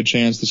a pretty good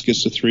chance this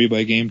gets to 3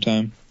 by game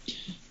time.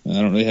 I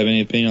don't really have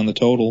any opinion on the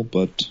total,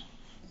 but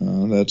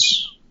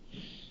that's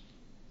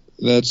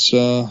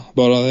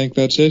about, I think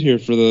that's it here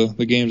for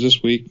the games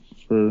this week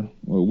for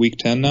week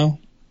 10 now.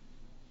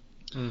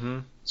 Mm-hmm.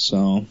 So,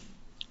 all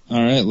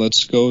right,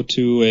 let's go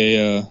to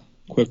a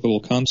quick little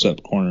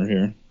concept corner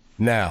here.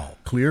 Now,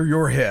 clear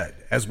your head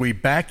as we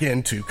back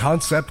into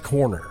Concept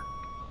Corner.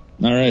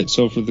 All right,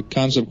 so for the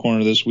Concept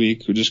Corner this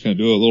week, we're just going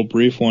to do a little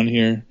brief one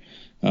here.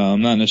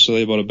 Not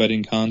necessarily about a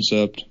betting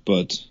concept,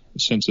 but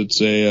since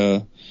it's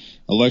a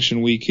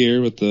election week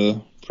here with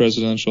the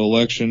presidential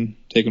election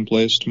taking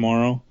place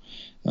tomorrow,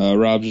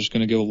 Rob's just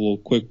going to give a little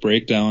quick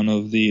breakdown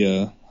of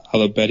the how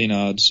the betting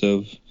odds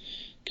have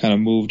kind of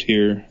moved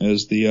here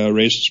as the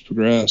races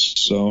progressed.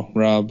 So,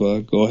 Rob,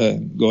 go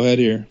ahead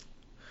here.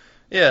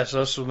 Yeah, so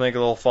this will make it a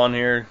little fun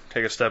here.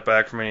 Take a step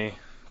back from any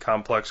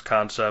complex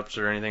concepts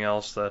or anything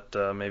else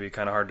that may be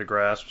kind of hard to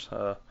grasp.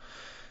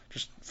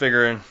 Just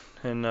figuring,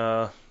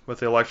 with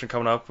the election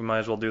coming up, we might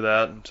as well do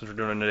that. And since we're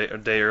doing a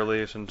day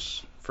early,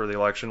 since for the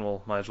election,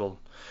 we'll might as well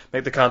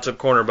make the concept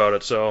corner about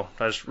it. So,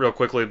 just real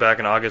quickly, back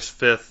in August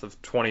 5th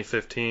of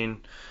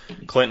 2015,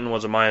 Clinton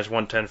was a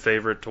 -110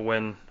 favorite to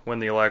win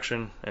the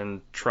election,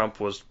 and Trump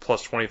was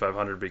plus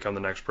 2,500 to become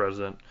the next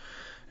president.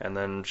 And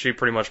then she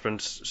pretty much been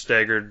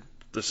staggered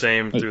the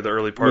same through the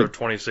early part of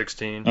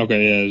 2016.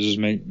 Okay, yeah, just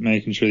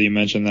making sure that you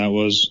mentioned that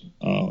was,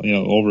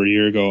 over a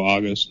year ago,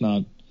 August,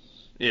 not...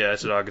 Yeah, I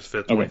said August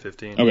 5th,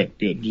 2015. Okay,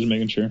 good. Just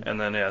making sure.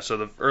 And then, so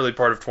the early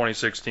part of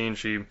 2016,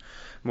 she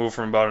moved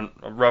from about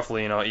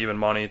roughly, even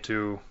money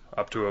to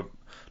up to a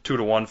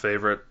 2-to-1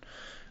 favorite.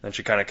 And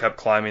she kind of kept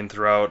climbing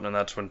throughout, and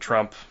that's when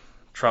Trump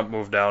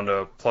moved down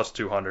to plus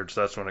 200. So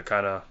that's when it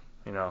kind of,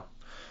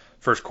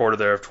 first quarter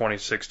there of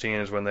 2016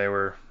 is when they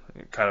were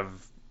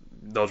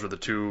those were the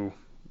two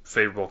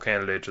favorable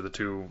candidates or the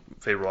two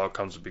favorable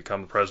outcomes to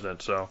become the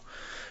president. So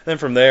then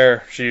from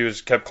there, she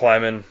kept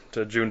climbing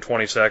to June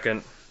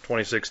 22nd,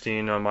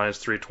 2016 on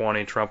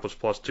 -320. Trump was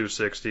plus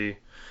 260.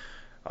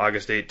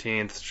 August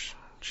 18th,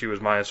 she was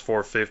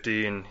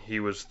 -450, and he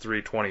was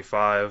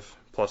 325,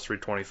 plus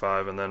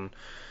 325. And then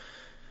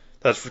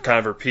that's kind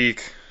of her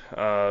peak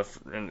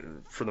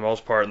for the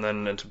most part. And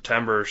then in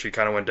September, she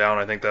kind of went down.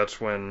 I think that's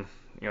when,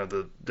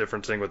 the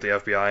difference thing with the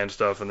FBI and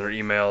stuff and their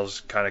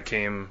emails kind of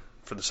came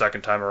for the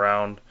second time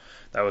around.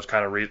 That was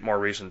kind of more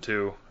recent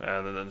too.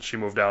 And then she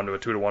moved down to a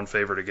 2-to-1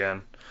 favorite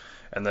again.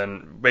 And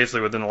then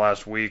basically within the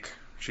last week,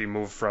 she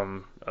moved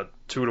from a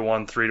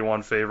 2-to-1,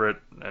 3-to-1 favorite,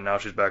 and now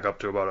she's back up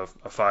to about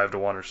a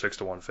 5-to-1 or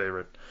 6-to-1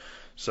 favorite.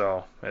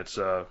 So it's,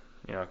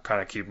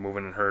 kind of keep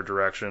moving in her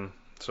direction.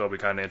 So it'll be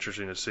kind of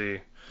interesting to see.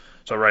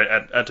 So right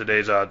at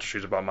today's odds,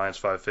 she's about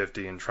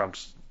 -550, and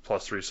Trump's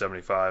plus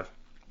 375.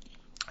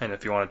 And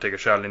if you want to take a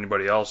shot at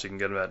anybody else, you can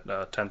get them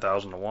at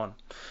 10,000 to 1.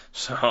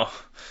 So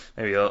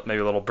maybe a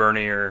little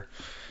Bernie or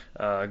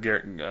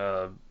Gary,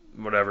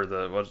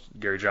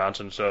 Gary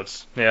Johnson. So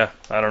it's I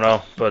don't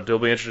know, but it'll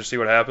be interesting to see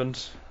what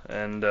happens,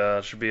 and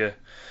should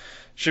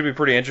be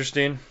pretty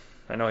interesting.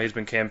 I know he's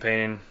been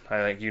campaigning. I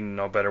think you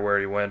know better where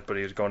he went, but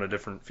he's going to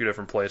few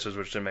different places,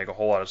 which didn't make a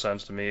whole lot of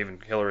sense to me. Even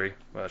Hillary,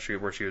 where she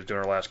was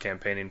doing her last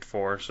campaigning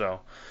for. So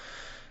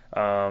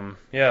I'll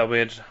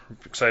be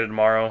excited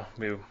tomorrow.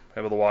 Be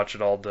able to watch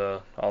it all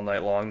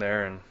night long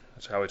there, and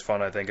it's always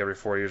fun, I think, every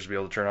 4 years to be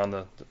able to turn on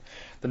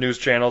the news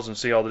channels and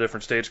see all the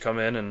different states come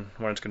in and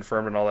when it's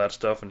confirmed and all that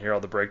stuff, and hear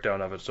all the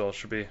breakdown of it. So it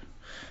should be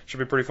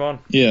pretty fun.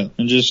 Yeah,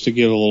 and just to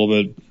give a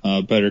little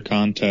bit better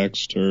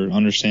context or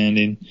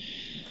understanding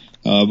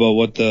about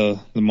what the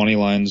money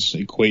lines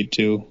equate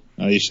to,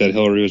 you said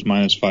Hillary was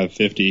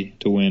 -550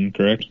 to win,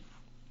 correct?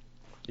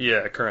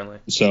 Yeah, currently.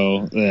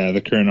 So, yeah,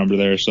 the current number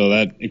there. So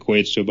that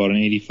equates to about an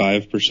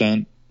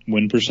 85%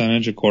 win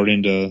percentage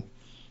according to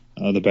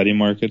the betting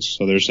markets.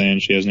 So they're saying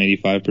she has an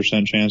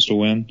 85% chance to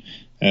win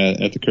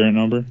at the current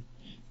number.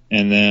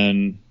 And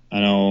then I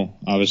know,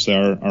 obviously,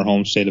 our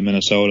home state of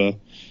Minnesota,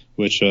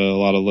 which a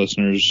lot of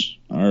listeners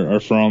are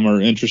from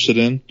or interested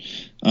in,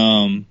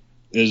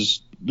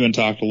 has been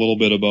talked a little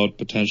bit about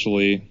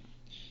potentially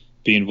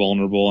being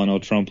vulnerable. I know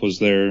Trump was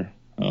there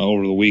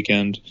over the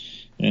weekend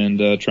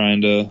and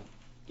trying to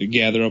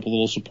gather up a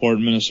little support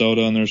in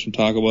Minnesota, and there's some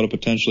talk about it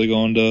potentially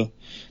going to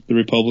the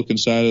Republican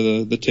side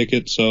of the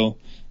ticket. So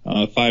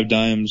Five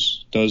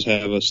Dimes does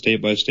have a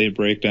state-by-state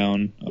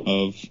breakdown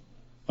of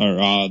our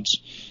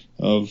odds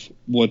of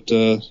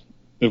whether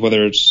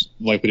it's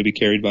likely to be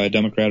carried by a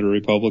Democrat or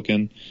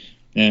Republican.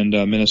 And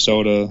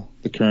Minnesota,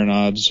 the current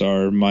odds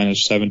are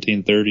minus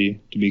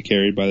 1730 to be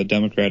carried by the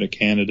Democratic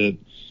candidate,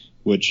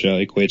 which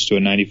equates to a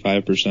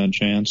 95%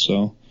 chance.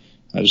 So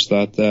I just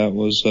thought that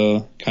was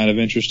kind of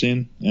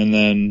interesting. And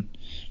then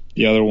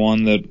the other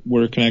one that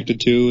we're connected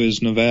to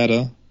is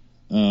Nevada,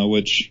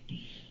 which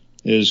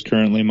is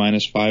currently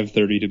minus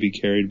 530 to be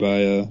carried by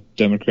a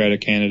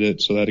Democratic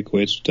candidate. So that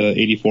equates to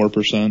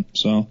 84%.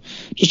 So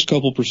just a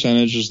couple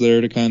percentages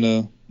there to kind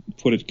of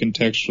put it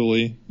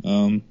contextually,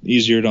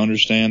 easier to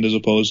understand as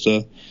opposed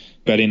to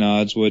betting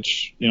odds,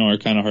 which, are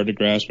kind of hard to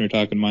grasp when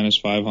you're talking minus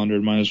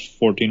 500, minus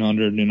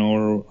 1400,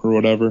 or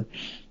whatever.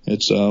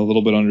 It's a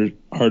little bit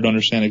hard to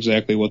understand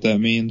exactly what that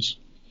means.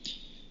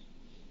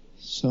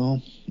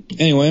 So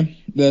anyway,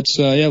 that's,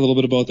 a little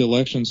bit about the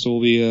election. So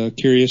we'll be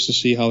curious to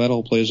see how that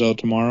all plays out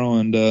tomorrow,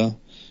 and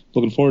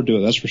looking forward to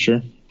it, that's for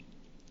sure.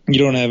 You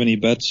don't have any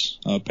bets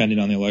pending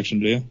on the election,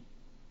 do you?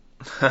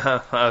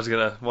 I was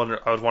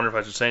wondering if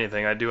I should say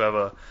anything. I do have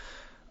a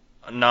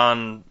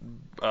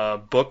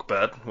non-book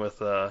bet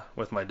with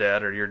my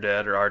dad, or your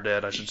dad, or our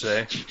dad, I should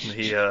say.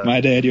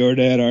 My dad, your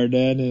dad, our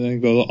dad,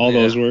 and all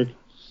those work.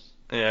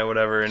 Yeah,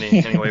 whatever,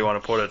 any way you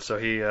want to put it.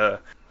 So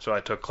so I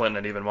took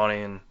Clinton at even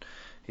money, and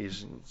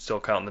he's still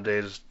counting the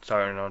days.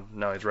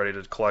 Now he's ready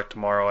to collect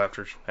tomorrow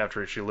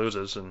after she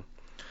loses, and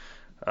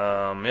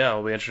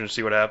it'll be interesting to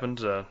see what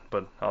happens.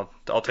 But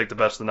I'll take the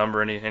best of the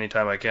number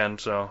anytime I can.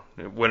 So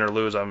win or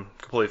lose, I'm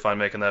completely fine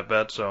making that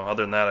bet. So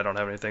other than that, I don't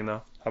have anything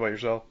though. How about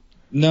yourself?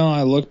 No,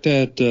 I looked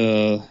at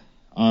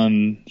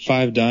on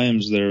Five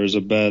Dimes. There was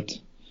a bet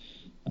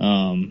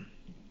about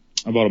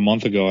a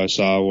month ago I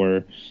saw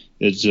where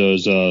it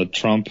was a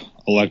Trump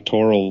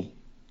electoral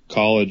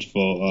college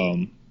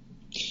votes.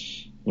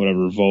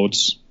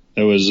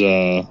 It was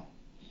I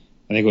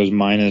think it was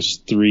minus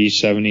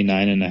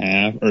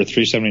 379.5, or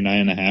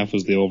 379.5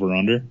 was the over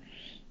under,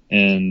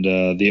 and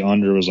the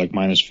under was like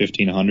minus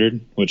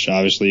 1500, which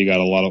obviously you got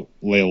to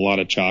lay a lot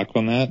of chalk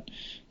on that.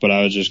 But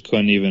I just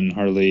couldn't even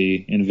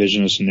hardly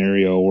envision a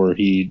scenario where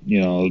he,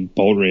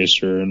 boat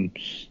raced her and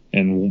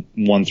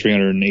won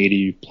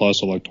 380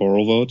 plus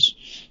electoral votes.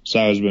 So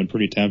I was been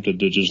pretty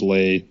tempted to just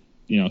lay,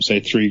 say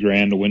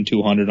 $3,000 to win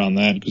 200 on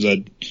that, because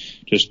I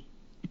just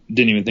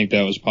didn't even think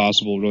that was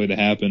possible really to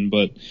happen.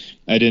 But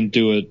I didn't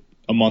do it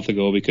a month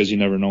ago because you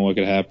never know what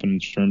could happen in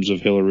terms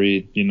of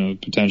Hillary,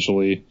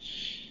 potentially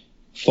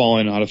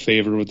falling out of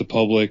favor with the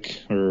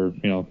public, or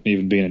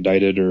even being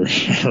indicted, or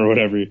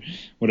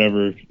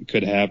whatever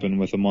could happen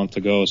with a month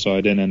to go. So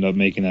I didn't end up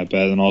making that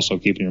bet, and also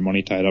keeping your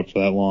money tied up for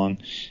that long.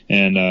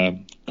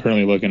 And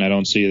currently looking, they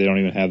don't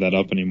even have that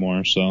up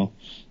anymore. So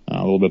a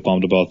little bit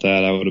bummed about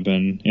that. I would have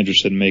been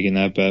interested in making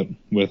that bet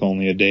with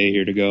only a day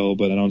here to go,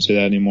 but I don't see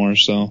that anymore.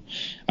 So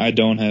I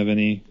don't have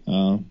any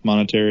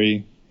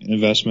monetary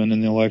investment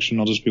in the election.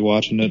 I'll just be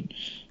watching it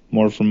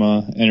more from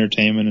a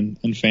entertainment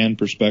and fan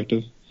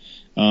perspective.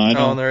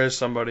 And there is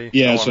somebody.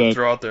 Yeah, I want to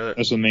throw out there.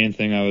 That's the main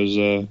thing I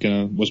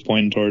was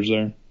pointing towards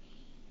there.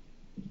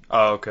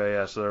 Oh, okay,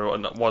 yeah. So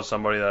there was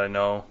somebody that I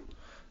know,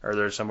 or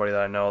there's somebody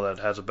that I know that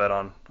has a bet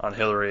on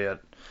Hillary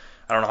at,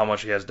 I don't know how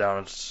much he has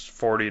down. It's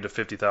 40 to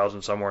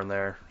 50,000, somewhere in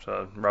there.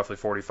 So roughly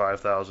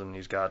 45,000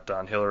 he's got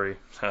on Hillary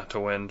to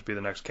win, to be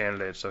the next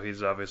candidate. So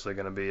he's obviously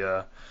going to be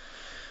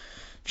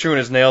chewing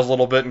his nails a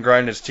little bit and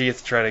grinding his teeth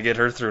to try to get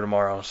her through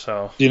tomorrow.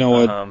 So do you know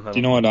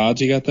what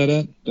odds he got that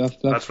at? That's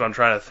what I'm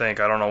trying to think.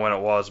 I don't know when it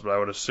was, but I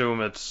would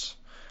assume he's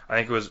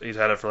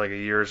had it for like a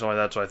year or something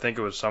like that. So I think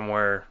it was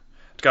somewhere.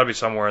 It's got to be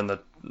somewhere in the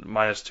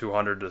minus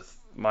 200 to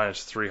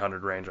minus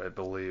 300 range, I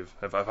believe,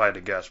 if I had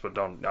to guess. But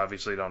don't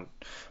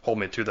hold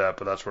me to that.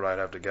 But that's what I'd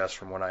have to guess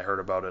from when I heard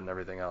about it and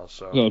everything else.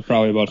 So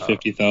probably about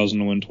 50,000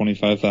 to win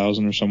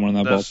 25,000 or somewhere in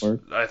that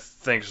ballpark. I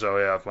think so.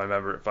 Yeah, if I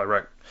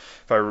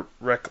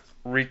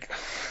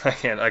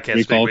can't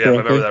speak, but correctly? If I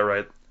remember that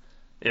right.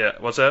 Yeah,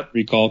 what's that?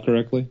 Recall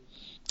correctly?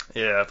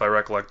 Yeah, if I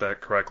recollect that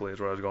correctly is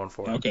what I was going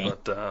for. Okay.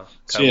 But kind of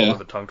a little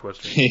bit tongue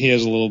twisting. He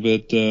has a little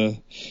bit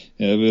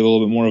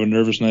more of a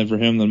nervous night for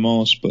him than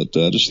most, but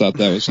just thought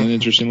that was an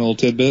interesting little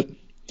tidbit.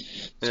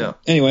 So, yeah.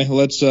 Anyway,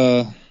 let's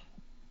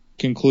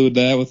conclude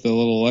that with a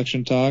little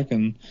election talk,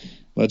 and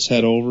let's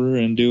head over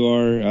and do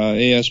our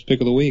AS pick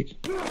of the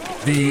week.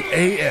 The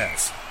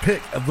AS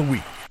pick of the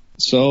week.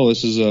 So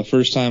this is the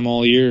first time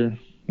all year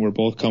we're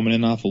both coming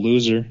in off a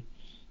loser.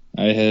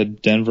 I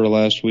had Denver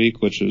last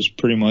week, which was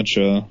pretty much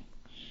a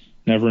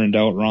never in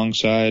doubt wrong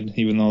side,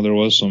 even though there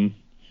was some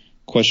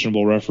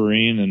questionable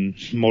refereeing and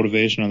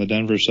motivation on the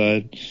Denver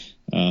side.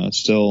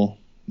 Still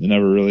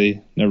never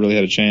really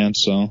had a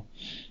chance. So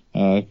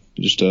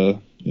just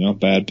a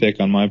bad pick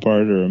on my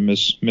part, or a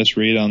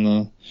misread on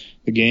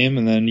the game.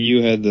 And then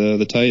you had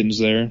the Titans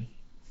there.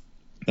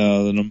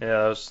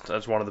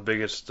 That's one of the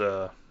biggest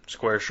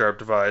square sharp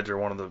divides, or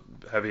one of the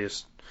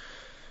heaviest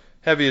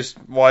heaviest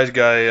wise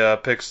guy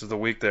picks of the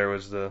week there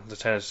was the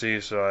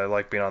Tennessee, so I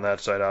like being on that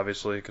side,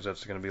 obviously, because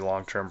that's going to be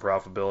long-term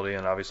profitability,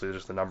 and obviously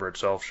just the number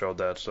itself showed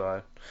that. So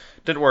it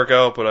didn't work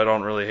out, but I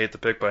don't really hate the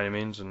pick by any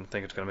means, and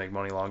think it's going to make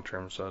money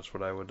long-term, so that's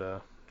what I would,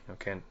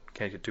 can't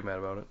get too mad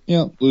about it.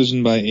 Yeah,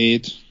 losing by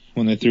 8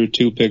 when they threw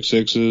 2 pick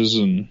sixes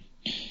and,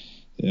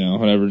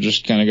 whatever,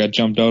 just kind of got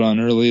jumped out on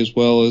early as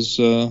well as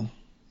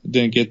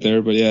didn't get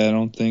there. But, yeah, I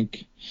don't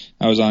think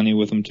I was on you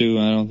with them, too.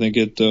 I don't think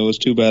it was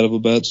too bad of a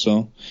bet,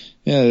 so...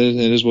 Yeah, it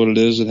is what it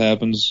is. It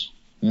happens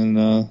in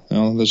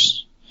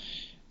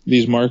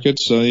these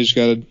markets, so you just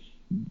got to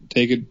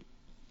take it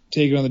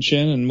on the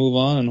chin and move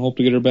on and hope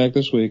to get her back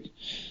this week.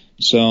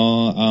 So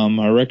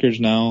our records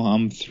now,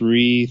 I'm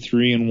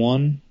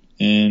 3-1,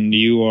 and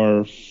you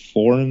are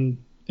 4-3.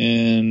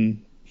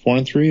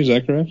 Is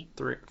that correct?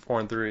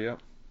 4-3, yeah.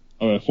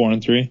 Oh,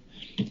 4-3.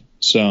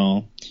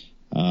 So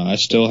I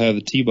still have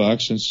the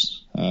T-box since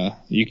I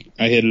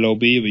hit it OB,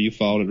 but you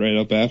followed it right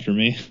up after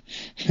me.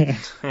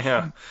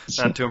 Yeah,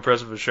 not too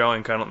impressive a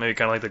showing. Maybe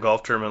kind of like the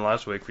golf tournament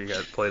last week where you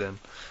got played in.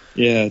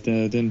 Yeah,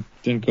 didn't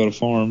go to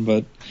form,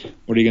 but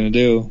what are you going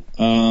to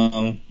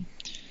do?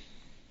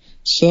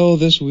 So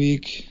this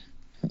week,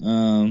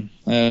 I'm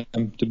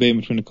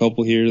debating between a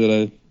couple here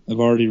that I've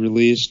already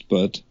released,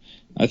 but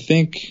I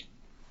think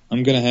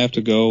I'm going to have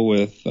to go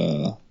with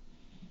I'll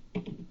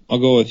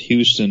go with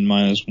Houston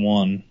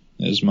 -1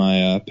 as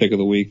my pick of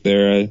the week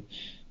there. I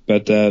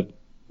bet that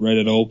right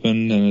at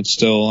open, and I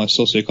still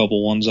see a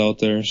couple ones out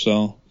there,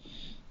 so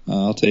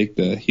I'll take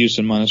the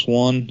Houston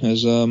 -1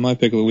 as my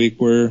pick of the week.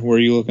 Where are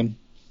you looking?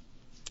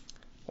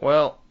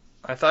 Well,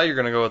 I thought you were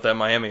going to go with that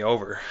Miami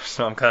over,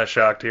 so I'm kind of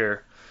shocked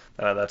here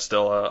that's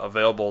still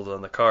available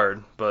on the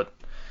card. But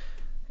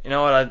you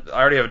know what? I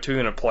already have a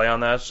 2-unit play on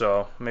that,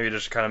 so maybe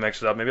just kind of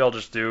mix it up. Maybe I'll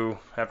just do,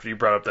 after you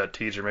brought up that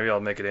teaser, maybe I'll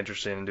make it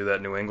interesting and do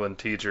that New England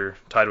teaser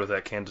tied with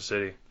that Kansas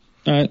City.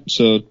 All right,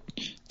 so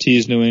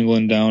tease New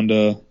England down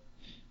to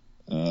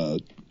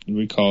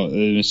we call it.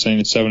 It's saying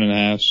it's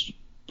 7.5,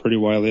 pretty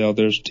widely out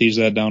there. So tease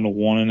that down to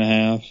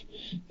 1.5,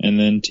 and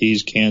then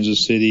tease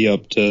Kansas City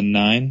up to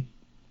 9.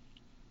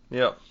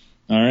 Yep.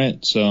 All right,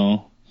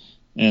 so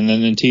and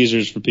then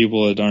teasers for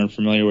people that aren't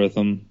familiar with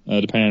them,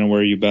 depending on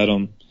where you bet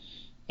them,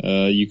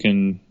 you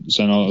can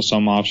send out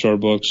some offshore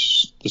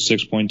books. The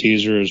 6-point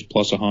teaser is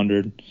plus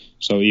 100,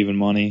 so even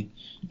money.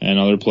 And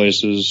other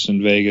places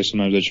in Vegas,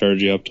 sometimes they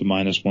charge you up to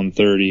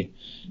 -130,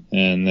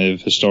 and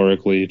they've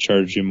historically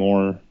charged you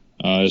more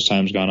as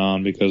time's gone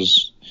on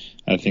because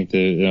I think that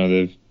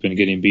they've been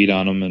getting beat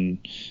on them,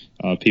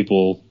 and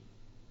people,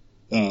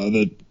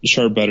 the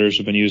sharp bettors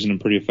have been using them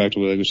pretty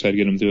effectively. Like we said,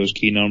 get them through those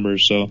key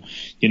numbers. So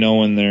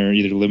when they're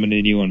either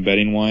limiting you on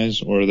betting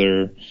wise or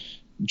they're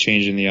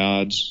changing the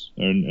odds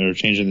or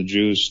changing the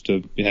juice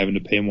to having to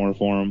pay more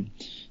for them.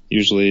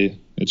 Usually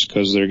it's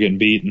because they're getting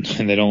beat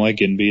and they don't like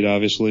getting beat,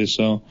 obviously.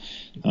 So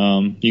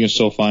you can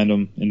still find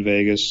them in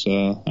Vegas.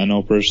 I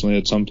know personally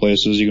at some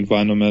places you can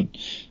find them at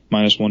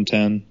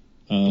 -110.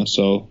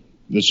 So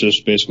it's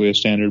just basically a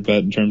standard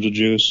bet in terms of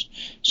juice.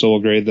 So we'll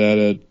grade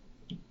that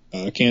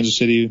at Kansas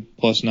City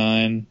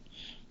 +9,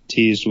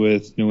 teased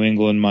with New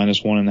England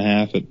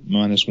 -1.5 at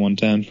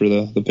 -110 for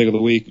the pick of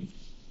the week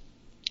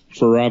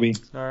for Robbie.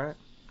 All right.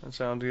 That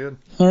sounds good.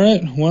 All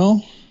right.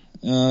 Well,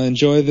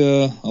 enjoy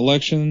the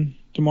election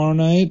tomorrow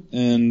night,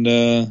 and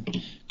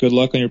good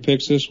luck on your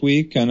picks this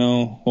week. I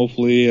know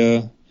hopefully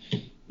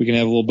we can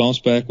have a little bounce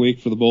back week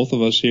for the both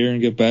of us here and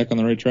get back on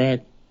the right track.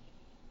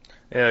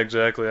 Yeah,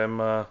 exactly.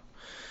 I'm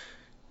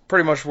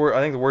pretty much, I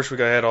think the worst week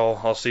I had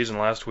all season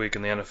last week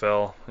in the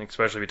NFL,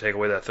 especially if you take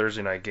away that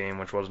Thursday night game,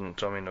 which wasn't,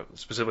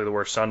 specifically the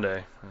worst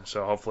Sunday.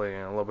 So hopefully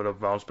a little bit of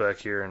bounce back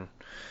here and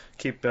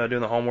keep doing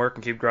the homework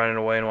and keep grinding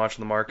away and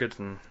watching the markets.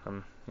 And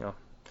I'm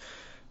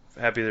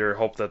happy to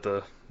hope that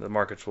the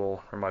markets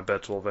will, or my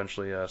bets will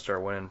eventually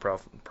start winning,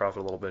 profit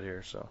a little bit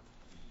here. So.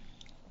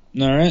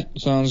 All right.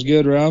 Sounds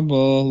good, Rob.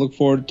 We'll look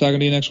forward to talking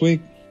to you next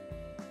week.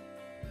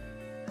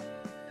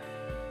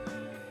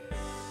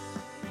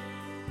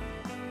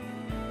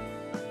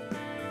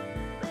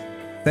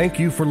 Thank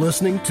you for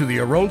listening to the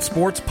Aron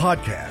Sports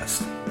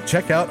Podcast.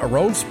 Check out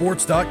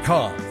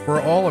aronsports.com for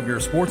all of your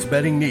sports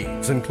betting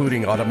needs,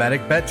 including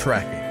automatic bet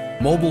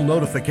tracking, mobile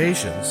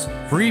notifications,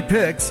 free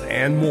picks,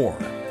 and more.